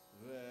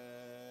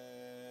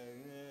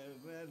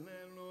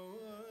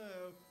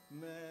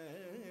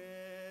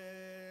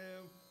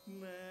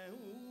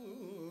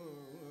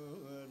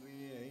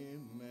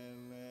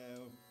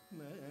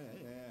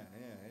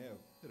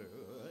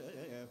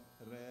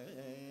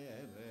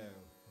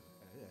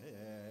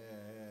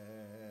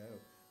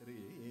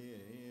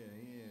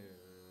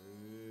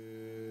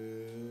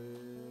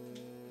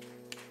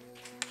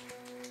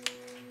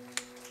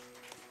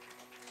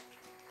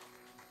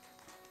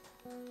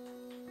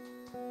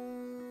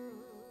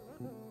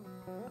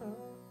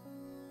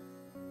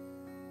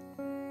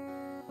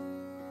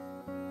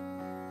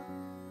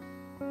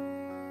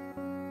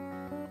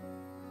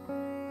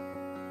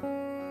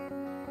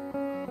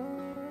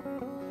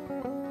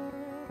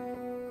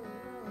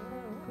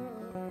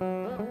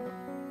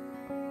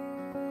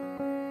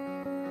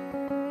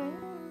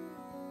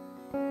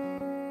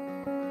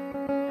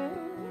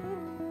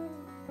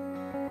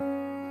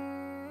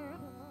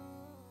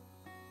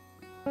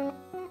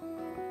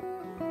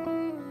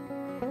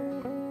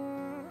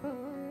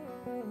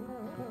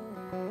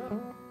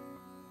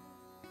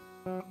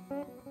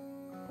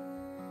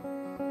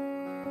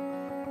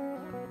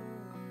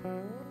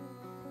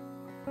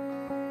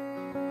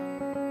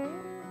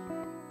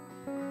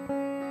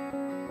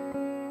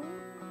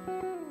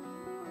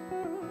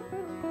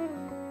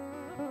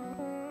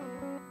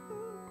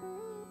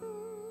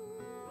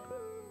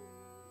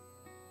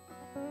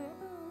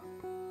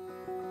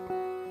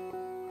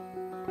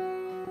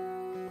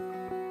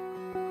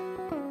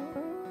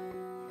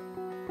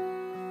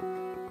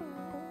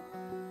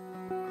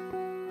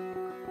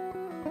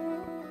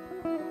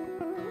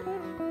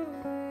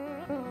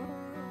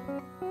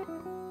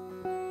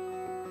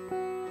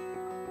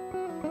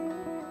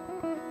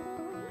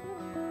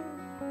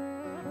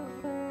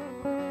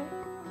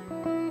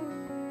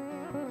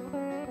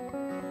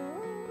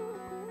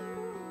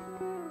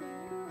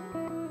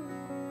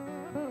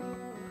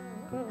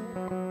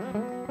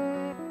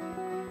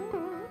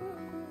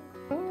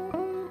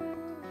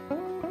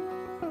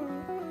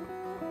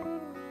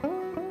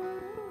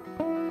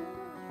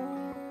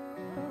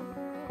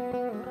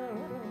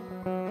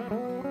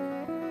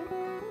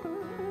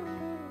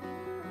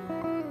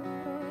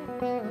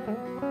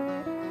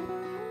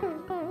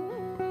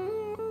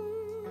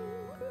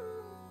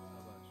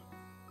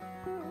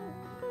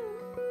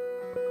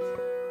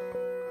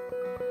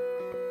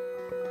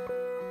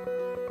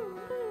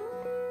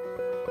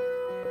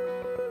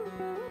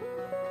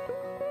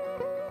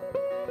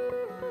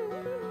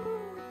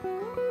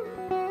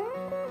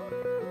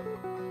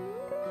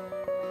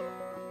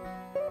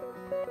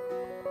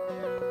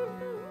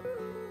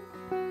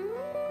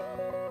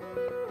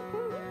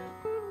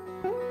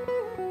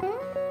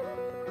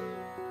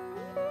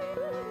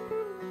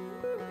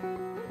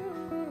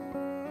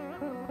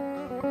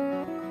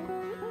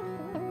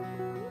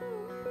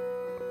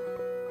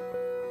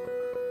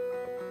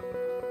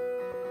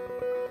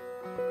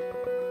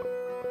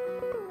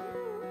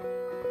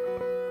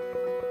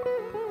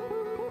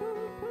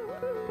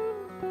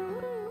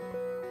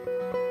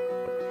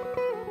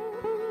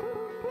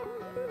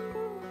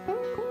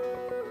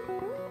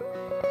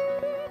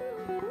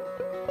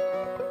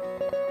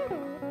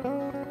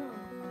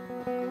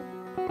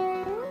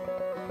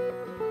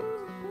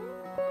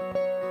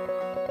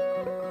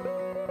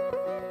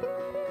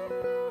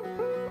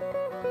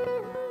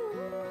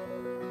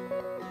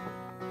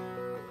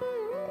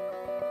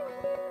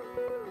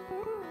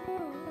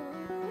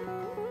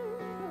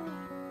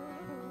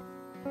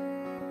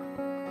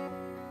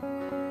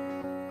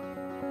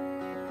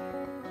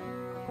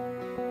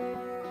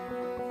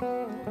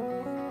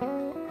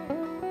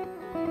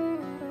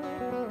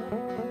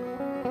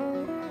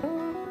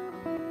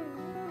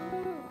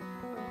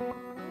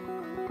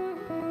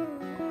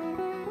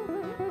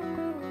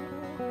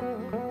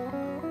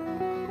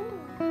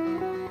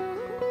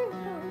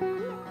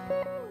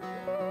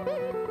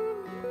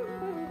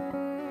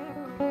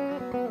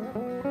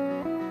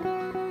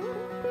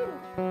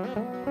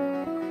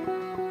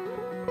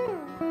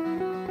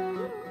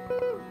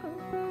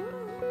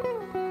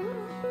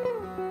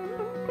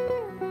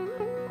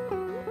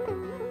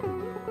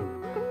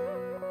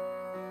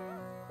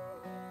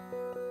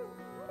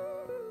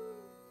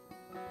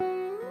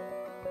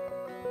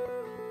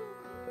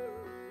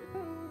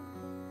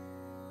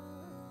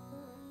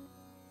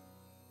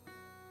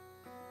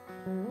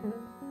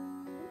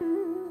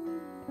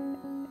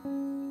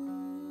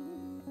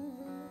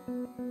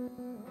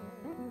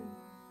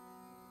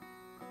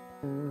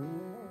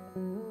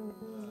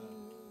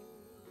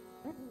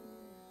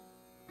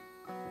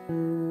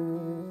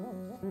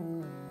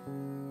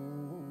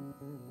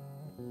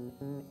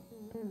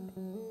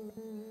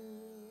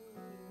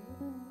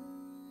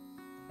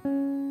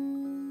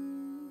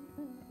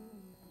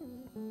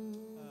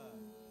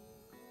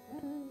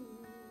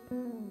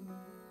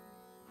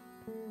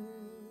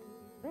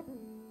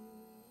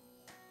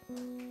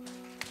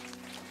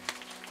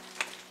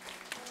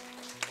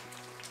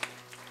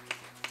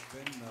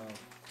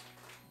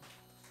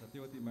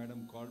 Satyavati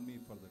madam called me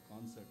for the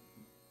concert.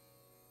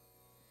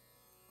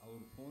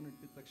 ಅವರು ಫೋನ್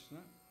ಇಟ್ಟಿದ ತಕ್ಷಣ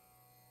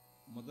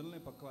ಮೊದಲನೇ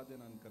ಪಕ್ಕವಾದ್ಯ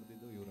ನಾನು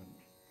ಕರೆದಿದ್ದು ಇವರನ್ನು.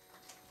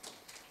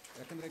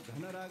 ಯಾಕಂದರೆ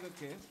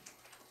ಘನರಾಗಕ್ಕೆ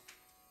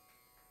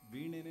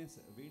ವೀಣೆಯೇ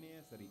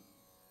ಸರಿ.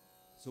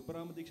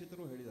 ಸುಬ್ಬರಾಮ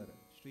ದೀಕ್ಷಿತರು ಹೇಳಿದ್ದಾರೆ,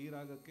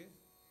 ಶ್ರೀರಾಗಕ್ಕೆ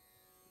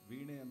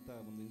ವೀಣೆ ಅಂತ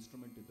ಒಂದು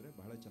ಇನ್ಸ್ಟ್ರೂಮೆಂಟ್ ಇದ್ದರೆ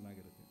ಬಹಳ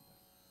ಚೆನ್ನಾಗಿರುತ್ತೆ ಅಂತ.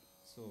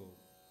 So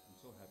I am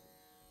so happy.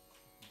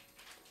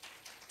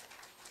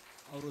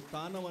 ಅವರು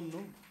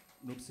ತಾನವನ್ನು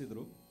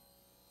ನುಡಿಸಿದರು.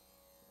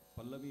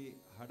 ಪಲ್ಲವಿ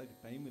ಹಾಡಕ್ಕೆ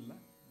ಟೈಮ್ ಇಲ್ಲ.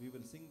 We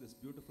will Singh this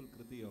beautiful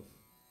ಕೃತಿ ಆಫ್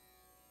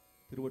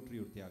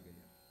ತಿರುವಟ್ರಿಯೂರ್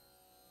ತ್ಯಾಗಯ್ಯ.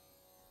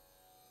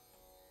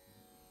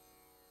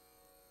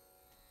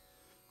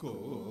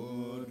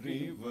 ಕೋರಿವಚಿತಿನಯ್ಯ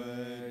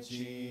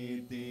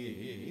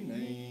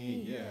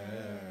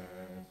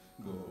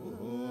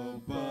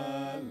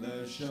ಗೋಪಾಲ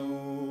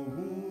ಶೌರೇ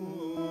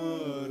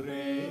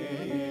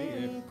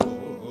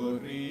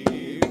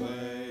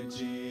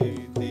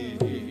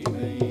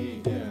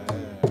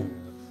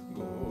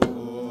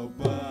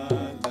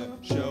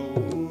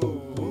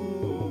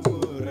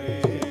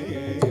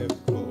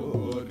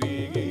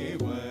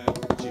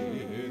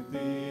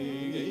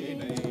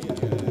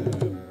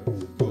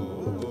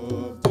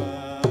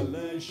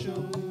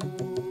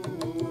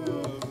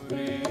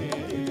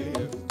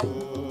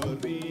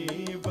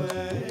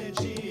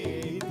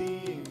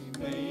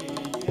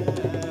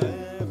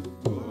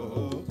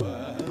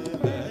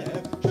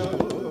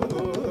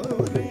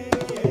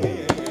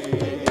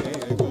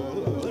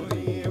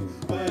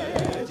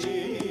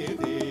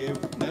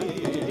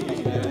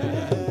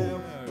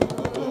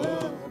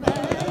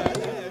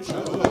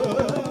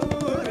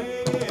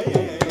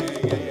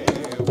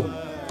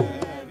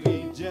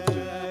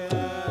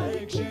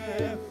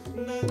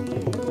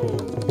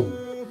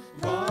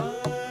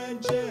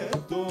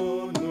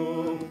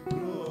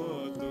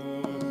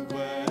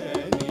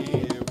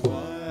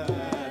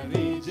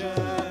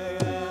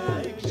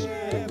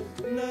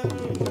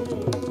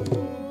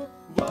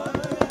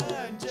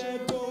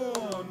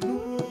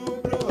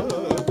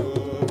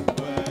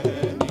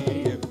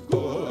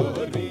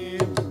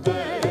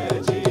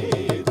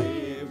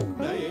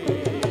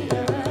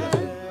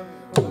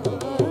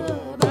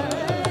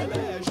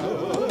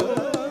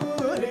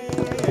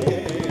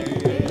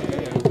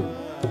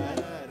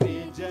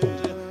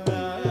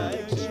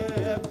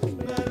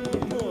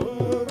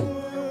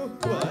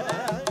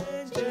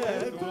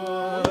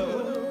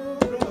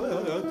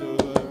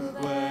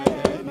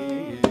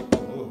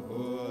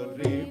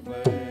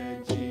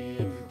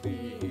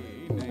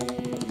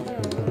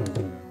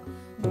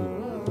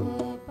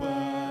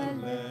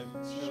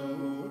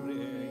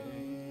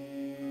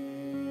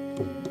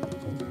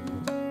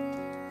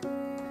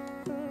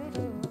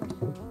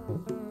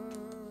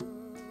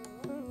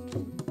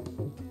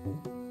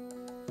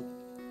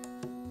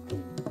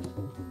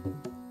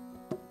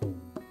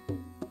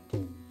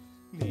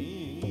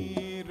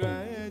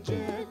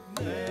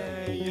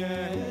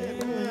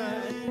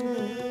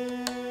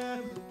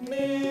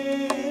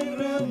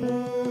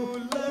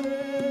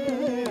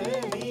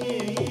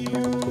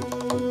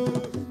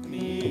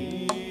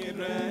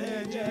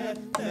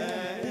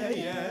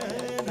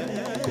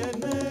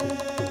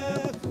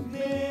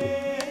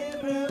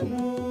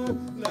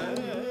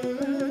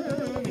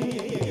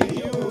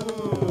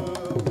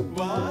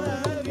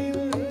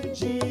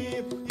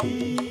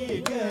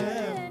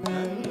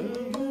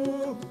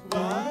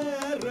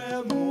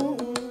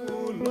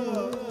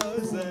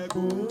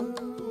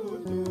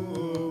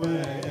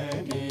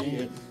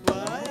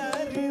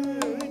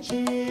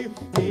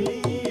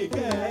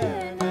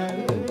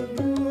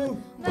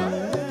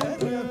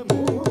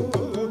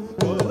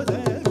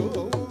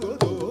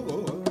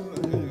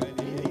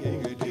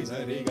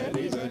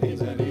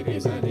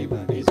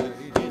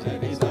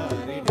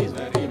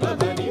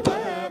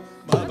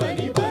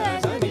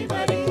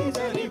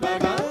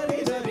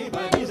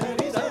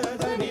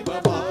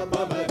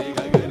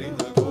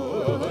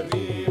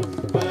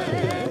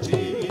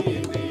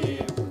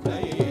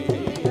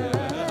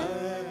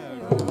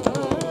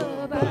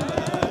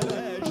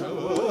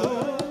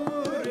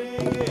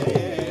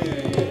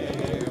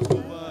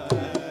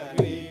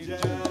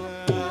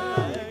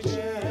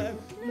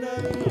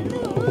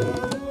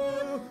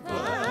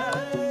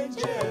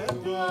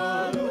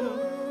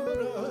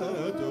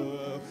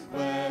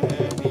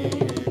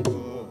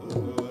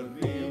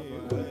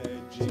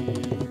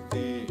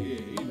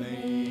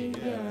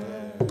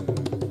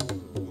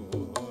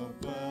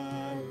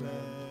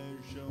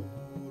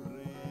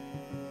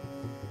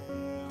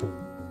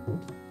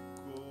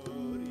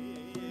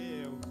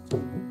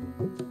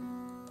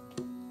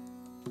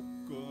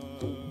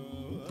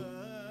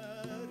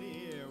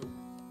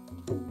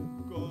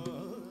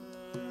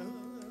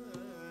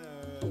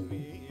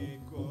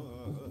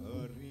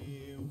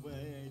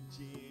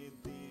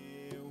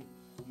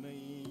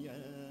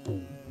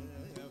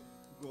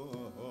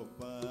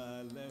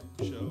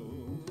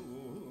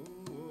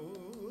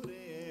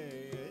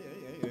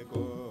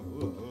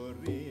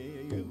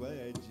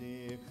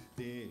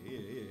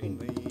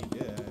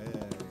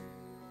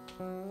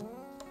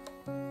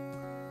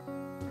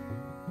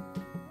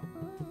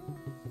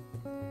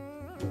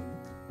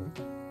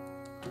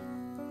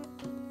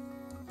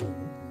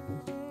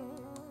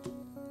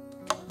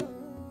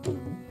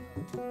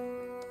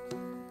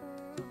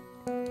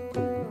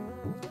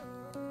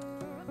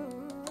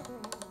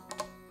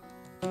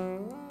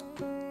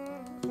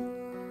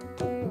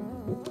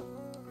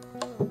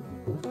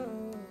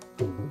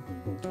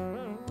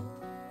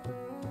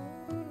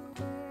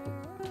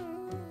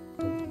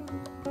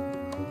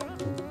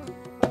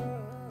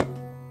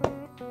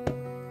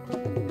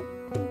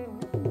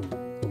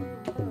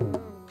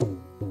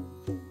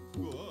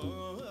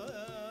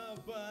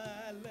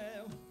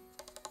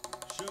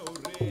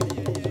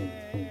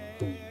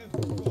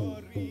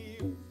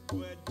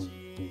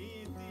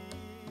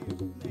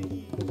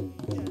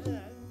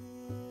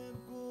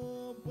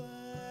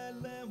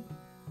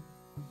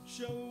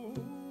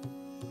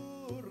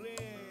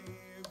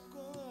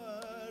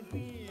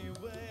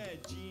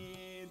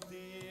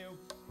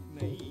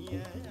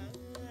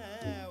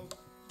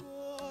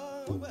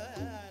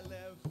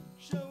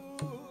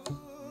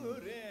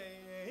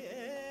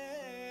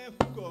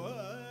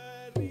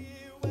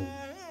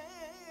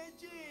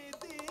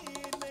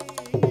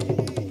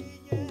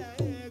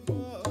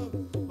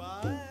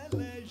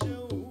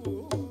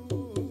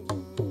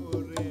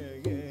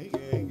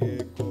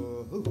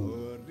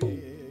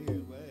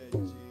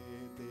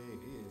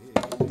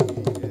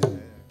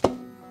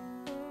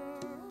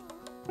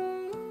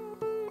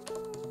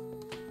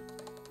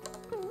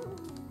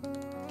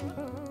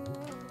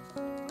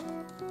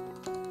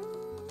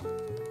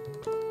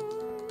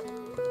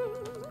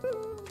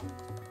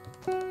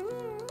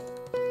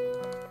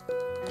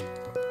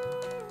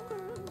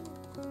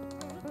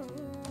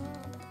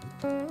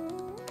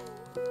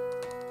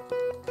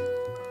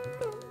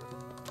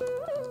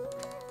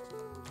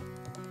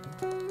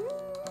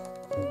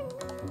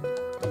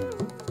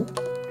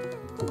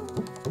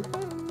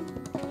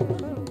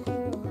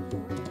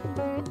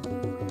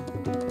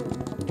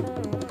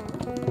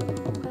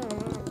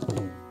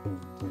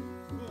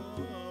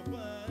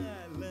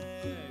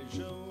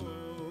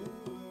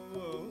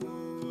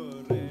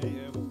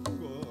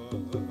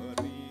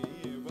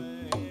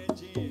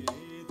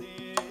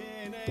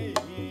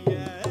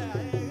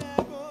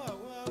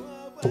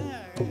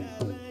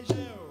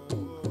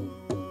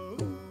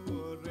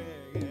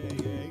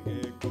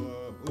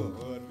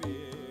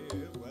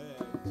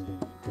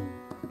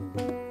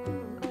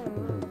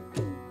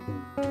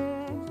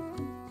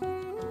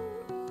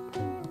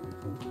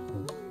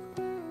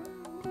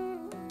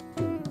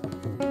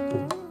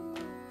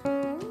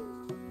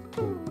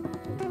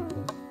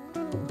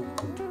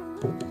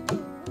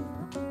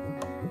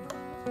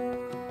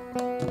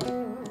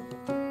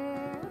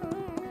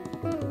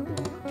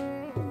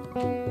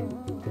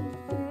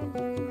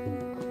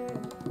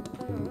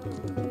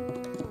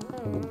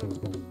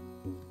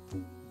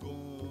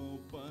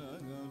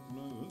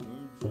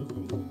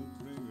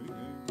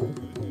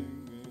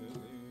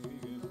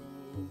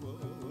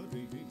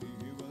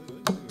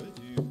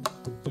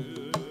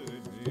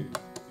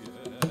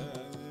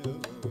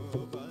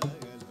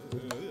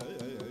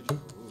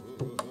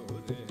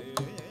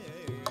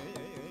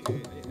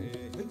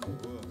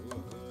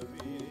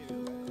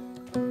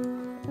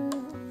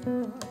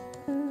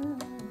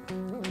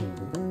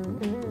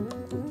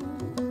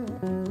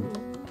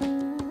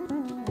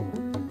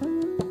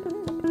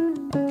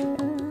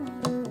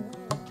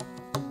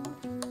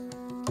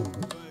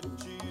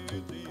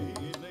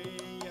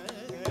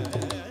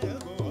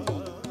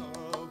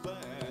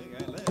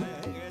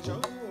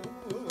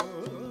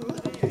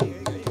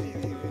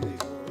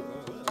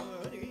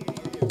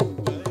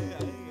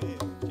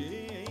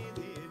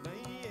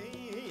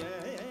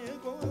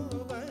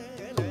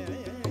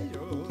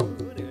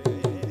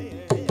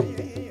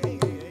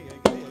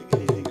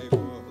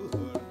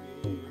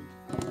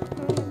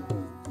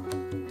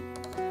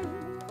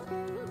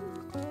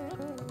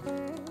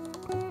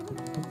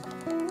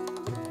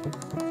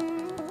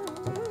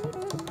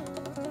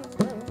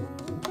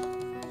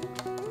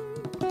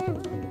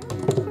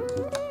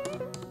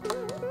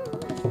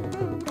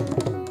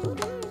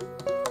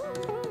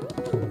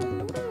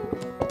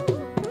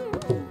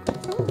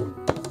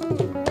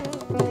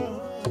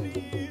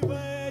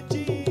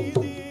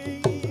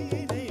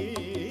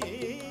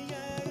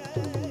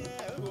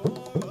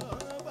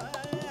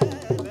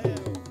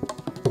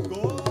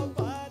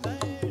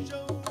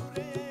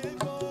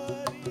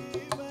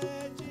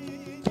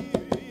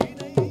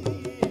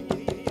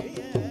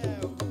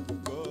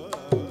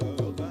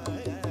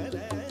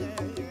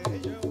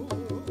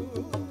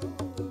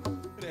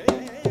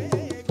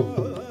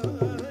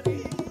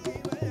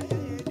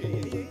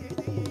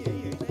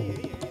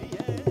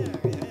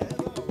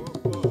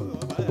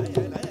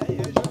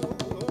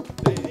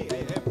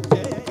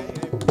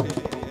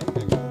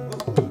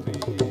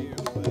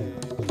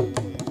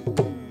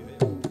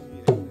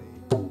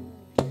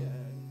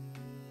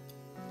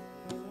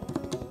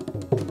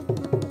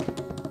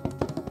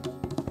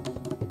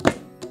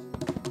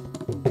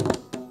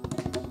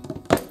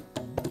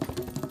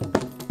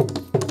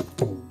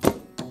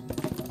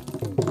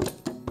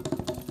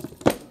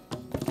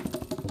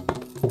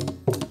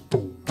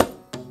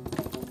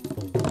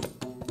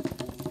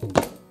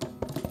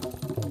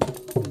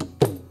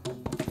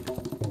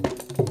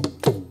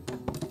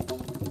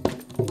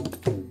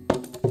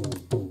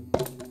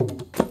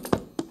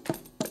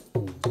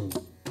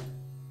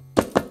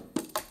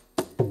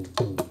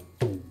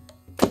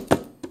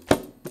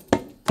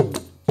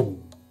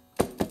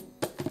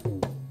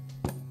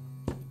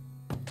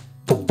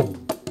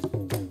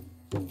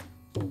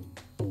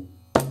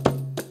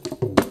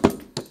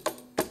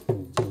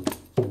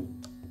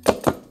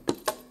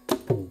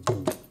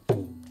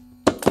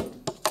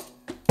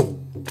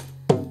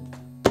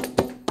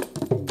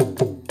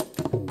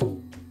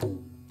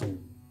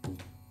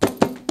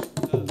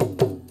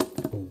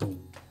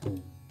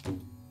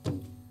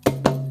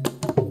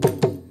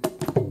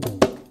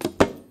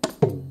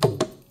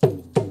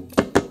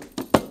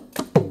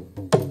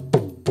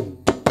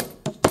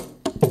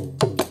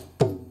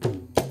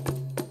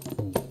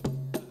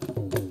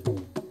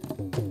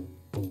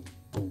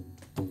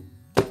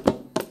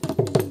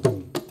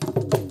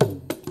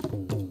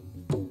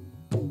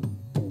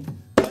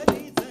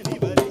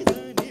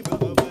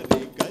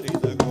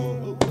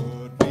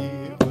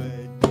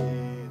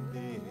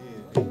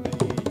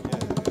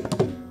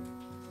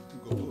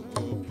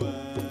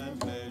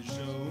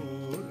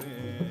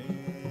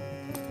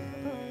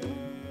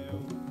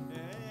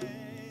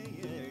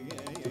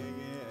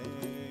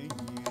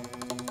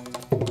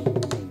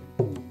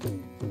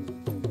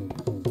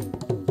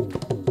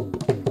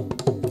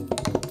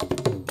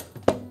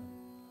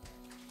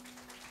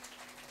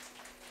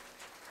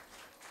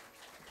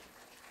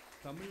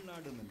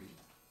ತಮಿಳುನಾಡಿನಲ್ಲಿ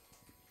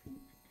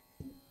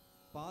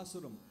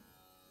ಪಾಸುರಂ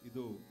ಇದು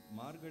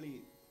ಮಾರ್ಗಳಿ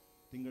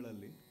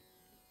ತಿಂಗಳಲ್ಲಿ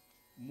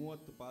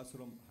 30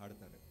 ಪಾಸುರಂ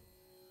ಹಾಡ್ತಾರೆ.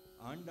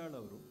 ಆಂಡಾಳ್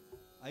ಅವರು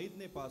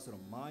 5ನೇ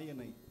ಪಾಸುರಂ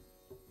ಮಾಯನೈ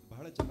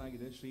ಬಹಳ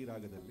ಚೆನ್ನಾಗಿದೆ ಶ್ರೀ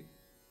ರಾಗದಲ್ಲಿ.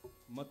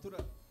 ಮಥುರ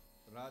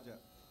ರಾಜ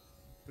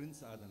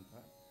ಪ್ರಿನ್ಸ್ ಆದಂಥ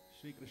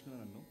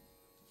ಶ್ರೀಕೃಷ್ಣನನ್ನು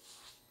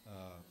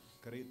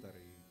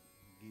ಕರೆಯುತ್ತಾರೆ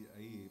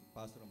ಈ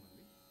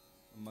ಪಾಸುರಮಲ್ಲಿ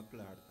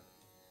ಮಕ್ಕಳು ಹಾಡ್ತಾರೆ.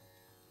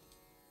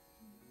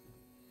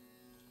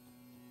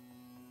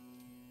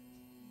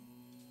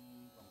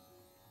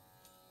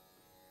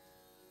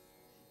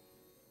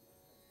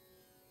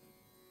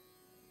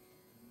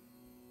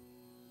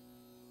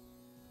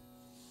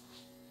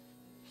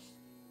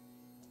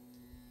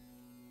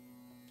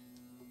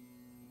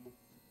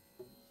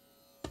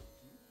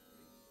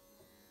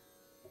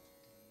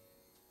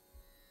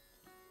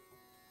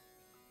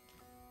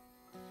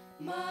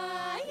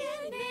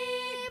 மாயனே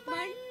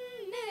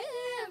பண்ணு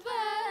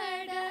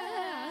வட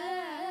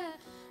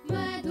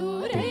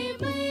மதுரை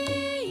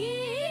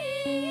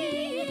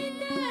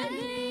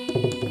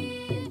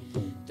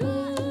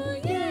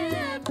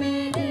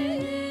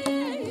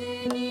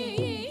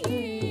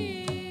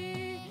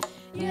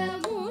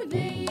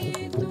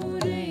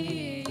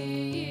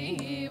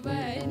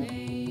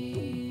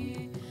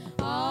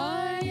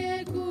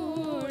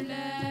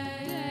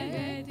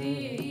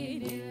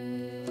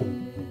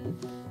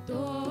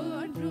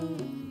தோன்றும்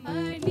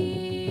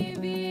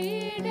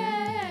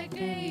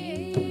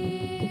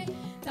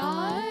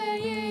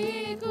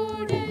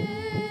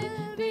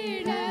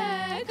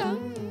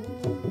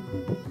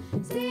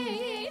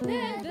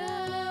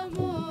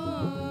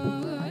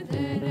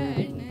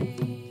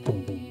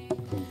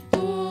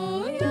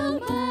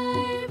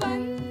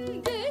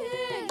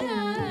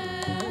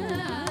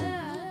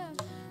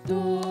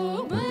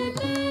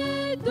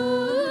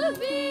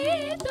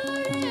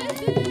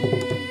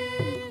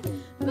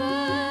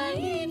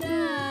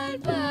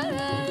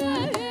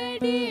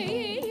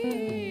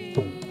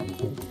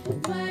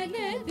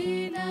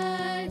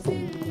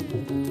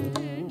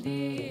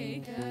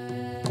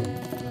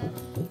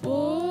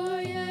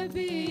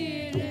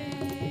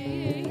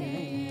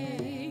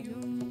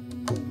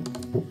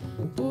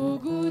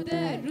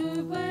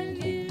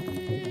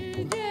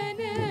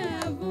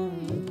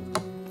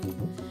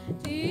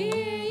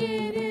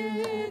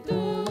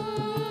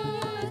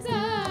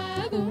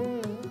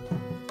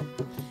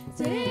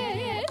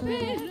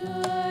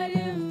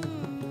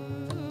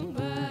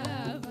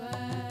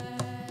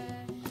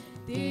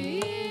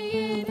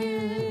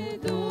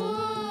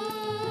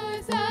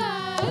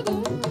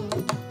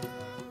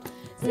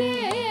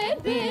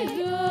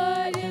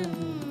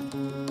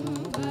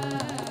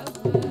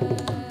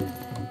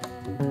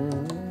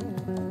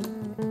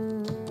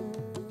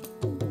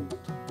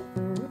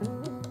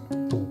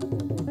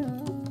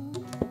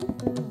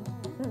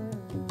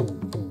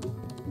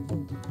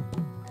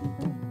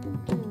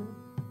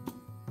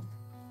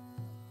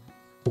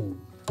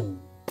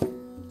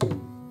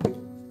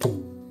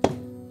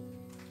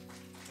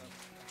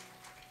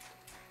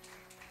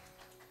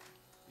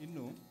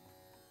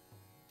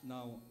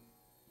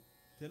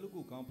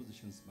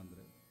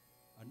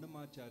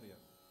ಅಣ್ಣಮಾಚಾರ್ಯ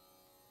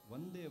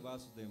ಒಂದೇ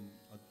ವಾಸುದೇವ್,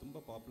 ಅದು ತುಂಬ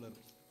ಪಾಪ್ಯುಲರ್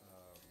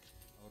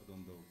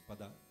ಅವ್ರದ್ದೊಂದು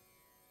ಪದ.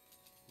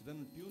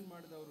 ಇದನ್ನು ಟ್ಯೂನ್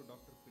ಮಾಡಿದವರು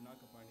ಡಾಕ್ಟರ್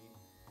ಪಿನಾಕಪಾಣಿ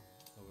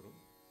ಅವರು.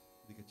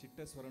 ಇದಕ್ಕೆ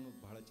ಚಿಟ್ಟೆ ಸ್ವರನೂ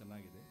ಬಹಳ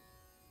ಚೆನ್ನಾಗಿದೆ.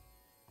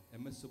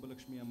 MS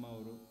ಸುಬ್ಬಲಕ್ಷ್ಮಿ ಅಮ್ಮ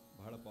ಅವರು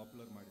ಬಹಳ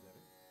ಪಾಪ್ಯುಲರ್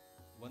ಮಾಡಿದ್ದಾರೆ.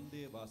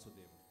 ಒಂದೇ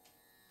ವಾಸುದೇವ್.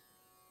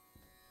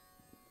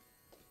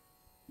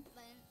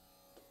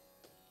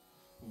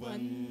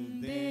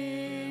 ವಂದೇ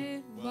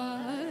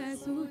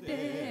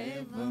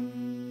ವಾಸುದೇವಂ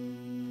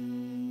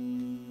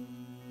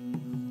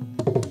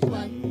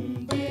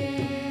ವಂದೇ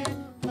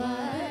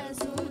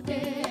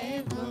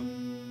ವಾಸುದೇವಂ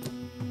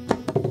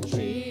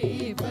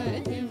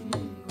ಶ್ರೀಪತಿಂ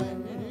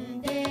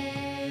ವಂದೇ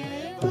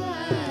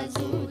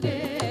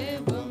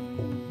ವಾಸುದೇವಂ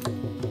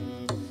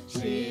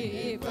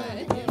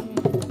ಶ್ರೀಪತಿಂ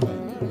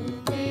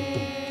ವಂದೇ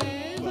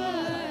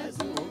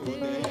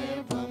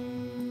ವಾಸುದೇವಂ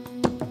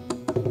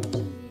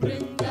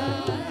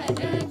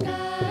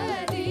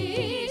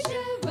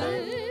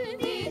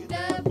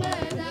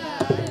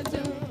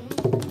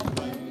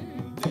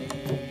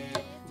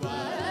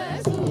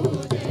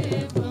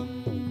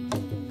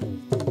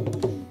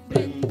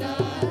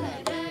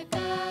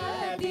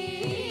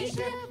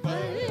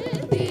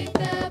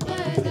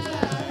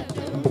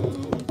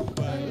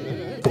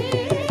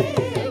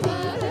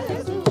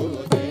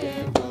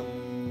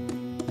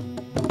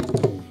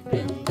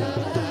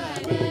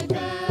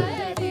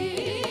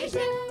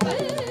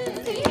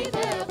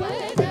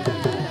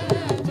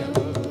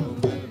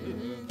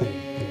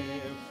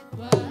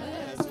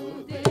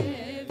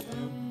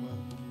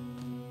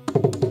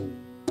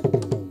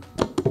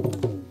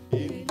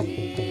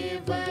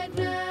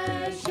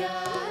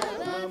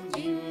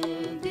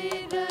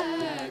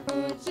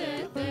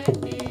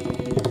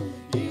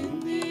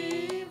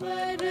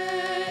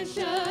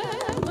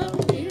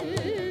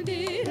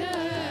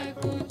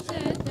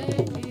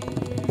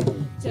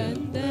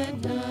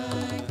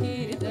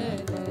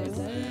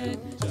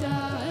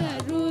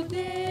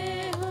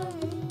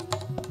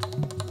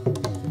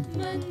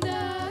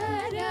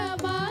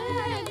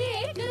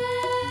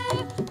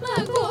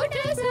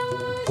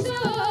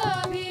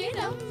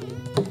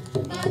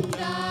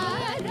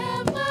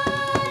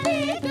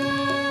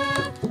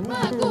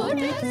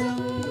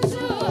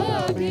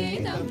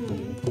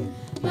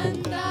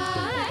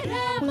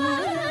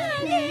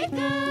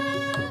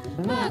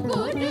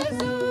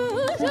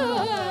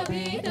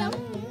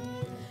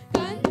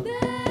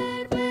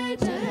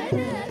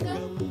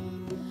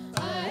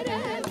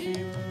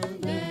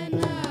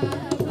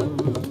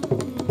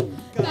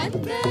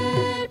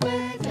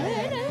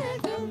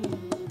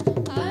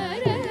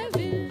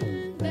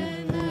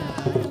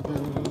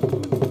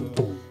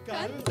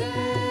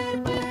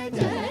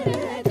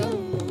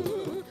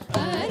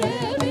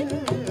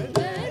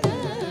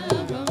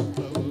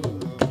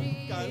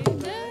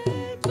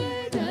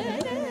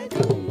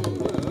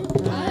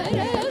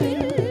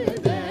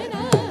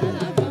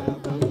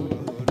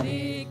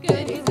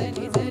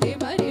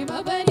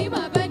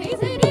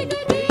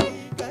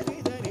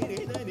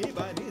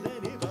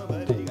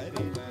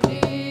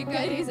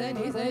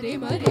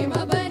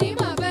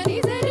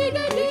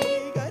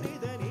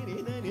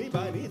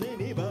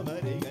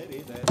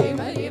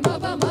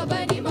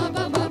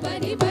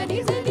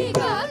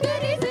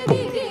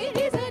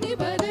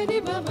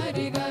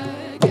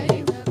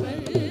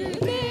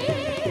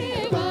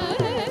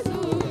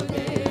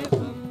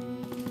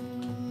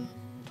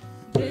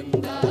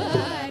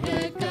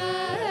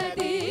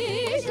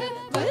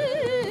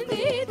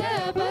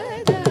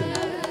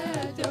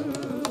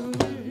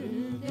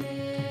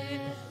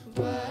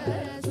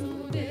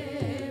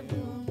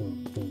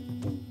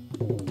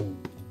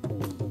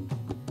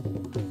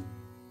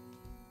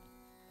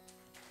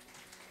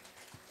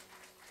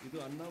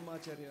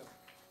ತಿರುಮಲಾಚಾರ್ಯ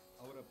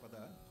ಅವರ ಪದ.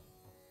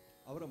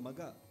 ಅವರ ಮಗ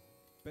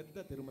ಪೆದ್ದ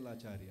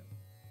ತಿರುಮಲಾಚಾರ್ಯ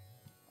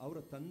ಅವರ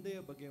ತಂದೆಯ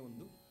ಬಗ್ಗೆ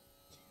ಒಂದು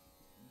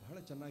ಬಹಳ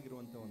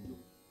ಚೆನ್ನಾಗಿರುವಂಥ ಒಂದು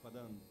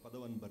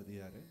ಪದವನ್ನು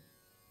ಬರೆದಿದ್ದಾರೆ.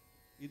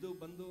 ಇದು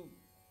ಬಂದು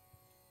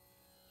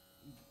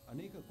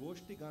ಅನೇಕ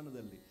ಗೋಷ್ಠಿ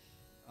ಗಾನದಲ್ಲಿ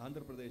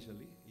ಆಂಧ್ರ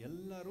ಪ್ರದೇಶದಲ್ಲಿ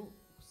ಎಲ್ಲರೂ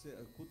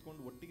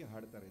ಕೂತ್ಕೊಂಡು ಒಟ್ಟಿಗೆ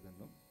ಹಾಡ್ತಾರೆ.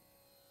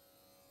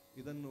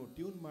 ಇದನ್ನು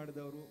ಟ್ಯೂನ್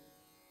ಮಾಡಿದವರು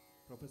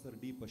ಪ್ರೊಫೆಸರ್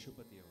ಡಿ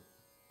ಪಶುಪತಿ ಅವರು.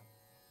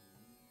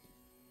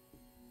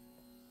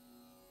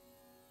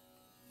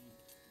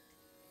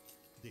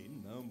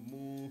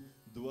 ದಿನಮು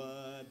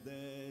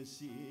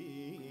ದ್ವಾದಶಿ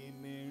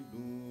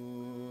ನೆಡು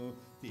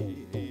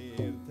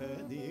ತೀರ್ಥ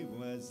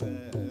ದಿವಸ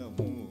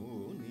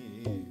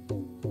ಮುನಿಗೂ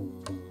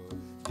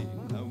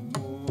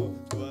ದಿನಮು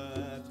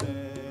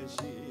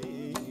ದ್ವಾದಶಿ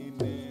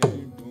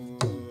ನೆಡು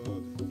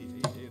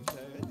ತೀರ್ಥ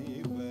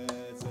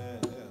ದಿವಸ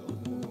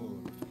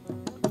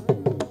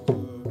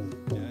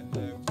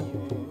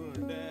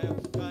ಜನಕುಂಡ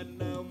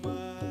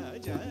ಅನ್ನಮಾಚಾರ್ಯುಡ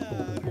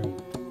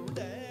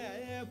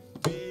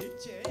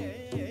ವಿಚಯ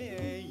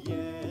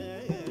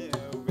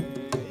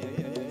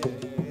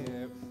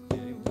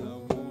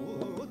ದಿನಮು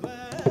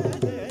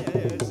ದ್ವಾದಶಿ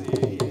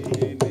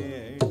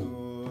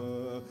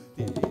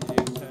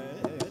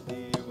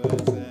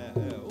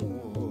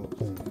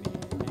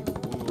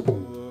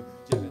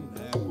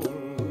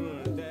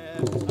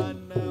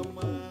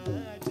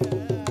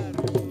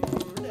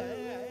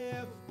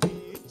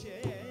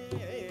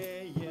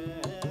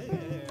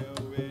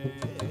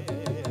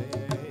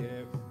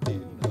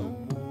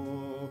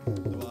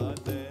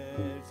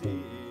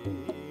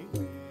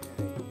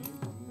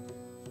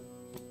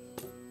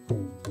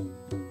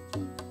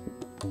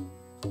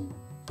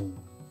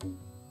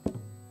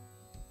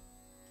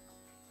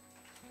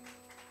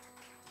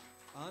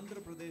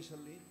ಆಂಧ್ರ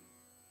ಪ್ರದೇಶಲ್ಲಿ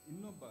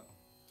ಇನ್ನೊಬ್ಬ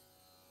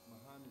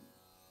ಮಹಾನ್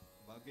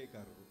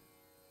ವಾಗ್ಯಕಾರರು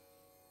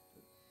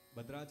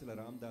ಭದ್ರಾಚಲ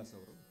ರಾಮದಾಸ್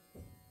ಅವರು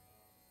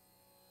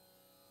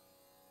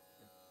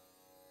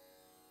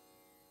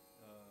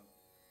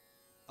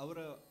ಅವರ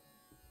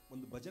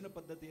ಒಂದು ಭಜನ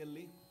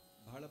ಪದ್ಧತಿಯಲ್ಲಿ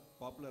ಬಹಳ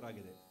ಪಾಪ್ಯುಲರ್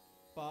ಆಗಿದೆ.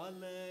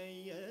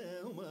 ಪಾಲಯ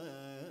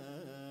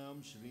ಮಾಂ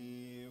ಶ್ರೀ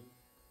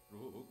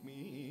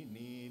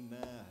ರುಕ್ಮಿಣಿ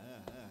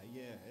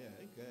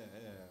ನಾಯಕ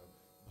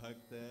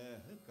ಭಕ್ತ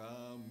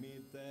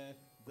ಕಾಮಿತ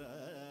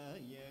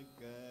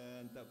ದಾಯಕ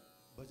ಅಂತ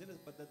ಭಜನೆ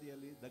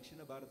ಪದ್ಧತಿಯಲ್ಲಿ,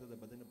 ದಕ್ಷಿಣ ಭಾರತದ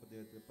ಭಜನೆ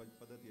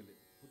ಪದ್ಧತಿಯಲ್ಲಿ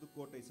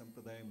ಪುದುಕೋಟೈ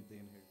ಸಂಪ್ರದಾಯ ಅಂತ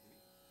ಏನು ಹೇಳ್ತೀವಿ,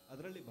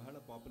 ಅದರಲ್ಲಿ ಬಹಳ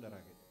ಪಾಪ್ಯುಲರ್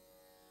ಆಗಿದೆ.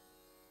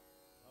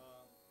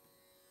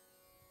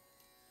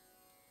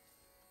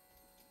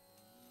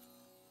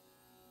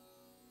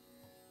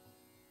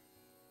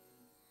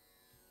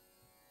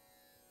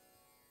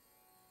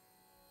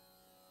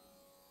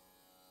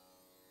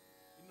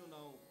 ಇನ್ನು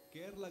ನಾವು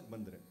ಕೇರಳಕ್ಕೆ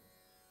ಬಂದರೆ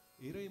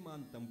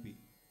ಇರೈಮಾನ್ ತಂಪಿ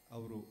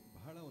ಅವರು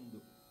ಬಹಳ ಒಂದು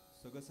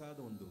ಸೊಗಸಾದ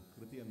ಒಂದು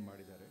ಕೃತಿಯನ್ನು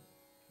ಮಾಡಿದ್ದಾರೆ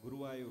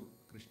ಗುರುವಾಯೂರ್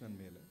ಕೃಷ್ಣನ್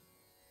ಮೇಲೆ.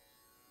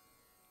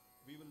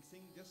 We will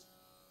Singh just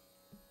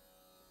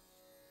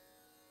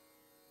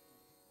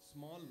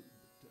small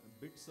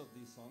bits of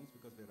these songs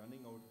because we are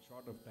running out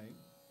short of time.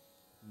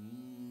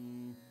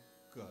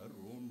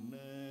 ಕರುಣ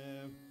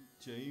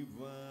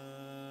ಚೈವಾನ್ಯಂದು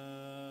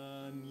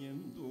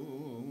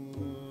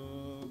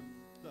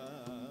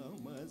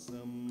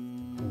ತಾಮಸಂ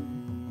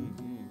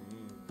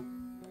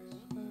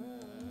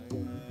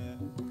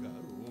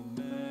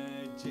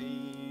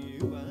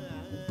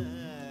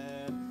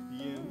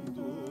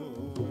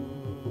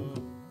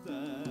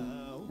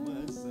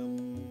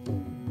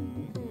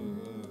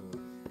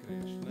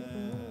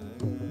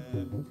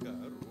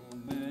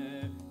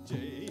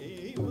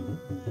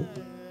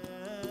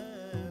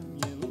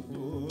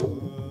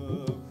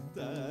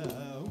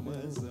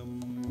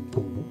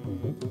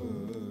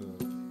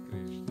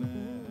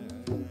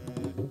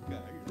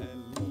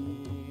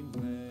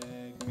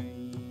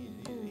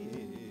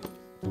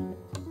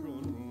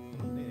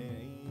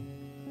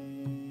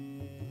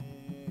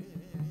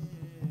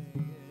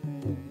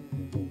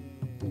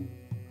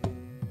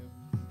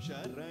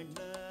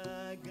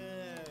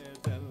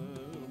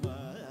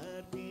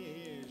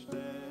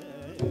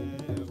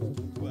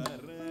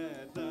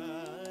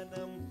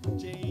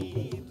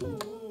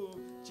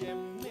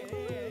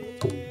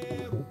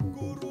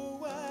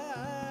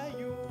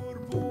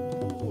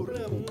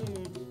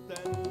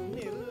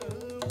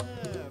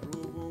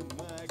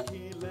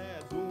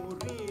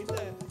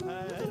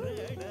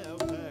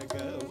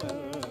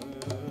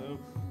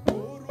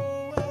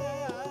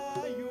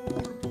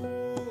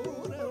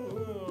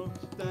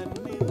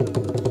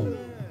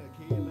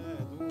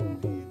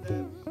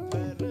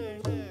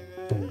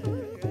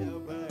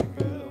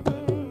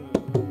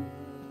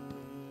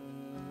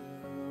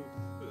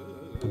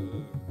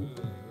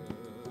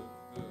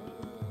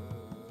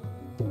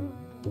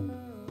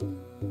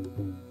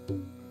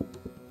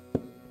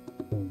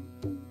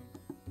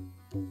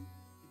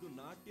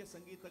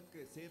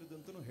ಸಂಗೀತಕ್ಕೆ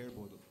ಸೇರಿದಂತೂ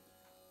ಹೇಳ್ಬೋದು.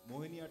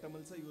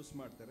 ಮೋಹಿನಿಯಾಟ್ಟಮಲ್ಲಿ ಸಹ ಯೂಸ್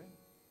ಮಾಡ್ತಾರೆ.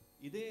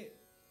 ಇದೇ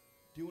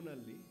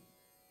ಟ್ಯೂನಲ್ಲಿ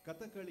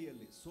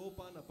ಕಥಕಳಿಯಲ್ಲಿ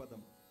ಸೋಪಾನ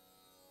ಪದಂ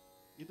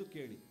ಇದು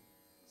ಕೇಳಿ,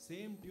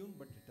 same tune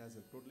but it has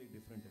a totally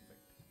different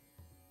effect.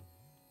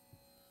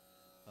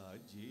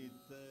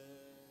 Ajit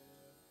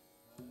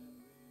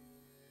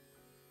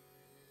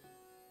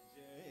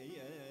ಜಯ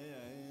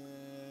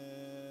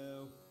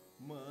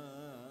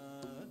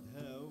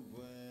ಮಾಧವ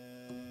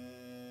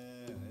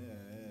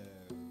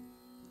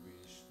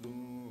ವಿಷ್ಣು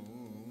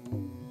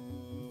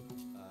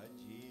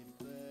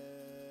ಅಜಿತ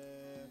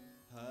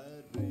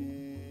ಹರೇ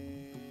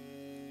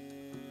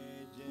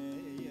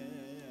ಜಯ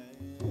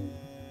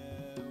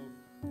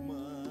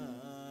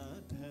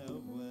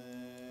ಮಾಧವ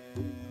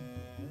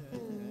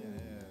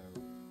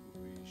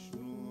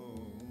ವಿಷ್ಣು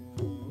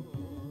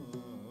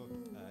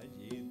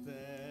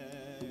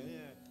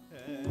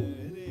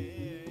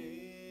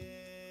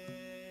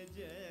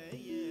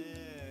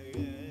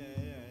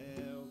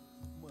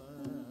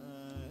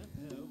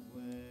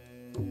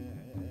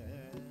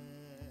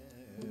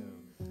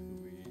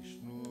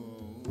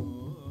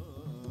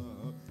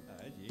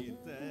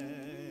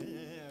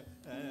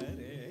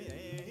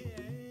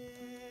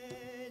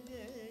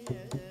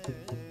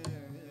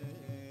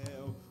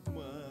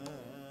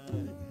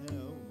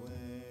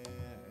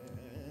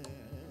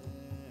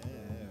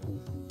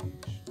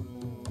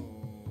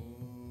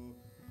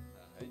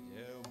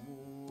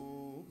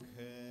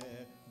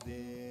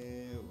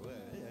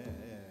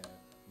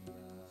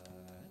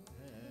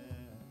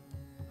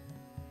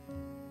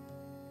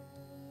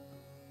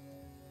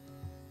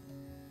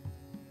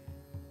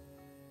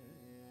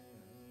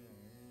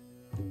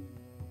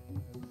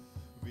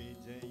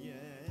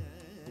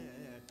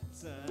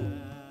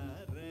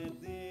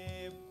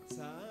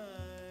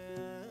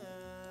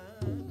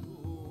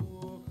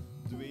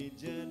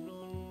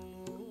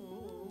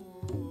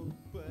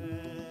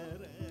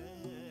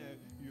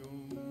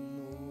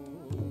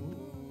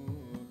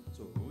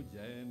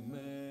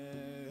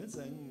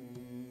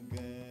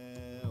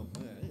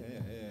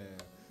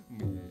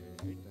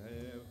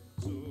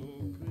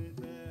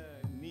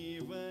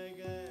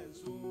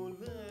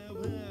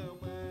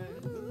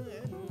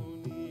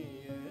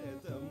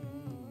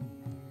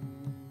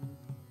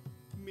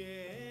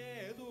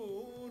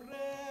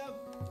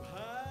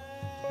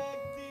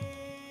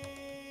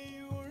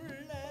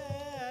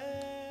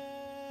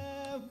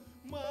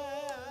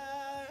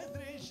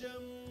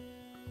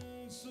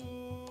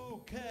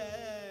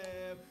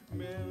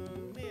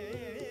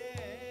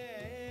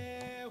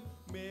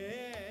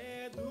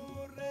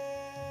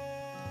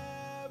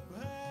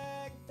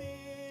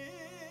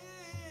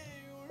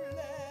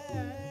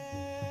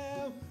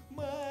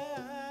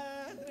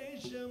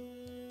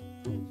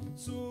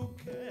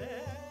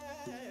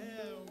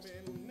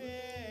സുഖമെന്നേ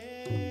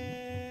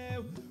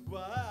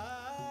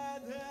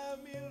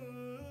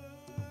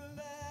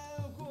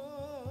വാദമില്ലകോ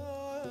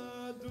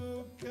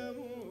ദുഃഖം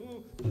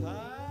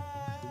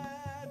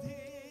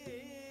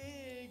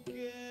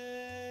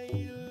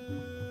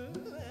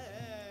ബാധിക്കയില്ല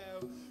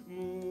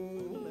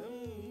മൂലം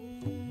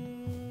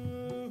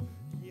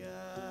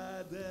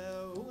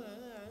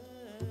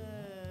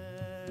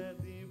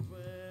യാദവാദിപ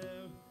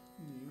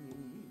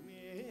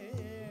നിന്നെ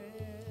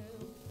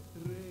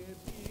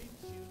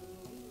രതിച്ചുത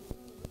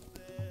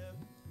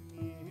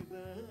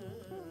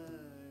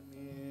നിദാനേന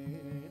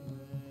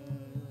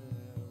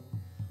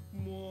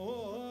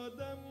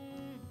മോദം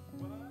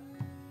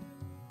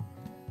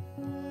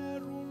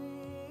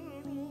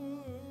വരുണു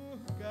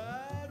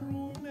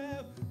കരുണ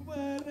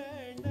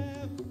വരണ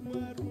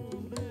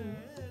മരുണ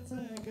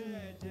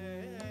സഗജ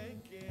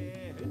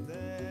കേതന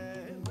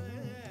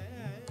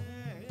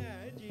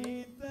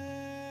ജിത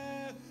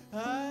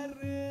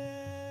ഹര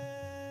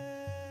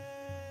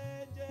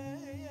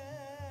ജയ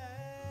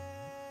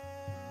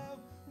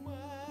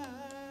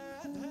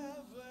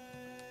മാധവ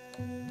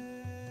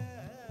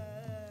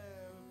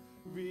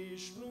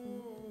ವಿಷ್ಣು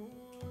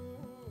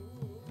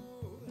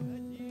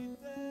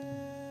ಅಜಿತ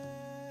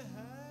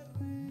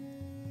ಹರಿ.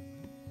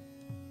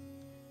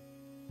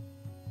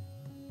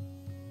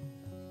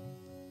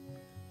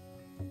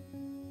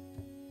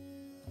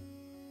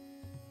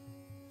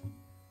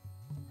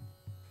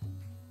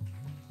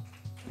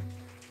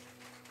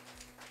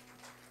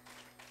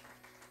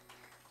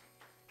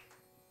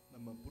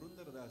 ನಮ್ಮ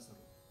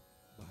ಪುರಂದರದಾಸರು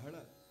ಬಹಳ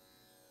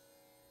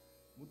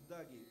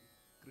ಮುದ್ದಾಗಿ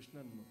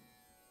ಕೃಷ್ಣನನ್ನು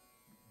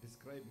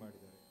ಡಿಸ್ಕ್ರೈಬ್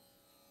ಮಾಡಿದ್ದಾರೆ.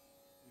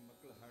 ಈ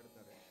ಮಕ್ಕಳು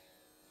ಹಾಡ್ತಾರೆ.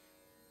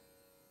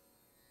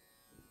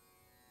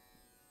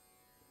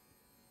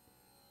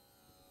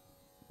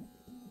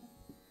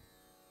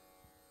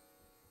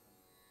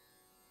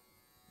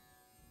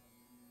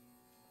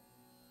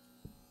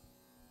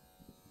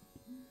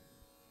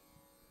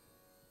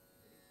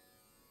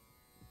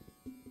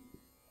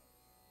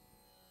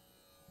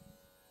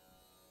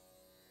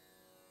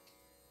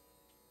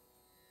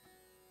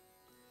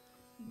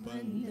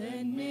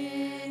 ಬಂದನೆ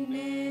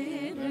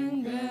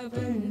ರಂಗ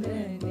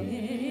ಬಂದನೆ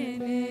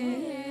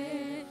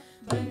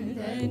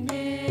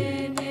ಬಂದನೆ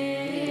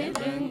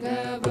ರಂಗ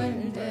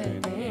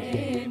ಬಂದನೆ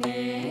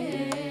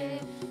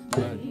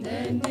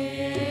ಬಂದನೆ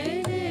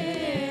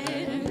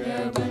ರಂಗ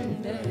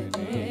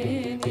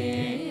ಬಂದನೆ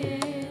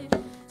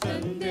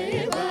ತಂದೆ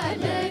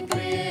ಬಾಲ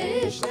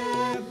ಕೃಷ್ಣ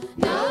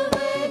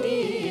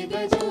ನವನೀತ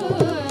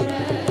ಜೋರ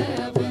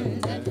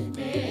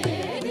ಬಂದನೆ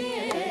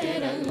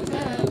ರಂಗ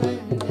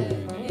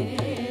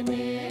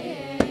ಬಂದನೆ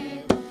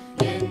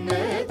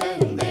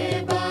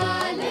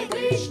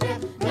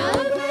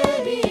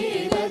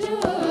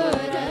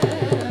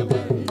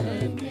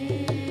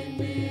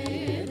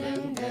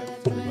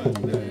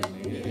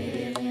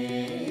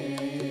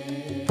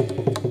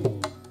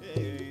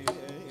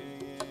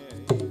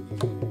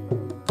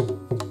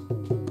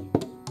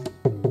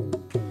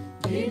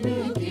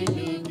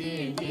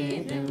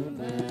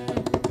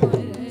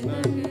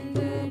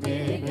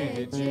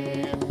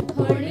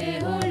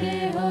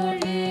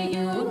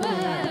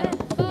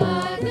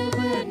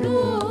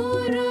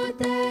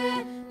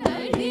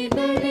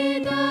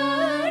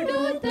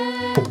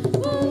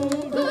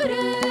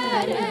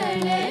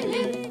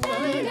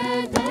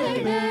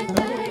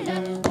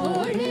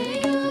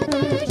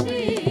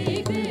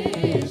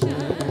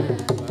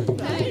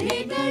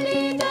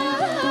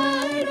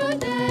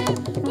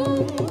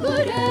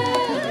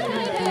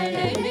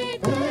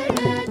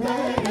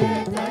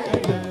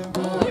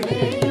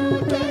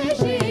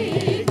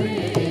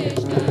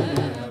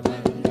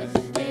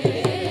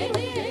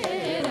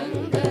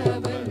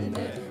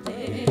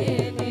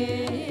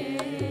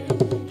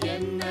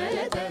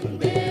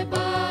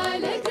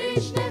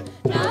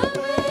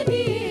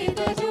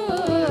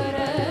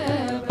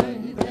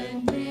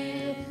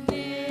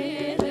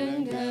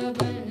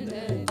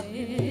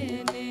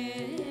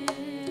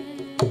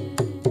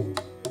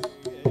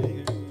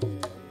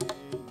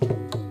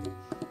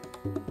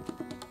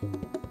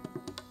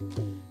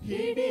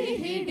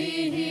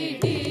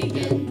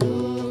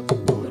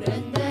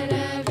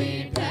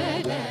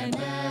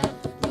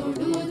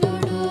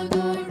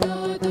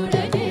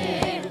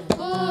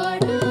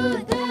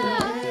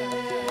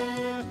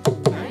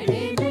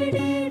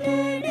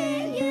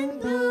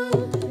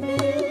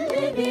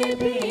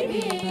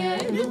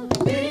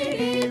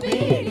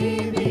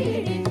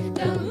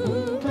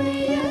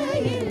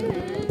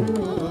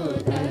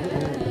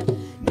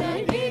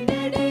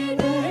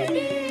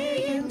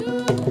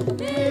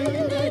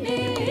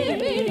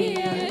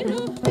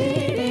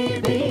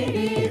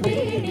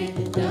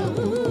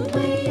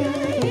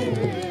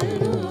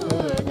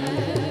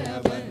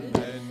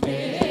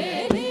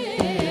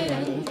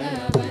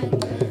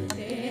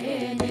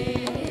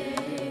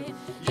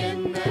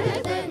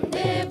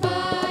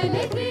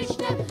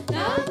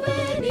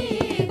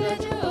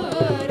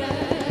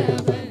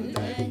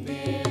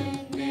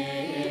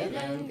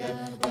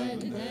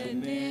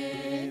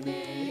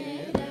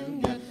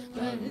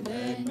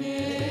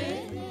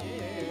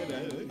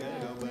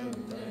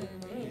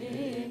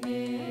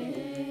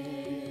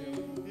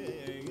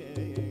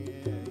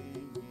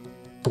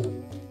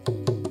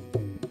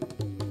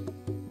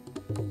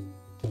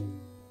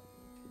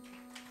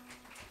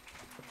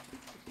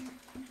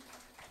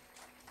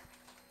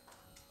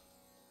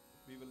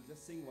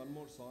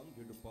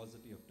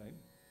ಪಾಸಿಟಿ ಆಫ್ ಟೈಮ್.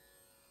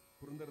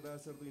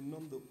 ಪುರಂದರದಾಸರದು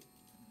ಇನ್ನೊಂದು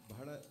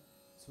ಬಹಳ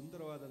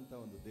ಸುಂದರವಾದಂಥ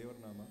ಒಂದು ದೇವರ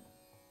ನಾಮ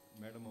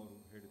ಮೇಡಮ್ ಅವರು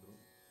ಹೇಳಿದರು,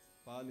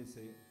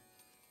 ಪಾಲಿಸೆ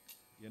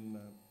ಎನ್ನ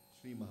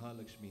ಶ್ರೀ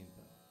ಮಹಾಲಕ್ಷ್ಮಿ ಅಂತ.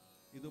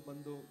 ಇದು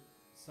ಬಂದು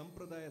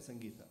ಸಂಪ್ರದಾಯ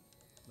ಸಂಗೀತ,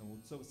 ನಾವು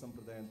ಉತ್ಸವ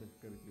ಸಂಪ್ರದಾಯ ಅಂತ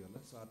ಕರಿತೀವಲ್ಲ,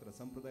 ಸೊ ಆ ಥರ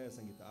ಸಂಪ್ರದಾಯ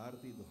ಸಂಗೀತ,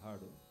 ಆರತಿ ಇದು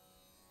ಹಾಡು.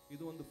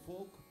 ಇದು ಒಂದು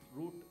ಫೋಕ್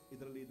ರೂಟ್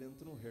ಇದರಲ್ಲಿ ಇದೆ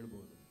ಅಂತಲೂ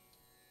ಹೇಳ್ಬೋದು.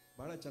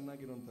 ಬಹಳ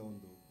ಚೆನ್ನಾಗಿರುವಂಥ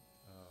ಒಂದು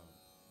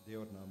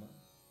ದೇವರ ನಾಮ.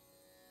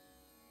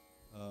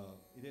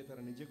 ಇದೇ ಥರ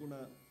ನಿಜಗುಣ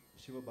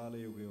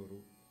ಶಿವಬಾಲಯೋಗಿಯವರು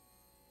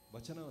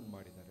ವಚನವನ್ನು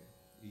ಮಾಡಿದ್ದಾರೆ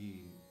ಈ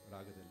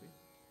ರಾಗದಲ್ಲಿ.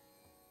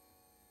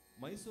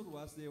 ಮೈಸೂರು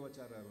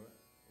ವಾಸುದೇವಾಚಾರ್ಯರ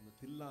ಒಂದು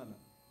ತಿಲ್ಲಾನ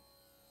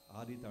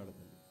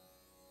ಆದಿತಾಳದಲ್ಲಿ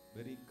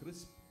very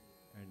crisp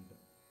and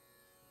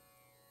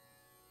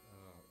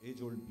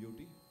age old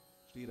beauty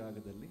Shri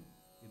ರಾಗದಲ್ಲಿ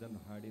ಇದನ್ನು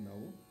ಹಾಡಿ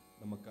ನಾವು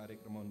ನಮ್ಮ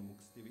ಕಾರ್ಯಕ್ರಮವನ್ನು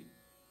ಮುಗಿಸ್ತೀವಿ.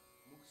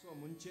 ಮುಗಿಸುವ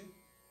ಮುಂಚೆ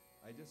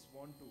I just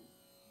want to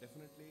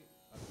definitely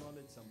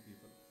acknowledge some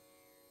people.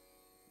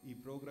 ಈ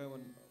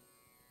ಪ್ರೋಗ್ರಾಮನ್ನು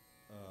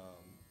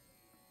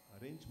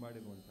ಅರೇಂಜ್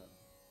ಮಾಡಿರುವಂಥ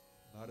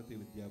ಭಾರತೀಯ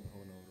ವಿದ್ಯಾ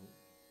ಭವನ್ ಅವರು,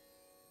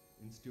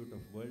 institute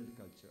of world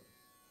culture,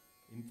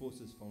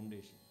 Infosys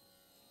foundation,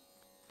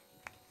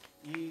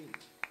 ಈ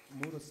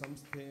 3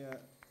 ಸಂಸ್ಥೆಯ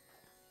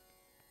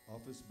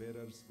ಆಫೀಸ್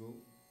ಬೇರರ್ಸ್ಗೂ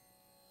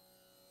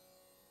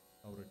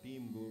ಅವರ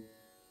ಟೀಮ್ಗೂ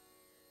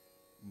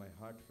my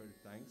heart felt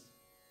thanks.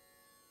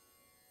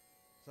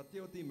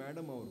 Satyavati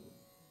madam ಅವ್ರಿಗೂ,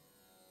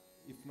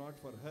 if not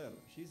for her,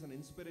 she is an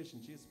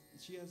inspiration.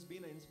 She has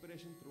been an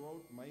inspiration through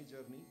out my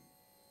journey.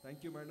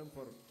 Thank you madam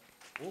for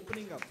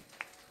opening up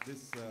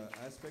this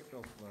aspect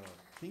of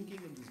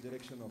thinking in this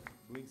direction of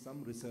doing some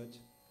research.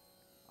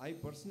 I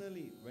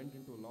personally went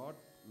into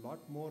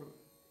lot more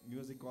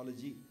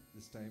musicology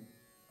this time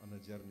on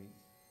a journey.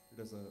 It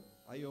was an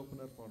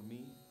eye-opener for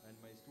me and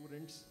my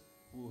students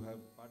who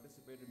have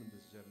participated in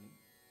this journey.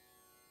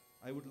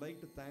 I would like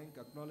to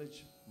acknowledge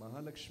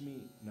Mahalakshmi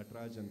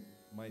Natarajan,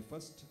 my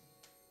first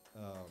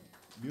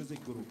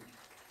music guru.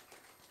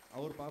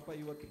 Our papa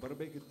ivattu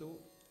barbekittu,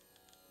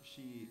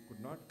 she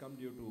could not come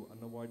due to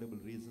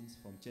unavoidable reasons.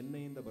 From Chennai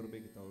ಇಂದ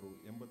ಬರಬೇಕಿತ್ತು. ಅವರು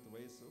 80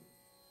 ವಯಸ್ಸು.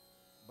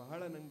 ಬಹಳ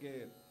ನನಗೆ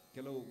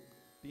ಕೆಲವು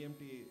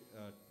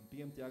T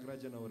M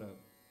Thyagarajan ಅವರ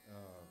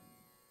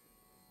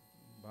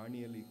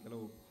ಬಾಣಿಯಲ್ಲಿ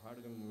ಕೆಲವು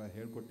ಹಾಡುಗಳನ್ನೆಲ್ಲ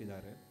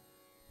ಹೇಳ್ಕೊಟ್ಟಿದ್ದಾರೆ.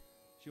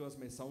 She was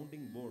my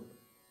sounding board.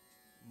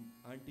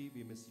 Aunty,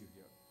 V miss you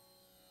here.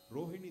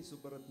 Rohini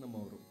Subbaratnam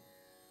ಅವರು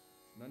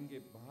ನನಗೆ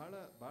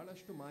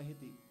ಬಹಳಷ್ಟು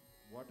ಮಾಹಿತಿ,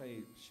 what I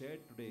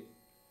shared today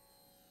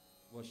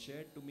was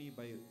shared to me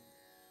by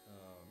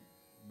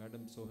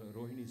madam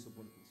Rohini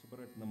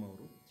Subbaratnam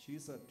ಅವರು. She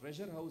is a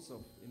treasure house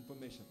of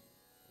information.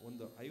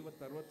 ಒಂದು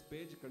 50-60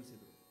 ಪೇಜ್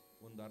ಕಳಿಸಿದರು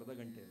ಒಂದು ಅರ್ಧ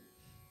ಗಂಟೆಯಲ್ಲಿ.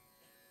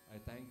 I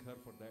thank Har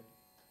for that.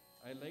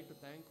 I like to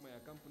thank my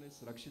accompanies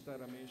Rakshita,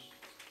 Ramesh,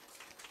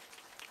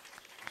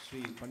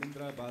 Shri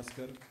Phanindra,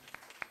 Bhaskara,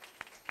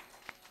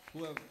 who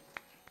have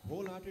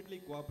wholeheartedly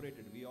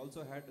cooperated. We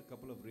also had a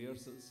couple of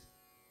rehearsals.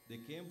 They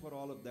came for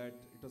all of that.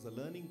 It was a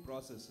learning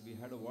process. We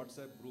had a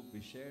WhatsApp group.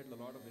 We shared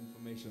a lot of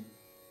information.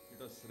 It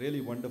was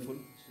really wonderful.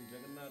 Shri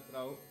Jagannath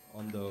Rao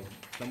on the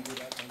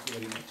tambura, thank you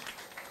very much.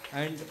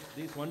 And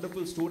these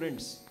wonderful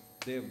students,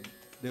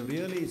 they've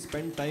really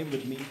spent time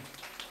with me,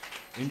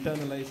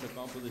 internalize the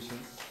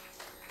compositions.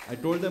 I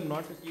told them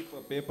not to keep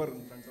a paper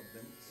in front of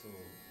them.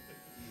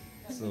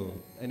 So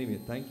anyway,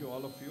 thank you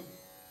all of you.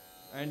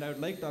 And I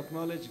would like to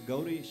acknowledge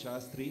Gauri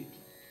Shastri.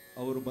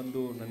 ಅವರು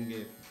ಬಂದು ನನಗೆ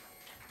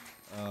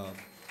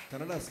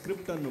ಕನ್ನಡ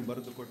ಸ್ಕ್ರಿಪ್ಟನ್ನು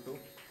ಬರೆದು ಕೊಟ್ಟು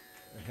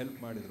help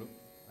ಮಾಡಿದರು.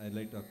 I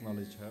like to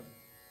acknowledge Har.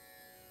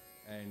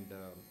 And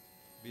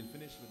we'll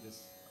finish with this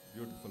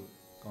beautiful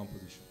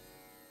composition.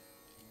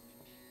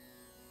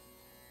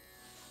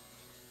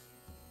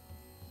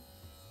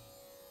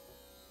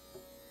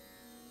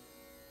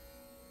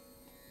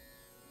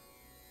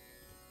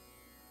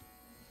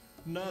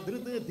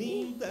 Nadrida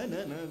deem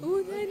tanana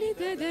udani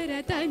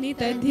tadara tani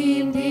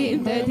tadhim deem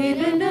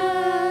tadhirana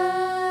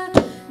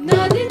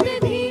nadrida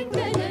deem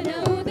tanana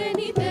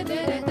udani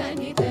tadara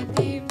tani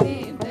tadhim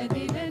deem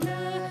tadhirana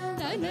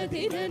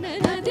tanadhirana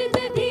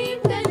nadrida deem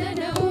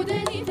tanana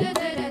udani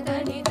tadara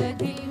tani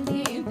tadhim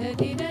deem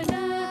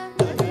tadhirana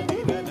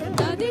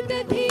nadrida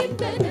deem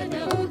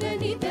tanana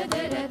udani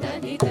tadara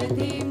tani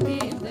tadhim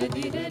deem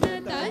tadhirana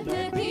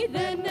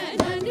tanadhirana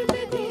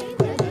nadrida deem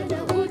tanana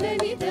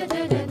udani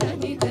tadara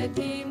tani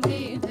tadhim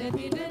deem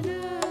tadhirana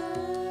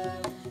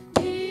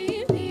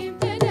deem deem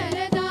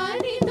tadara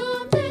tani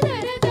tom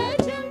tadara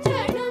dacham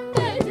chadam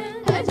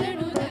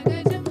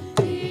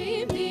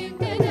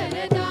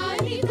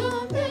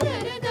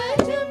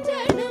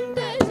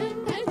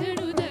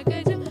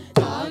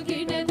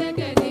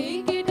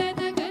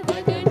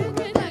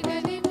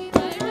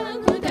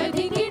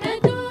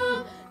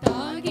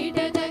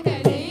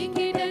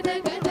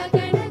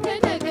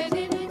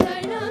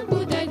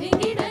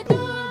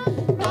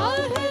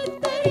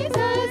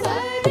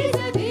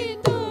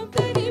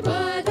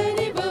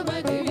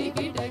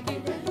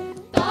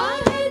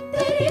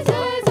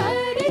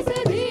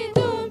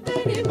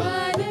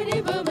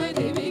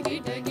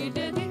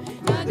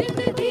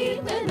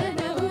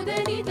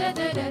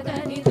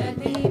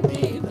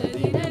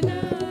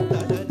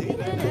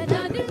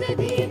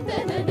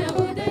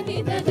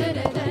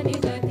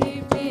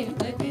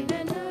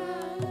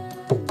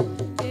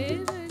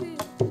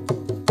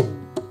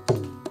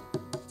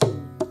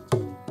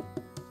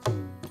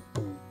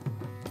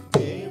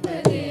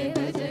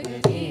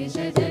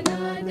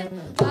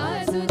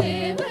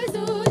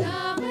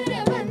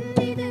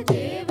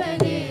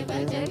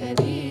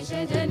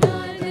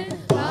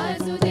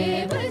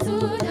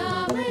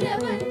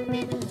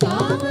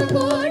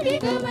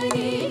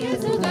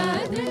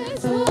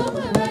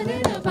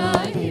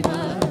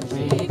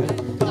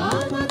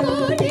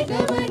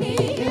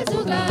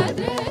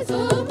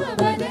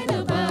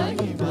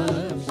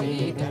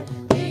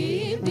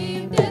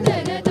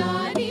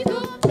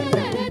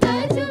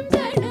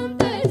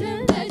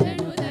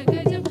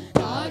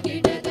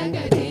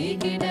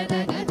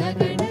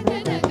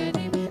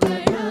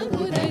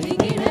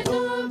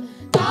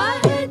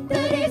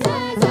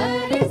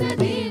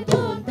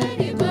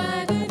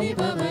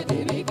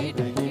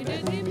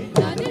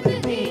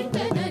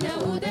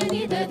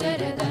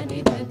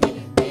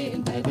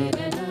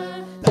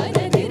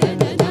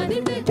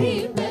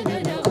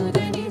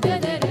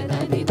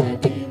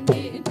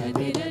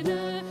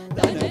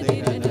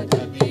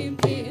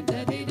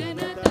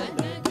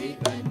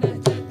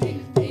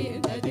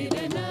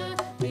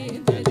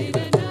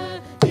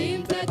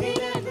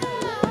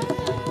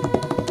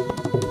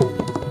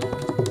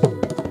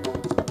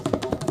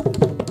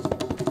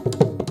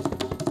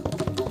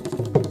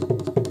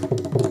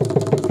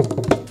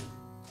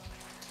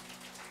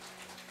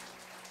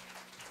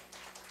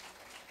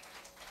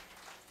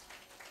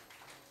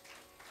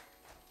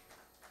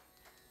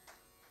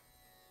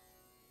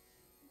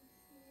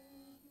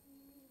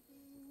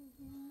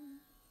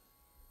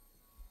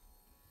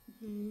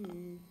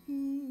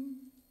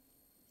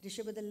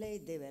ರಿಷಭದಲ್ಲೇ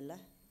ಇದ್ದೇವೆ ಅಲ್ಲ,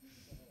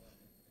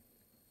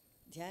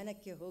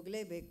 ಧ್ಯಾನಕ್ಕೆ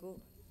ಹೋಗಲೇಬೇಕು.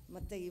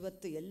 ಮತ್ತು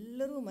ಇವತ್ತು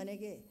ಎಲ್ಲರೂ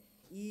ಮನೆಗೆ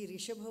ಈ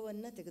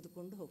ರಿಷಭವನ್ನು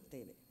ತೆಗೆದುಕೊಂಡು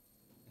ಹೋಗ್ತೇವೆ.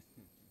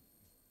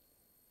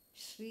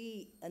 ಶ್ರೀ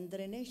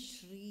ಅಂದ್ರೇ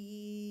ಶ್ರೀ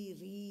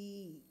ರೀ,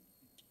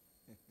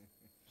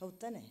 ಹೌದು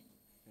ತಾನೆ?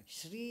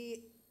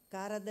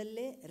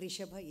 ಶ್ರೀಕಾರದಲ್ಲೇ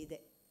ರಿಷಭ ಇದೆ,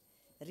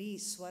 ರೀ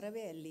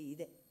ಸ್ವರವೇ ಅಲ್ಲಿ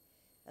ಇದೆ.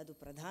 ಅದು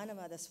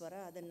ಪ್ರಧಾನವಾದ ಸ್ವರ.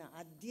 ಅದನ್ನು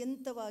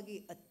ಆದ್ಯಂತವಾಗಿ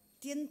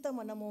ಅತ್ಯಂತ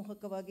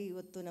ಮನಮೋಹಕವಾಗಿ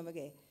ಇವತ್ತು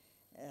ನಮಗೆ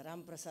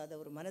ರಾಮಪ್ರಸಾದ್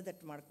ಅವರು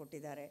ಮನದಟ್ಟು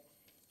ಮಾಡಿಕೊಟ್ಟಿದ್ದಾರೆ.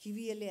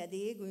 ಕಿವಿಯಲ್ಲಿ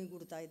ಅದೇ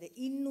ಗುಮಿಗುಡ್ತಾ ಇದೆ.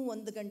 ಇನ್ನೂ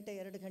 1 ಗಂಟೆ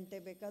 2 ಗಂಟೆ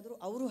ಬೇಕಾದರೂ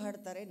ಅವರು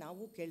ಹಾಡ್ತಾರೆ,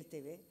 ನಾವು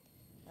ಕೇಳ್ತೇವೆ.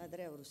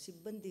 ಆದರೆ ಅವರು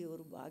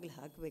ಸಿಬ್ಬಂದಿಯವರು ಬಾಗಿಲು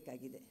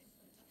ಹಾಕಬೇಕಾಗಿದೆ.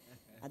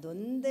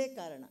 ಅದೊಂದೇ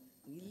ಕಾರಣ.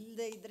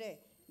 ಇಲ್ಲದೇ ಇದ್ದರೆ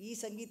ಈ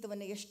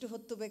ಸಂಗೀತವನ್ನು ಎಷ್ಟು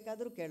ಹೊತ್ತು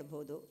ಬೇಕಾದರೂ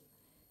ಕೇಳ್ಬೋದು.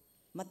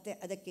 ಮತ್ತು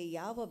ಅದಕ್ಕೆ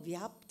ಯಾವ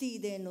ವ್ಯಾಪ್ತಿ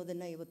ಇದೆ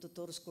ಅನ್ನೋದನ್ನು ಇವತ್ತು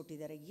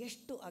ತೋರಿಸ್ಕೊಟ್ಟಿದ್ದಾರೆ.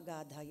 ಎಷ್ಟು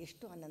ಅಗಾಧ,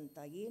 ಎಷ್ಟು ಅನಂತ,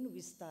 ಏನು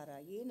ವಿಸ್ತಾರ,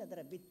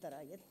 ಏನದರ ಬಿತ್ತರ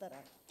ಎತ್ತರ,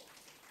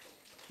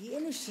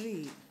 ಏನು ಶ್ರೀ.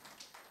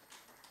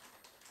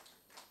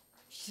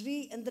 ಶ್ರೀ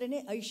ಅಂದ್ರೇ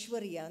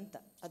ಐಶ್ವರ್ಯ ಅಂತ,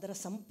 ಅದರ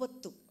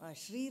ಸಂಪತ್ತು. ಆ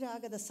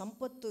ಶ್ರೀರಾಗದ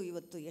ಸಂಪತ್ತು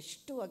ಇವತ್ತು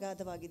ಎಷ್ಟು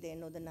ಅಗಾಧವಾಗಿದೆ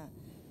ಅನ್ನೋದನ್ನು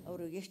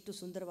ಅವರು ಎಷ್ಟು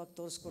ಸುಂದರವಾಗಿ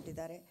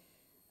ತೋರಿಸ್ಕೊಟ್ಟಿದ್ದಾರೆ.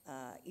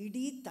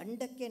 ಇಡೀ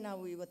ತಂಡಕ್ಕೆ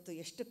ನಾವು ಇವತ್ತು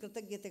ಎಷ್ಟು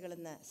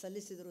ಕೃತಜ್ಞತೆಗಳನ್ನು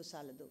ಸಲ್ಲಿಸಿದರೂ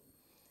ಸಾಲದು.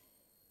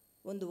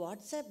 ಒಂದು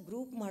ವಾಟ್ಸಪ್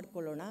ಗ್ರೂಪ್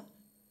ಮಾಡಿಕೊಳ್ಳೋಣ,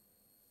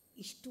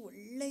 ಇಷ್ಟು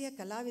ಒಳ್ಳೆಯ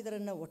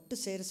ಕಲಾವಿದರನ್ನು ಒಟ್ಟು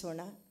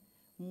ಸೇರಿಸೋಣ,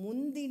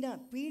 ಮುಂದಿನ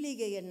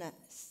ಪೀಳಿಗೆಯನ್ನು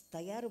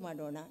ತಯಾರು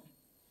ಮಾಡೋಣ,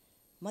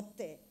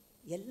 ಮತ್ತು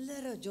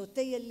ಎಲ್ಲರ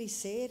ಜೊತೆಯಲ್ಲಿ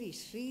ಸೇರಿ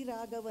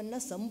ಶ್ರೀರಾಗವನ್ನು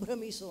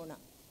ಸಂಭ್ರಮಿಸೋಣ.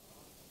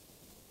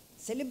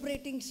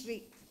 ಸೆಲೆಬ್ರೇಟಿಂಗ್ ಶ್ರೀ.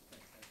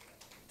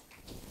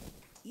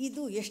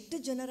 ಇದು ಎಷ್ಟು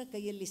ಜನರ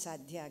ಕೈಯಲ್ಲಿ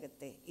ಸಾಧ್ಯ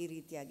ಆಗುತ್ತೆ? ಈ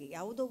ರೀತಿಯಾಗಿ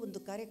ಯಾವುದೋ ಒಂದು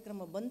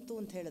ಕಾರ್ಯಕ್ರಮ ಬಂತು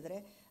ಅಂತ ಹೇಳಿದ್ರೆ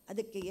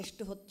ಅದಕ್ಕೆ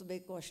ಎಷ್ಟು ಹೊತ್ತು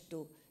ಬೇಕೋ ಅಷ್ಟು,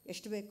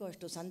 ಎಷ್ಟು ಬೇಕೋ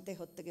ಅಷ್ಟು, ಸಂತೆ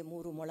ಹೊತ್ತಿಗೆ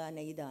 3 ಮೊಳ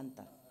ನೇಯ್ದ ಅಂತ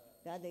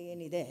ಗಾದೆ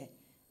ಏನಿದೆ,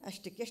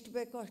 ಅಷ್ಟಕ್ಕೆ ಎಷ್ಟು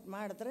ಬೇಕೋ ಅಷ್ಟು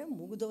ಮಾಡಿದ್ರೆ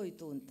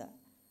ಮುಗಿದೋಯ್ತು ಅಂತ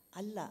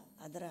ಅಲ್ಲ.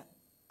 ಅದರ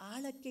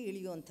ಆಳಕ್ಕೆ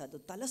ಇಳಿಯುವಂಥದ್ದು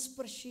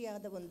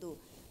ತಲಸ್ಪರ್ಶಿಯಾದ ಒಂದು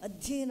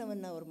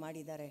ಅಧ್ಯಯನವನ್ನು ಅವರು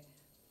ಮಾಡಿದ್ದಾರೆ.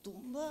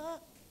 ತುಂಬ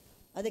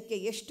ಅದಕ್ಕೆ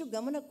ಎಷ್ಟು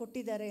ಗಮನ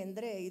ಕೊಟ್ಟಿದ್ದಾರೆ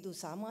ಅಂದರೆ ಇದು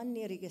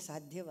ಸಾಮಾನ್ಯರಿಗೆ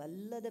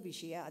ಸಾಧ್ಯವಲ್ಲದ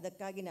ವಿಷಯ.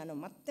 ಅದಕ್ಕಾಗಿ ನಾನು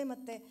ಮತ್ತೆ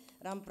ಮತ್ತೆ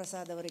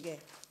ರಾಮಪ್ರಸಾದ್ ಅವರಿಗೆ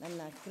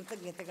ನನ್ನ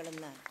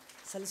ಕೃತಜ್ಞತೆಗಳನ್ನು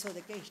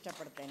ಸಲ್ಲಿಸೋದಕ್ಕೆ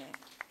ಇಷ್ಟಪಡ್ತೇನೆ.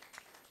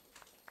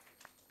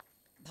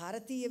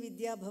 ಭಾರತೀಯ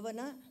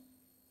Vidyabhavan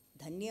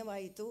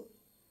ಧನ್ಯವಾಯಿತು.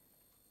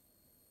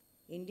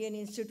 Indian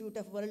institute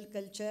of world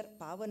culture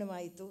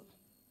ಪಾವನವಾಯಿತು.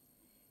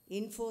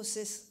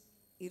 Infosys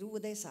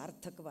ಇರುವುದೇ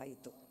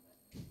ಸಾರ್ಥಕವಾಯಿತು.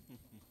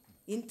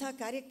 ಇಂಥ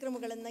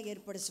ಕಾರ್ಯಕ್ರಮಗಳನ್ನು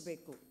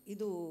ಏರ್ಪಡಿಸಬೇಕು.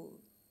 ಇದು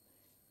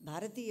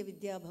ಭಾರತೀಯ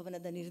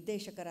ವಿದ್ಯಾಭವನದ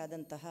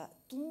ನಿರ್ದೇಶಕರಾದಂತಹ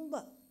ತುಂಬ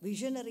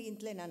ವಿಷನರಿ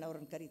ಅಂತಲೇ ನಾನು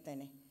ಅವರನ್ನು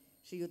ಕರೀತೇನೆ,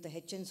 ಶ್ರೀಯುತ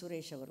ಎನ್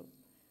ಸುರೇಶ್ ಅವರು.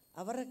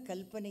 ಅವರ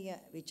ಕಲ್ಪನೆಯ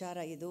ವಿಚಾರ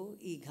ಇದು.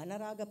 ಈ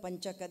ಘನರಾಗ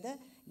ಪಂಚಕದ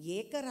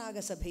ಏಕರಾಗ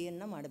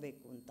ಸಭೆಯನ್ನು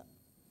ಮಾಡಬೇಕು ಅಂತ.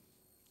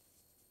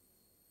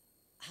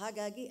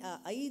 ಹಾಗಾಗಿ ಆ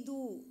 5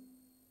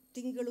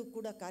 ತಿಂಗಳು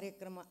ಕೂಡ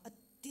ಕಾರ್ಯಕ್ರಮ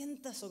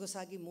ಅತ್ಯಂತ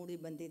ಸೊಗಸಾಗಿ ಮೂಡಿ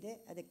ಬಂದಿದೆ.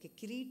 ಅದಕ್ಕೆ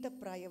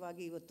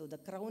ಕಿರೀಟಪ್ರಾಯವಾಗಿ ಇವತ್ತು the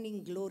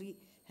crowning glory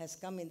has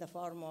come in the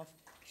form of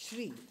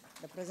Shri,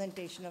 the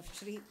presentation of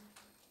Shri.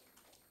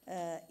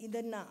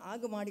 ಇದನ್ನು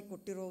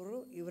ಮಾಡಿಕೊಟ್ಟಿರೋರು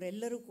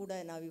ಇವರೆಲ್ಲರೂ ಕೂಡ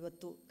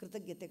ನಾವಿವತ್ತು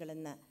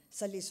ಕೃತಜ್ಞತೆಗಳನ್ನು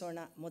ಸಲ್ಲಿಸೋಣ.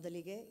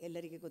 ಮೊದಲಿಗೆ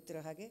ಎಲ್ಲರಿಗೆ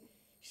ಗೊತ್ತಿರೋ ಹಾಗೆ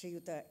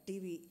ಶ್ರೀಯುತ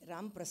TV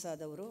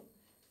ರಾಮಪ್ರಸಾದ್ ಅವರು,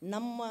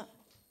 ನಮ್ಮ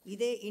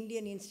ಇದೇ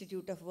ಇಂಡಿಯನ್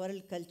ಇನ್ಸ್ಟಿಟ್ಯೂಟ್ ಆಫ್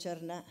ವರ್ಲ್ಡ್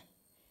ಕಲ್ಚರ್ನ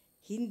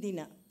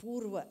ಹಿಂದಿನ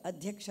ಪೂರ್ವ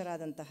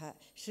ಅಧ್ಯಕ್ಷರಾದಂತಹ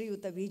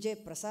ಶ್ರೀಯುತ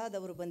ವಿಜಯ್ ಪ್ರಸಾದ್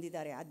ಅವರು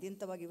ಬಂದಿದ್ದಾರೆ.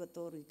 ಆದ್ಯಂತವಾಗಿ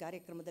ಇವತ್ತು ಅವರು ಈ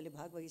ಕಾರ್ಯಕ್ರಮದಲ್ಲಿ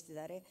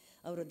ಭಾಗವಹಿಸಿದ್ದಾರೆ.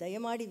 ಅವರು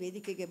ದಯಮಾಡಿ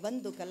ವೇದಿಕೆಗೆ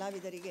ಬಂದು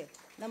ಕಲಾವಿದರಿಗೆ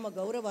ನಮ್ಮ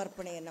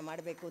ಗೌರವಾರ್ಪಣೆಯನ್ನು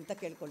ಮಾಡಬೇಕು ಅಂತ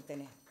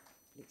ಕೇಳ್ಕೊಳ್ತೇನೆ.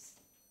 ಪ್ಲೀಸ್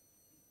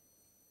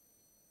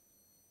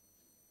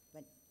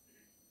ಬನ್ನಿ.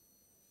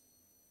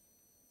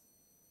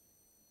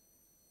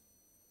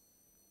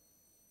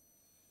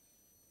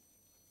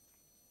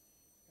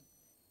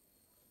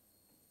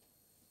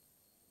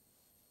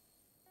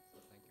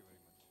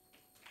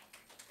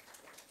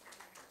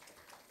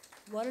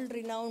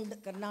 World-renowned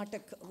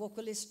Carnatic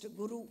vocalist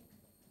Guru,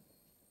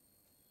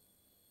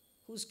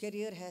 whose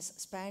career has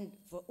spanned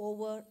for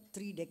over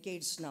 3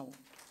 decades now.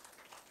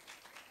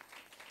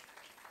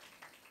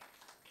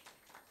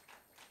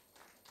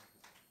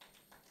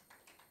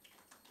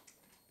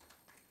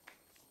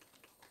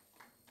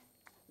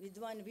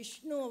 ವಿದ್ವಾನ್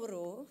ವಿಷ್ಣು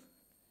ಅವರು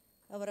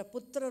ಅವರ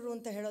ಪುತ್ರರು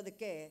ಅಂತ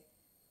ಹೇಳೋದಕ್ಕೆ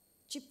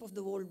chip of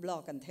the old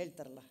block ಅಂತ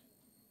ಹೇಳ್ತಾರಲ್ಲ,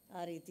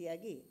 ಆ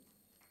ರೀತಿಯಾಗಿ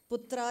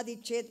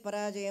ಪುತ್ರಾದಿಚ್ಛೇತ್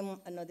ಪರಾಜಯಂ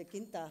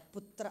ಅನ್ನೋದಕ್ಕಿಂತ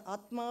ಪುತ್ರ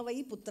ಆತ್ಮಾವೈ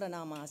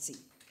ಪುತ್ರನಾಮಾಸಿ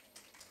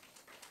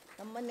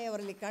ನಮ್ಮನ್ನೇ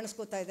ಅವರಲ್ಲಿ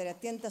ಕಾಣಿಸ್ಕೋತಾ ಇದ್ದಾರೆ.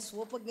 ಅತ್ಯಂತ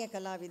ಸ್ವೋಪಜ್ಞ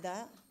ಕಲಾವಿದ.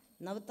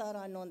 ನವತಾರ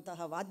ಅನ್ನುವಂತಹ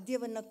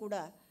ವಾದ್ಯವನ್ನು ಕೂಡ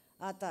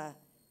ಆತ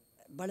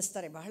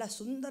ಬಳಸ್ತಾರೆ. ಬಹಳ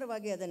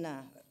ಸುಂದರವಾಗಿ ಅದನ್ನು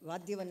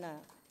ವಾದ್ಯವನ್ನು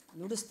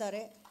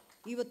ನುಡಿಸ್ತಾರೆ.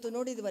 ಇವತ್ತು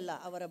ನೋಡಿದ್ವಲ್ಲ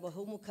ಅವರ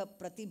ಬಹುಮುಖ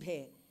ಪ್ರತಿಭೆ.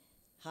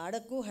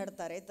 ಹಾಡಕ್ಕೂ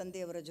ಹಾಡ್ತಾರೆ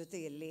ತಂದೆಯವರ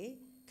ಜೊತೆಯಲ್ಲಿ,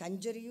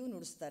 ಕಂಜರಿಯೂ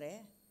ನುಡಿಸ್ತಾರೆ.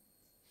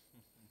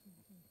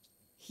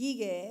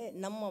 ಹೀಗೆ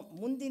ನಮ್ಮ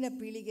ಮುಂದಿನ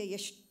ಪೀಳಿಗೆ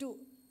ಎಷ್ಟು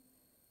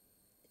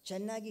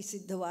ಚೆನ್ನಾಗಿ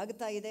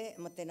ಸಿದ್ಧವಾಗ್ತಾ ಇದೆ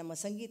ಮತ್ತು ನಮ್ಮ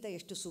ಸಂಗೀತ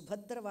ಎಷ್ಟು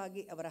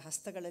ಸುಭದ್ರವಾಗಿ ಅವರ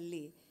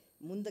ಹಸ್ತಗಳಲ್ಲಿ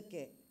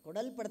ಮುಂದಕ್ಕೆ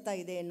ಕೊಡಲ್ಪಡ್ತಾ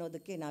ಇದೆ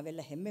ಅನ್ನೋದಕ್ಕೆ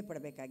ನಾವೆಲ್ಲ ಹೆಮ್ಮೆ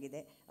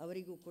ಪಡಬೇಕಾಗಿದೆ.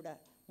 ಅವರಿಗೂ ಕೂಡ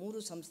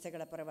 3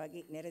 ಸಂಸ್ಥೆಗಳ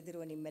ಪರವಾಗಿ,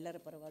 ನೆರೆದಿರುವ ನಿಮ್ಮೆಲ್ಲರ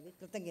ಪರವಾಗಿ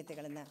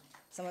ಕೃತಜ್ಞತೆಗಳನ್ನು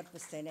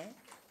ಸಮರ್ಪಿಸ್ತೇನೆ.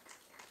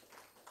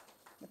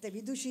 ಮತ್ತು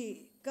ವಿದುಷಿ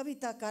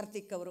ಕವಿತಾ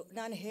ಕಾರ್ತಿಕ್ ಅವರು,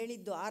 ನಾನು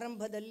ಹೇಳಿದ್ದು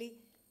ಆರಂಭದಲ್ಲಿ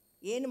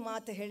ಏನು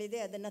ಮಾತು ಹೇಳಿದೆ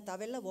ಅದನ್ನು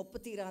ತಾವೆಲ್ಲ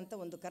ಒಪ್ಪುತ್ತೀರಾ ಅಂತ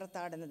ಒಂದು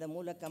ಕರತಾಡನದ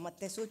ಮೂಲಕ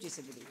ಮತ್ತೆ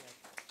ಸೂಚಿಸಿಬಿಡಿ.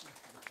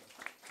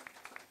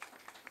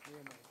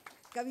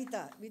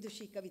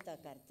 ವಿದುಷಿ ಕವಿತಾ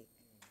ಕಾರ್ತಿಕ್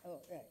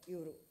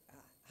ಇವರು,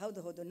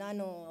 ಹೌದು,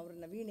 ನಾನು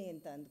ಅವ್ರನ್ನ ವೀಣೆ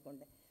ಅಂತ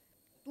ಅಂದ್ಕೊಂಡೆ.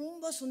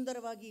 ತುಂಬ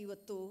ಸುಂದರವಾಗಿ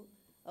ಇವತ್ತು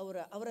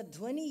ಅವರ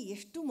ಧ್ವನಿ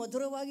ಎಷ್ಟು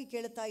ಮಧುರವಾಗಿ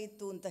ಕೇಳ್ತಾ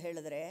ಇತ್ತು ಅಂತ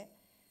ಹೇಳಿದ್ರೆ,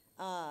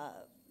 ಆ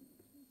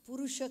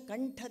ಪುರುಷ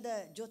ಕಂಠದ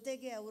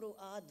ಜೊತೆಗೆ ಅವರು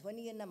ಆ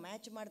ಧ್ವನಿಯನ್ನು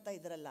ಮ್ಯಾಚ್ ಮಾಡ್ತಾ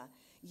ಇದ್ರಲ್ಲ,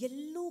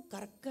 ಎಲ್ಲೂ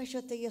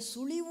ಕರ್ಕಶತೆಯ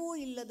ಸುಳಿವೂ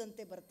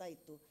ಇಲ್ಲದಂತೆ ಬರ್ತಾ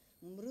ಇತ್ತು.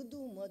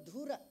 ಮೃದು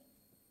ಮಧುರ,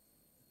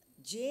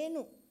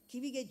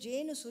 ಕಿವಿಗೆ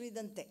ಜೇನು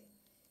ಸುರಿದಂತೆ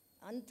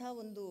ಅಂಥ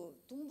ಒಂದು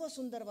ತುಂಬ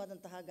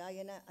ಸುಂದರವಾದಂತಹ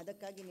ಗಾಯನ.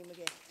 ಅದಕ್ಕಾಗಿ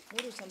ನಿಮಗೆ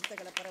 3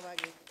 ಸಂಸ್ಥೆಗಳ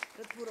ಪರವಾಗಿ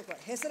ಹೃತ್ಪೂರ್ವಕ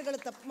ಹೆಸರುಗಳು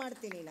ತಪ್ಪು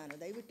ಮಾಡ್ತೀನಿ ನಾನು,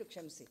 ದಯವಿಟ್ಟು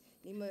ಕ್ಷಮಿಸಿ.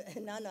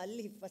 ನಾನು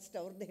ಅಲ್ಲಿ ಫಸ್ಟ್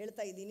ಅವ್ರದ್ದು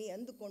ಹೇಳ್ತಾ ಇದ್ದೀನಿ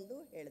ಅಂದುಕೊಂಡು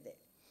ಹೇಳಿದೆ.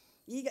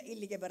 ಈಗ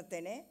ಇಲ್ಲಿಗೆ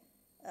ಬರ್ತೇನೆ.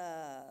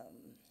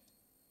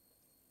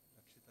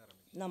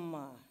 ನಮ್ಮ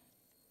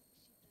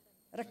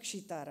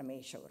ರಕ್ಷಿತಾ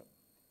ರಮೇಶ್ ಅವರು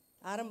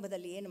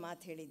ಆರಂಭದಲ್ಲಿ ಏನು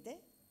ಮಾತು ಹೇಳಿದ್ದೆ,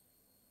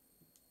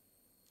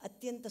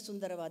 ಅತ್ಯಂತ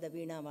ಸುಂದರವಾದ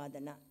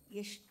ವೀಣಾವಾದನ,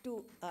 ಎಷ್ಟು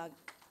ಆ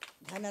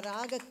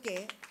ಘನರಾಗಕ್ಕೆ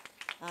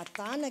ಆ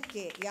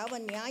ತಾನಕ್ಕೆ ಯಾವ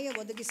ನ್ಯಾಯ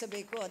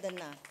ಒದಗಿಸಬೇಕೋ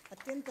ಅದನ್ನು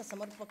ಅತ್ಯಂತ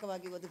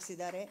ಸಮರ್ಪಕವಾಗಿ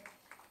ಒದಗಿಸಿದ್ದಾರೆ.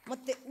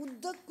 ಮತ್ತು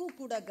ಉದ್ದಕ್ಕೂ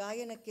ಕೂಡ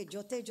ಗಾಯನಕ್ಕೆ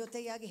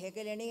ಜೊತೆಯಾಗಿ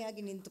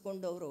ಹೆಗಲೆಣೆಯಾಗಿ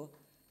ನಿಂತುಕೊಂಡು ಅವರು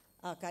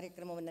ಆ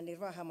ಕಾರ್ಯಕ್ರಮವನ್ನು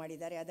ನಿರ್ವಾಹ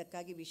ಮಾಡಿದ್ದಾರೆ.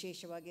 ಅದಕ್ಕಾಗಿ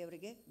ವಿಶೇಷವಾಗಿ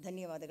ಅವರಿಗೆ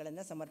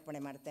ಧನ್ಯವಾದಗಳನ್ನು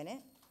ಸಮರ್ಪಣೆ ಮಾಡ್ತೇನೆ.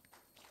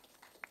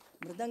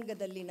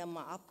 ಮೃದಂಗದಲ್ಲಿ ನಮ್ಮ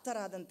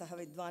ಆಪ್ತರಾದಂತಹ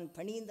ವಿದ್ವಾನ್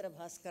ಫಣೀಂದ್ರ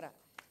ಭಾಸ್ಕರ,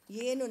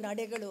 ಏನು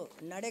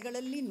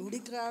ನಡೆಗಳಲ್ಲಿ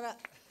ನುಡಿಕಾರ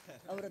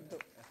ಅವರದ್ದು.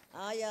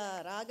 ಆಯಾ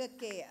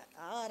ರಾಗಕ್ಕೆ,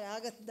 ಆ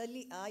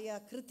ರಾಗದಲ್ಲಿ ಆಯಾ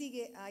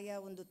ಕೃತಿಗೆ, ಆಯಾ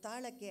ಒಂದು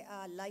ತಾಳಕ್ಕೆ, ಆ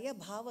ಲಯ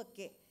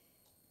ಭಾವಕ್ಕೆ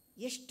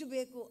ಎಷ್ಟು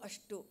ಬೇಕು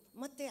ಅಷ್ಟು,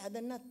 ಮತ್ತು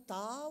ಅದನ್ನು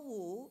ತಾವು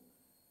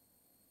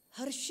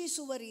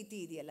ಹರ್ಷಿಸುವ ರೀತಿ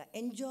ಇದೆಯಲ್ಲ,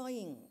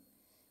 ಎಂಜಾಯಿಂಗ್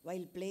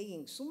ವೈಲ್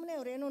ಪ್ಲೇಯಿಂಗ್. ಸುಮ್ಮನೆ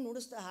ಅವರೇನೋ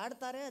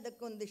ಹಾಡ್ತಾರೆ,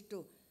 ಅದಕ್ಕೊಂದಿಷ್ಟು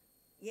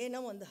ಏನೋ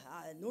ಒಂದು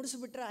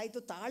ನುಡಿಸ್ಬಿಟ್ರೆ ಆಯಿತು,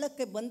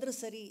 ತಾಳಕ್ಕೆ ಬಂದರೆ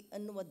ಸರಿ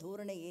ಅನ್ನುವ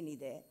ಧೋರಣೆ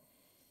ಏನಿದೆ.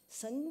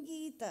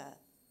 ಸಂಗೀತ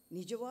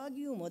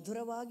ನಿಜವಾಗಿಯೂ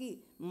ಮಧುರವಾಗಿ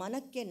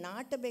ಮನಕ್ಕೆ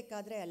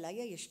ನಾಟಬೇಕಾದರೆ ಆ ಲಯ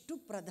ಎಷ್ಟು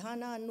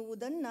ಪ್ರಧಾನ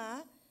ಅನ್ನುವುದನ್ನು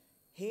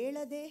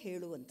ಹೇಳದೇ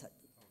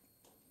ಹೇಳುವಂಥದ್ದು.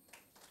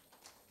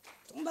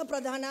 ತುಂಬ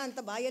ಪ್ರಧಾನ ಅಂತ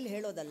ಬಾಯಲ್ಲಿ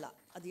ಹೇಳೋದಲ್ಲ,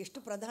 ಅದು ಎಷ್ಟು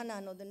ಪ್ರಧಾನ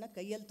ಅನ್ನೋದನ್ನು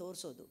ಕೈಯಲ್ಲಿ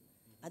ತೋರಿಸೋದು.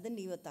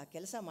 ಅದನ್ನು ಇವತ್ತು ಆ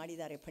ಕೆಲಸ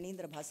ಮಾಡಿದ್ದಾರೆ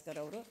ಫಣೀಂದ್ರ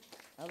ಭಾಸ್ಕರ್ ಅವರು.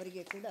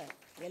 ಅವರಿಗೆ ಕೂಡ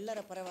ಎಲ್ಲರ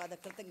ಪರವಾದ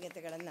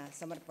ಕೃತಜ್ಞತೆಗಳನ್ನು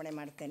ಸಮರ್ಪಣೆ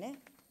ಮಾಡ್ತೇನೆ.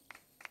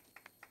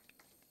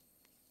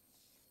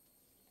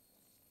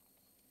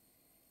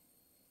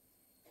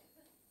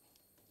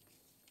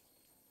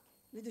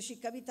 ವಿದುಷಿ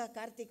ಕವಿತಾ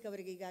ಕಾರ್ತಿಕ್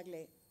ಅವರಿಗೆ ಈಗಾಗಲೇ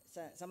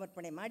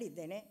ಸಮರ್ಪಣೆ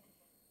ಮಾಡಿದ್ದೇನೆ.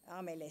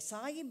 ಆಮೇಲೆ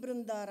ಸಾಯಿ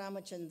ಬೃಂದ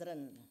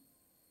ರಾಮಚಂದ್ರನ್,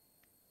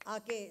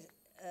 ಆಕೆ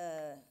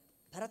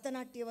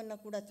ಭರತನಾಟ್ಯವನ್ನು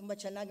ಕೂಡ ತುಂಬ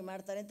ಚೆನ್ನಾಗಿ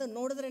ಮಾಡ್ತಾರೆ ಅಂತ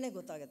ನೋಡಿದ್ರೇ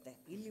ಗೊತ್ತಾಗುತ್ತೆ,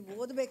 ಇಲ್ಲಿ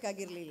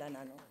ಓದಬೇಕಾಗಿರಲಿಲ್ಲ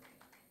ನಾನು.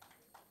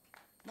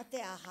 ಮತ್ತು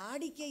ಆ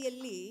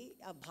ಹಾಡಿಕೆಯಲ್ಲಿ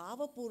ಆ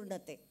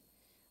ಭಾವಪೂರ್ಣತೆ,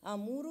 ಆ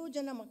 3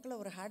 ಜನ ಮಕ್ಕಳು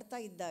ಅವರು ಹಾಡ್ತಾ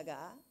ಇದ್ದಾಗ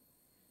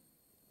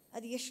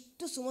ಅದು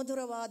ಎಷ್ಟು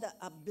ಸುಮಧುರವಾದ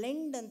ಆ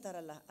ಬ್ಲೆಂಡ್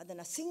ಅಂತಾರಲ್ಲ,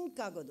 ಅದನ್ನು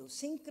ಸಿಂಕ್ ಆಗೋದು,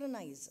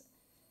 ಸಿಂಕ್ರನೈಸ್,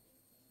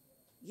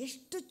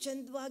 ಎಷ್ಟು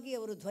ಚಂದವಾಗಿ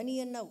ಅವರು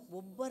ಧ್ವನಿಯನ್ನು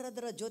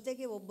ಒಬ್ಬರದರ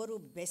ಜೊತೆಗೆ ಒಬ್ಬರು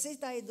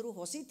ಬೆಸೆತಾ ಇದ್ದರು,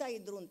 ಹೊಸಿತಾ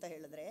ಇದ್ದರು ಅಂತ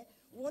ಹೇಳಿದ್ರೆ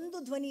ಒಂದು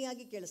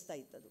ಧ್ವನಿಯಾಗಿ ಕೇಳಿಸ್ತಾ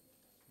ಇತ್ತದು,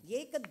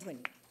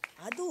 ಏಕಧ್ವನಿ.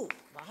 ಅದು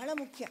ಬಹಳ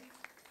ಮುಖ್ಯ.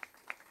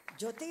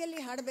 ಜೊತೆಯಲ್ಲಿ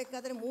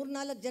ಹಾಡಬೇಕಾದ್ರೆ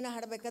 3-4 ಜನ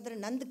ಹಾಡಬೇಕಾದ್ರೆ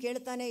ನಂದು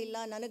ಕೇಳ್ತಾನೇ ಇಲ್ಲ,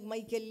 ನನಗೆ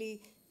ಮೈಕೆಲ್ಲಿ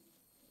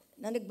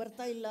ನನಗೆ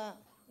ಬರ್ತಾ ಇಲ್ಲ,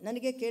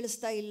 ನನಗೆ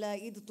ಕೇಳಿಸ್ತಾ ಇಲ್ಲ,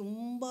 ಇದು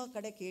ತುಂಬ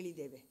ಕಡೆ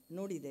ಕೇಳಿದ್ದೇವೆ,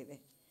 ನೋಡಿದ್ದೇವೆ.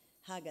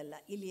 ಹಾಗಲ್ಲ,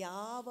 ಇಲ್ಲಿ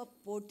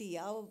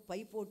ಯಾವ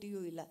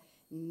ಪೈಪೋಟಿಯೂ ಇಲ್ಲ.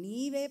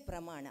 ನೀವೇ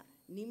ಪ್ರಮಾಣ,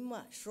 ನಿಮ್ಮ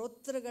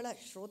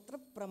ಶ್ರೋತ್ರ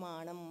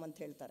ಪ್ರಮಾಣಂ ಅಂತ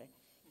ಹೇಳ್ತಾರೆ,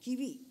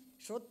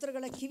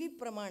 ಶ್ರೋತ್ರಗಳ ಕಿವಿ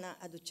ಪ್ರಮಾಣ,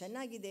 ಅದು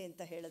ಚೆನ್ನಾಗಿದೆ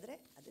ಅಂತ ಹೇಳಿದ್ರೆ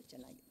ಅದು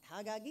ಚೆನ್ನಾಗಿದೆ.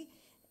 ಹಾಗಾಗಿ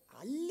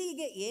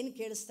ಅಲ್ಲಿಗೆ ಏನು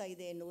ಕೇಳಿಸ್ತಾ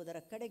ಇದೆ ಎನ್ನುವುದರ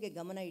ಕಡೆಗೆ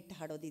ಗಮನ ಇಟ್ಟು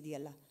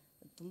ಹಾಡೋದಿದೆಯಲ್ಲ,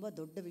 ತುಂಬ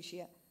ದೊಡ್ಡ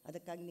ವಿಷಯ.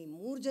 ಅದಕ್ಕಾಗಿ ನೀವು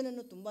 3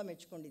 ಜನನೂ ತುಂಬ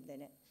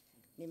ಮೆಚ್ಚಿಕೊಂಡಿದ್ದೇನೆ.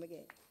 ನಿಮಗೆ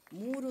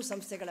 3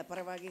 ಸಂಸ್ಥೆಗಳ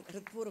ಪರವಾಗಿ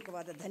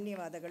ಹೃತ್ಪೂರ್ವಕವಾದ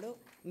ಧನ್ಯವಾದಗಳು.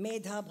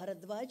 ಮೇಧಾ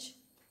ಭರದ್ವಾಜ್,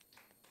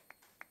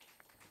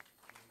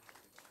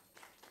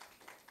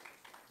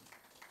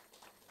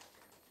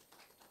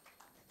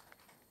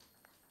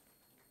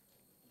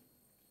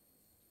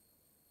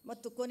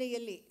 ಮತ್ತು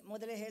ಕೊನೆಯಲ್ಲಿ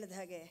ಮೊದಲೇ ಹೇಳಿದ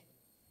ಹಾಗೆ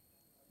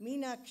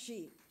ಮೀನಾಕ್ಷಿ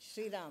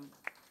ಶ್ರೀರಾಮ್,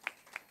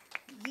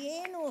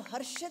 ಏನು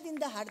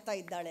ಹರ್ಷದಿಂದ ಹಾಡ್ತಾ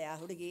ಇದ್ದಾಳೆ ಆ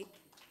ಹುಡುಗಿ,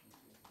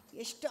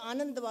 ಎಷ್ಟು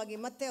ಆನಂದವಾಗಿ.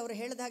 ಮತ್ತು ಅವರು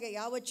ಹೇಳಿದ ಹಾಗೆ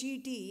ಯಾವ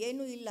ಚೀಟಿ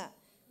ಏನೂ ಇಲ್ಲ.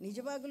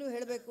 ನಿಜವಾಗಲೂ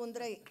ಹೇಳಬೇಕು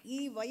ಅಂದರೆ ಈ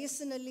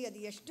ವಯಸ್ಸಿನಲ್ಲಿ ಅದು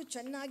ಎಷ್ಟು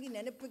ಚೆನ್ನಾಗಿ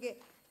ನೆನಪಿಗೆ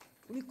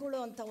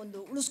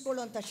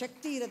ಉಳಿಸ್ಕೊಳ್ಳೋ ಅಂಥ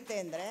ಶಕ್ತಿ ಇರುತ್ತೆ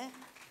ಅಂದರೆ,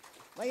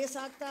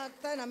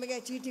 ವಯಸ್ಸಾಗ್ತಾ ನಮಗೆ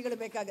ಚೀಟಿಗಳು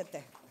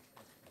ಬೇಕಾಗತ್ತೆ,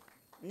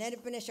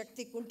 ನೆನಪಿನ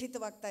ಶಕ್ತಿ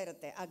ಕುಂಠಿತವಾಗ್ತಾ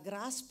ಇರುತ್ತೆ. ಆ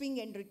ಗ್ರಾಸ್ಪಿಂಗ್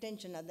ಆ್ಯಂಡ್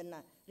ರಿಟೆನ್ಷನ್, ಅದನ್ನು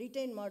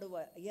ರಿಟೈನ್ ಮಾಡುವ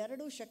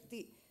 2 ಶಕ್ತಿ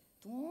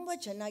ತುಂಬ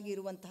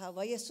ಚೆನ್ನಾಗಿರುವಂತಹ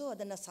ವಯಸ್ಸು.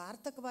 ಅದನ್ನು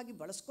ಸಾರ್ಥಕವಾಗಿ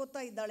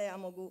ಬಳಸ್ಕೋತಾ ಇದ್ದಾಳೆ ಆ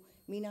ಮಗು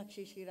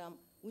ಮೀನಾಕ್ಷಿ ಶ್ರೀರಾಮ್.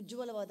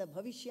 ಉಜ್ವಲವಾದ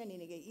ಭವಿಷ್ಯ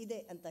ನಿನಗೆ ಇದೆ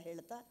ಅಂತ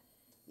ಹೇಳ್ತಾ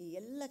ಈ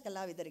ಎಲ್ಲ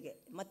ಕಲಾವಿದರಿಗೆ,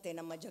 ಮತ್ತು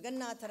ನಮ್ಮ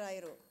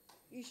ಜಗನ್ನಾಥರಾಯರು,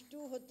 ಇಷ್ಟು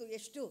ಹೊತ್ತು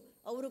ಎಷ್ಟು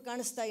ಅವರು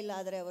ಕಾಣಿಸ್ತಾ ಇಲ್ಲ,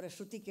 ಆದರೆ ಅವರ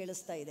ಶ್ರುತಿ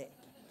ಕೇಳಿಸ್ತಾ ಇದೆ.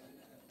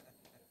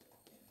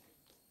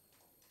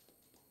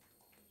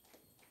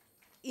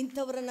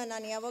 ಇಂಥವ್ರನ್ನು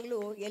ನಾನು ಯಾವಾಗಲೂ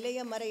ಎಲೆಯ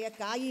ಮರೆಯ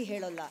ಕಾಯಿ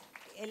ಹೇಳೋಲ್ಲ,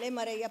 ಎಲೆ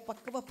ಮರೆಯ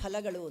ಪಕ್ವ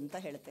ಫಲಗಳು ಅಂತ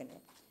ಹೇಳ್ತೇನೆ.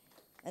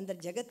 ಅಂದರೆ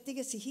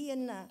ಜಗತ್ತಿಗೆ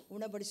ಸಿಹಿಯನ್ನು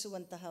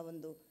ಉಣಬಡಿಸುವಂತಹ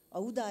ಒಂದು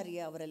ಔದಾರ್ಯ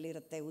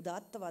ಅವರಲ್ಲಿರುತ್ತೆ,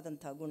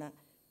 ಉದಾತ್ತವಾದಂಥ ಗುಣ.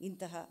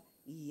 ಇಂತಹ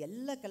ಈ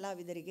ಎಲ್ಲ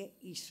ಕಲಾವಿದರಿಗೆ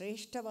ಈ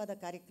ಶ್ರೇಷ್ಠವಾದ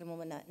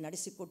ಕಾರ್ಯಕ್ರಮವನ್ನು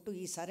ನಡೆಸಿಕೊಟ್ಟು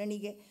ಈ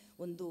ಸರಣಿಗೆ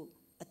ಒಂದು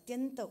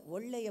ಅತ್ಯಂತ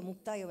ಒಳ್ಳೆಯ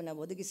ಮುಕ್ತಾಯವನ್ನು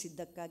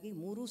ಒದಗಿಸಿದ್ದಕ್ಕಾಗಿ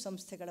ಮೂರೂ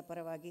ಸಂಸ್ಥೆಗಳ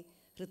ಪರವಾಗಿ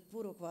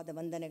ಹೃತ್ಪೂರ್ವಕವಾದ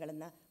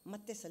ವಂದನೆಗಳನ್ನು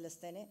ಮತ್ತೆ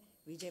ಸಲ್ಲಿಸ್ತೇನೆ.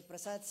 ವಿಜಯ್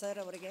ಪ್ರಸಾದ್ ಸರ್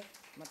ಅವರಿಗೆ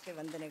ಮತ್ತೆ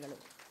ವಂದನೆಗಳು.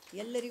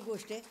 ಎಲ್ಲರಿಗೂ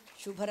ಅಷ್ಟೇ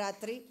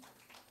ಶುಭರಾತ್ರಿ.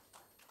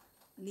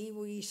 ನೀವು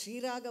ಈ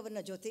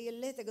ಶ್ರೀರಾಗವನ್ನು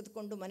ಜೊತೆಯಲ್ಲೇ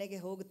ತೆಗೆದುಕೊಂಡು ಮನೆಗೆ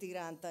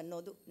ಹೋಗ್ತೀರಾ ಅಂತ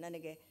ಅನ್ನೋದು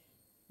ನನಗೆ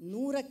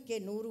 100ಕ್ಕೆ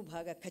 100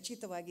 ಭಾಗ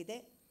ಖಚಿತವಾಗಿದೆ.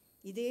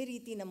 ಇದೇ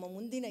ರೀತಿ ನಮ್ಮ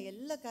ಮುಂದಿನ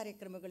ಎಲ್ಲ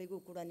ಕಾರ್ಯಕ್ರಮಗಳಿಗೂ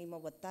ಕೂಡ ನಿಮ್ಮ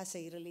ಒತ್ತಾಸೆ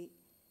ಇರಲಿ.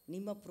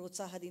 ನಿಮ್ಮ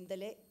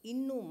ಪ್ರೋತ್ಸಾಹದಿಂದಲೇ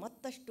ಇನ್ನೂ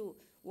ಮತ್ತಷ್ಟು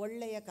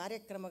ಒಳ್ಳೆಯ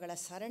ಕಾರ್ಯಕ್ರಮಗಳ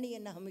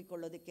ಸರಣಿಯನ್ನು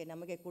ಹಮ್ಮಿಕೊಳ್ಳೋದಕ್ಕೆ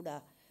ನಮಗೆ ಕೂಡ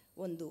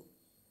ಒಂದು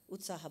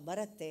ಉತ್ಸಾಹ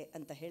ಬರುತ್ತೆ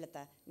ಅಂತ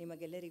ಹೇಳ್ತಾ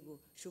ನಿಮಗೆಲ್ಲರಿಗೂ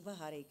ಶುಭ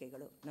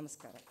ಹಾರೈಕೆಗಳು.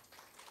 ನಮಸ್ಕಾರ.